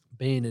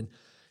and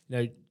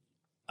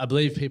I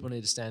believe people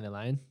need to stay in their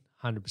lane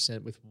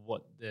 100% with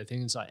what they're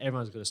thinking. It's like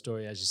everyone's got a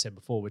story, as you said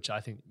before, which I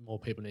think more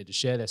people need to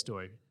share their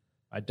story.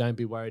 Right? Don't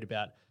be worried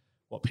about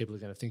what people are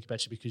going to think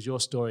about you, because your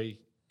story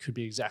could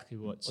be exactly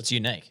what's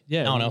unique.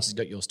 Yeah. No one else has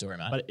got your story,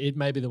 mate. But it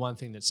may be the one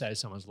thing that saves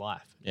someone's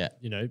life. Yeah.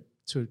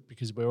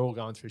 Because we're all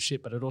going through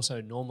shit, but it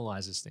also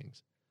normalizes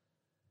things.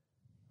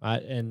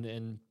 Right.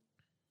 And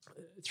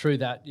through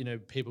that,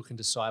 people can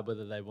decide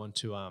whether they want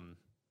to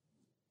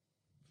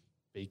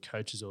be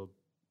coaches or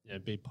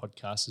be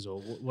podcasters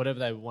or whatever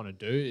they want to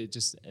do. It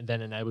just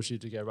then enables you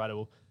to go, right,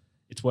 well,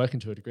 it's working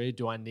to a degree.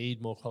 Do I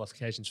need more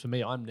qualifications? For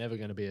me, I'm never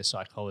going to be a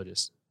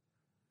psychologist.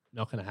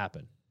 Not going to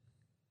happen.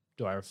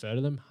 Do I refer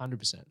to them?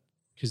 100%.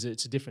 Because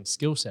it's a different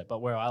skill set. But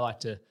where I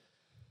like to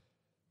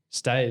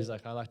stay is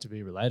like I like to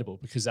be relatable,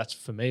 because that's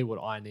for me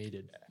what I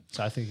needed.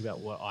 So I think about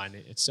what I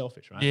need. It's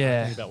selfish, right?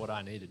 Yeah. I think about what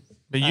I needed.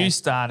 But you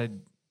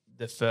started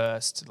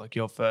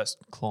your first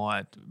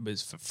client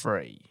was for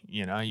free.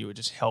 You were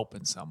just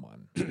helping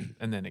someone,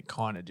 and then it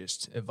kind of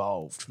just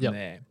evolved from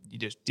there. You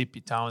just dip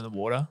your toe in the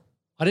water.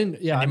 I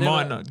didn't. Yeah, and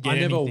I never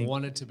anything.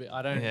 wanted to be.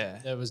 I don't. Yeah.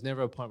 There was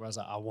never a point where I was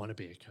like, I want to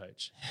be a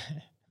coach.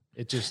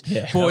 It just.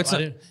 Well, it's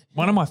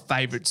one of my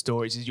favourite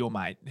stories is your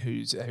mate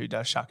who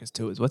does Shuckers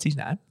Tours. What's his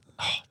name?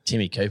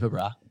 Timmy Cooper,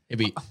 bruh. He'll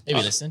be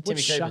listening.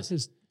 Timmy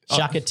Cooper's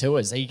Shucker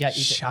Tours.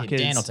 Shuckers.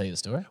 Dan will tell you the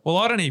story. Well,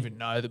 I don't even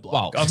know the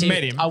bloke. Well, I've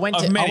met him. I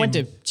went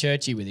to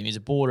Churchy with him. He's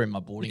a boarder in my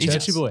boarding house.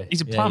 Churchy boy.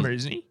 He's a plumber,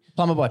 isn't he?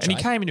 Plumber by trade. And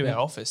he came into our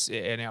office,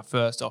 in our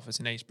first office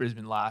in East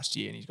Brisbane last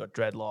year, and he's got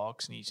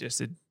dreadlocks, and he's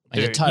just a dude.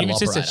 He's a total he was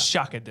just a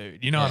operator. shucker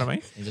dude. You know what I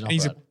mean? He's an and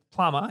he's a operator.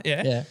 plumber,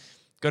 Yeah.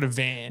 Got a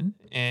van,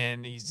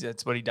 and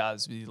that's what he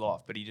does with his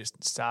life. But he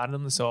just started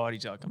on the side.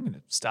 He's like, I'm going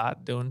to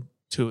start doing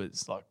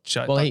tours. Like,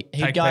 Well, he'd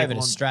take go over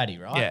people to on- Stratty,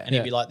 right? Yeah. And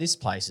he'd be like, this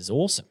place is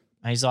awesome.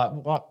 And he's like,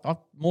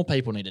 well, more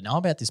people need to know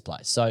about this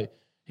place. So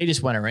he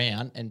just went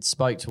around and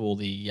spoke to all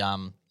the,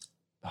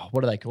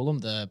 what do they call them?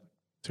 The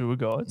tour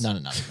guides. No.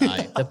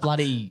 The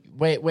bloody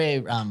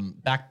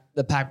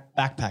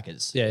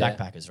backpackers. Yeah, yeah.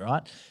 Backpackers,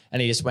 right?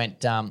 And he just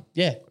went, I've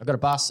got a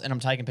bus and I'm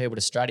taking people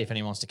to Stratty if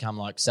anyone wants to come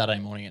like Saturday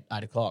morning at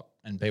 8 o'clock.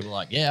 And people are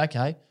like, yeah,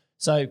 okay.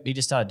 So he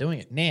just started doing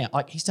it. Now,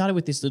 like he started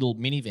with this little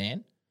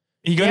minivan.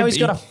 He's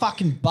got a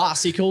fucking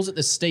bus. He calls it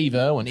the Steve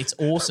Irwin. It's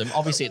awesome.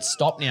 Obviously, it's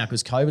stopped now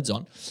because COVID's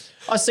on.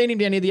 I seen him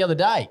down here the other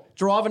day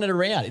driving it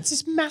around. It's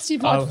this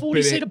massive, like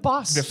 40-seater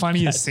bus. The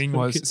funniest thing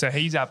was, so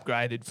he's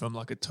upgraded from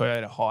like a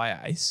Toyota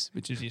Hiace,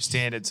 which is your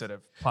standard sort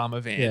of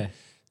plumber van,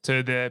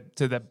 to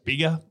the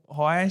bigger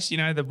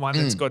Hiace. The one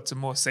that's got some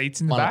more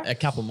seats in the back. A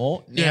couple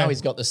more. Now Yeah.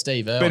 he's got the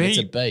Steve Irwin. It's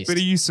a beast. But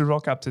he used to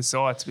rock up to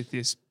sites with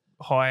this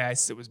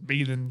Hiace that was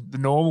bigger than the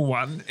normal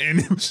one,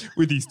 and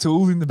with his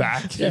tools in the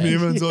back. And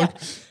everyone's like,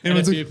 And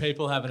a few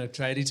people having a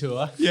tradie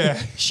tour. yeah.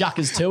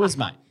 Shuckers Tours,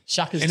 mate.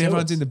 Shuckers And Tours.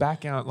 everyone's in the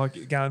back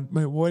going,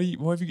 mate, why have you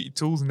got your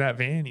tools in that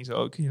van? He's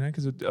like,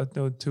 because I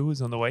do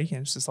tours on the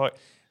weekend. It's just like,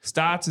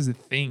 starts as a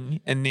thing,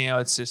 and now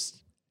it's just,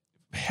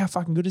 how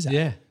fucking good is that?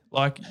 Yeah.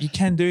 Like, you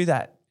can do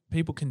that.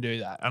 People can do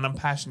that. And I'm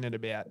passionate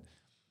about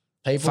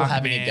People Fuck,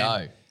 having man.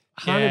 a go.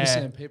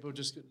 100%. People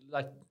just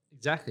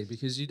exactly,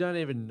 because you don't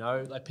even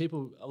know. Like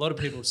a lot of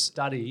people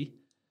study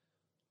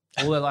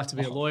all their life to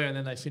be a lawyer, and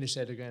then they finish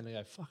their degree and they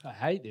go, "Fuck, I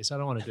hate this. I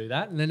don't want to do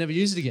that," and they never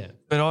use it again.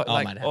 But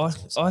mate, it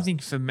happens all the I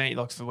think for me,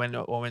 like for when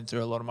I went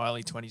through a lot of my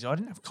early 20s, I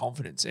didn't have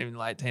confidence, even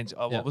late 10s.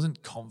 I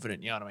wasn't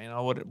confident, you know what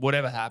I mean?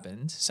 Whatever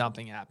happened,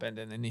 something happened,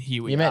 and then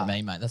here we You are. met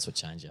me, mate. That's what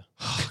changed you.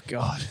 Oh,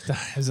 God.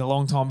 It was a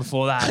long time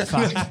before that.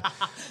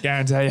 Fuck.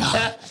 Guarantee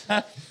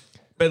you.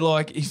 But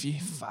like, if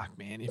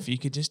you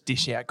could just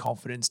dish out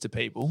confidence to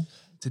people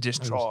to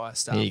just try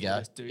stuff, Here you go.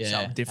 just do Yeah.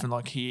 something different,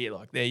 like here,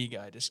 like there you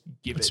go, just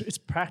give it. It's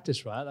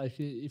practice, right? Like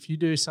if you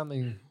do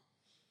something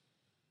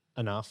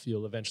enough,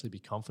 you'll eventually be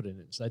confident.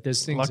 It's like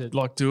there's things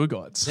Like tour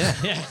guides.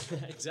 yeah,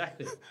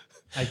 exactly.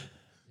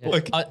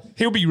 Like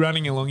he'll be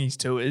running along his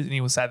tours and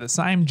he will say the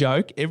same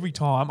joke every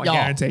time. I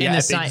guarantee you, in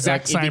at the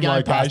exact if you same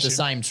go past location. the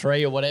same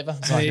tree or whatever.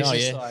 It's like, He's oh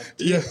just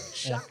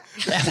yeah. like,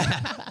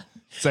 Yeah.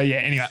 So yeah,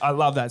 anyway, I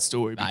love that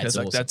story Mate, because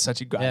it's awesome. that's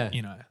such a great,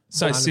 Yeah.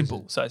 so 100%.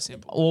 simple, so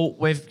simple. Well,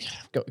 we've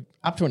got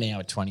up to an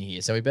hour 20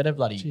 here, so we better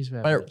Jeez,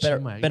 we're having a chill,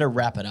 mate. better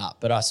wrap it up.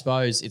 But I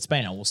suppose it's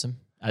been awesome.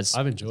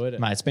 I've enjoyed it.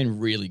 Mate, it's been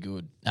really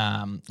good.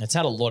 It's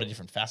had a lot of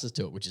different facets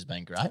to it, which has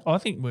been great. I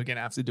think we're gonna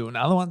have to do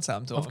another one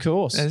sometime. Of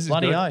course, This is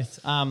bloody good. oath.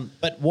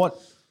 But what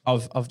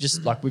I've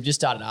just we've just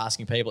started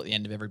asking people at the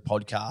end of every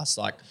podcast,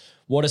 like,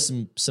 what are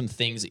some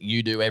things that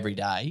you do every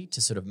day to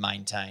sort of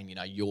maintain,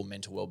 your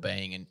mental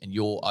well-being and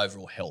your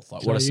overall health?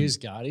 Like, Should what I are some? use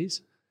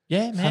Guardies?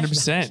 Yeah, man,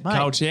 100%. Mate,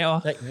 Cold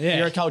shower. Yeah.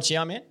 You're a cold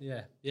shower man.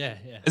 Yeah.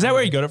 Is that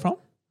where you got it from?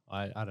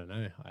 I don't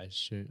know. I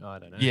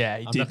don't know. Yeah,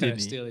 he I'm did, not going didn't to he?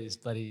 steal his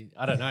bloody.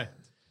 I don't know.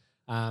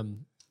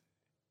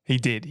 He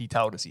did. He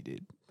told us he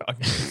did. I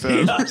can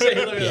confirm.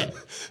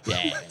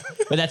 Yeah.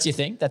 But that's your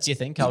thing. That's your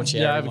thing. Cold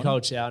shower. Yeah, I have every a morning?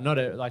 cold shower. Not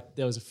like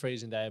there was a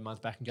freezing day a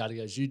month back, and Guardy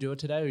goes, "You do it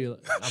today?" Or you?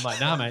 I'm like,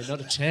 "Nah, mate,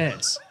 not a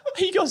chance."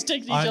 You guys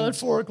texting each other at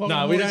 4 o'clock. No,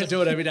 in the we morning. don't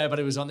do it every day, but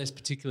it was on this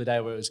particular day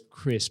where it was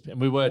crisp, and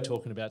we were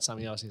talking about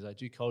something else. He's like,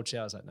 "Do you cold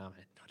shower?" I was like, "No,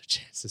 mate, not a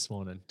chance this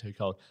morning. Too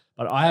cold."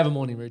 But I have a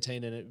morning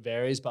routine, and it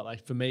varies. But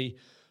like for me,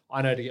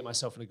 I know to get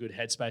myself in a good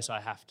headspace,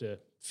 I have to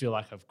feel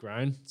like I've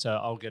grown. So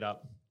I'll get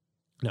up,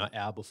 an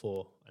hour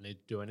before I need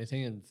to do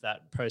anything, and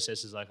that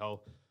process is like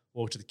I'll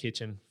walk to the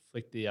kitchen,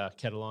 flick the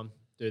kettle on,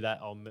 do that.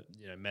 I'll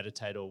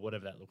meditate or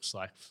whatever that looks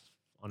like.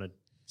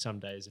 Some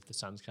days, if the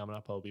sun's coming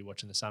up, I'll be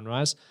watching the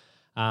sunrise.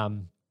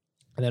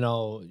 And then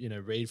I'll,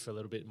 read for a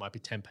little bit. It might be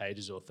 10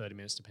 pages or 30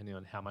 minutes, depending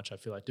on how much I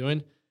feel like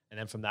doing. And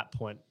then from that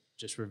point,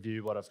 just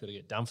review what I've got to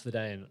get done for the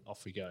day, and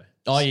off we go.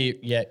 Oh, you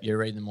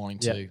read in the morning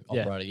too,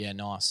 Yeah. operator. Yeah,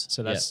 nice.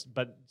 So that's,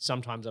 but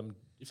sometimes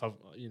if I've,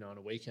 on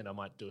a weekend, I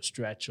might do a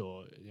stretch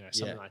or,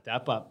 something like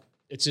that. But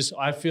it's just,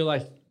 I feel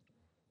like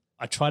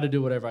I try to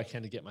do whatever I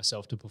can to get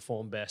myself to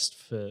perform best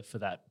for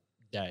that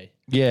day.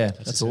 Yeah, That's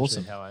that's essentially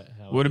awesome. How I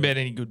What do about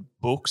it. any good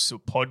books or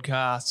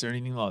podcasts or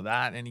anything like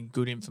that? Any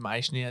good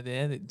information out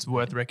there that's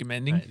worth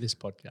recommending? Mate, this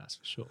podcast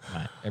for sure.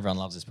 Mate, everyone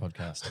loves this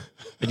podcast.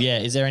 But yeah,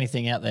 is there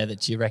anything out there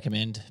that you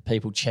recommend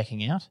people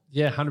checking out?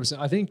 Yeah, 100%.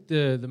 I think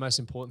the most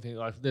important thing,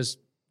 like there's,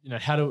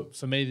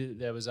 for me,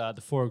 there was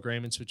the 4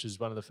 Agreements, which is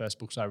one of the first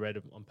books I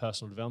read on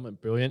personal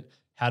development. Brilliant.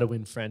 How to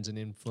Win Friends and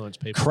Influence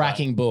People.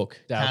 Cracking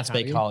book. Dale Can't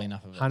speak Carnegie. highly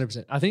enough of it.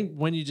 100%. I think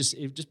when you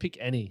just pick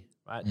any,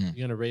 right? You're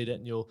going to read it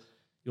and you'll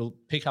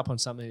pick up on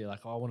something. You're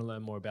like, oh, I want to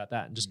learn more about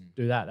that, and just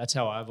do that. That's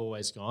how I've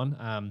always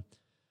gone.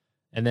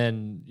 And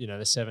then,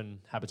 the 7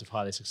 Habits of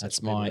Highly Successful That's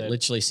People. They're-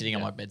 literally sitting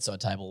on my bedside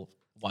table.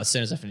 Well, as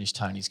soon as I finished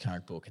Tony's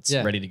current book, it's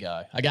Yeah. ready to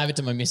go. I gave it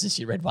to my missus.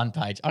 She read one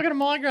page. I got a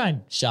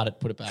migraine. Shut it.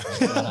 Put it back. I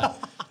said,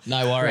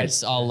 no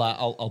worries.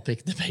 I'll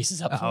pick the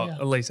pieces up for Oh, you.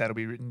 at least that'll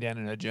be written down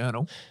in a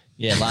journal.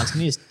 Yeah, Lance,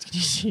 can you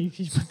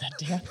put that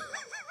down?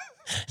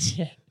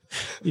 Yeah,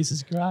 this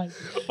is great.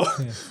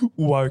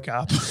 Woke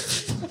up,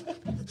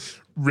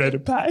 read a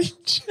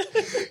page,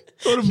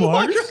 got a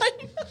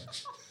migraine.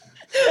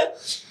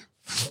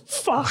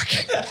 Fuck.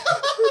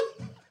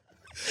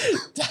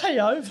 Day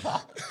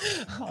over.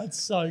 Oh,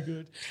 it's so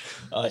good.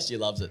 Oh, she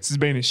loves it. This has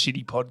been a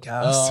shitty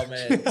podcast. Oh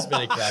man, it's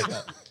been a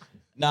cracker.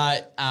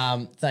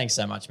 No, thanks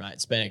so much, mate.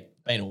 It's been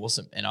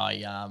awesome, and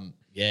I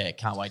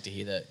can't wait to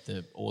hear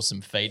the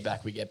awesome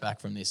feedback we get back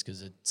from this,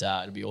 because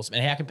it'll be awesome.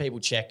 And how can people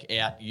check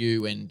out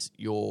you and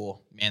your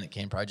Man That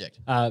Can project?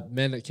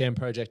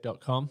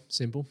 manthatcanproject.com,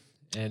 simple.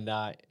 And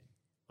on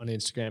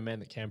Instagram, Man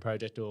That Can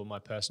Project, or my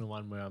personal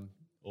one where I'm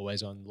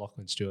always on,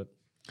 Lachlan Stewart.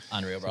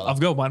 Unreal, brother. I've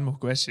got one more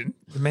question.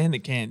 The Man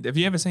That Can. Have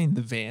you ever seen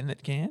The Van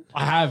That Can?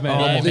 I have, man. Oh,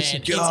 yeah, man, man,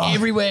 it's God.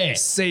 everywhere.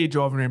 See you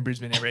driving around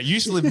Brisbane everywhere. I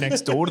used to live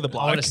next door to the I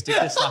bloke. want to stick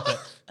this up. The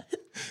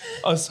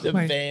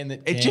Van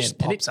That Can. It just And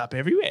pops up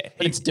everywhere.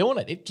 But it's doing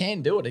it. It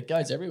can do it. It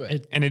goes everywhere.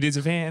 And it is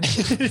a van.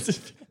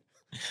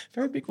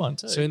 Very big one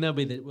too. Soon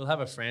we'll have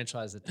a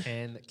franchise: the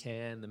Tan That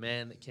Can, the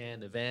Man That Can,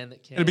 the Van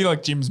That Can. It'll be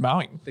like Jim's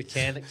mowing. the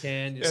Can That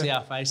Can. You'll see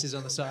our faces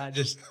on the side.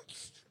 Just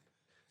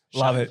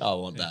Love it. I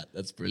want that.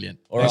 That's brilliant.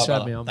 All Thanks right, for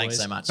having brother. me on, Thanks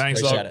boys. so much.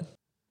 Thanks, Appreciate Log. it.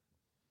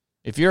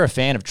 If you're a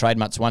fan of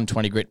Trademark's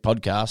 120 Grit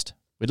podcast,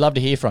 we'd love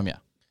to hear from you.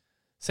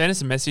 Send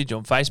us a message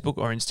on Facebook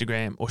or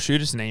Instagram, or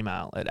shoot us an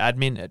email at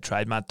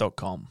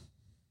admin@trademark.com.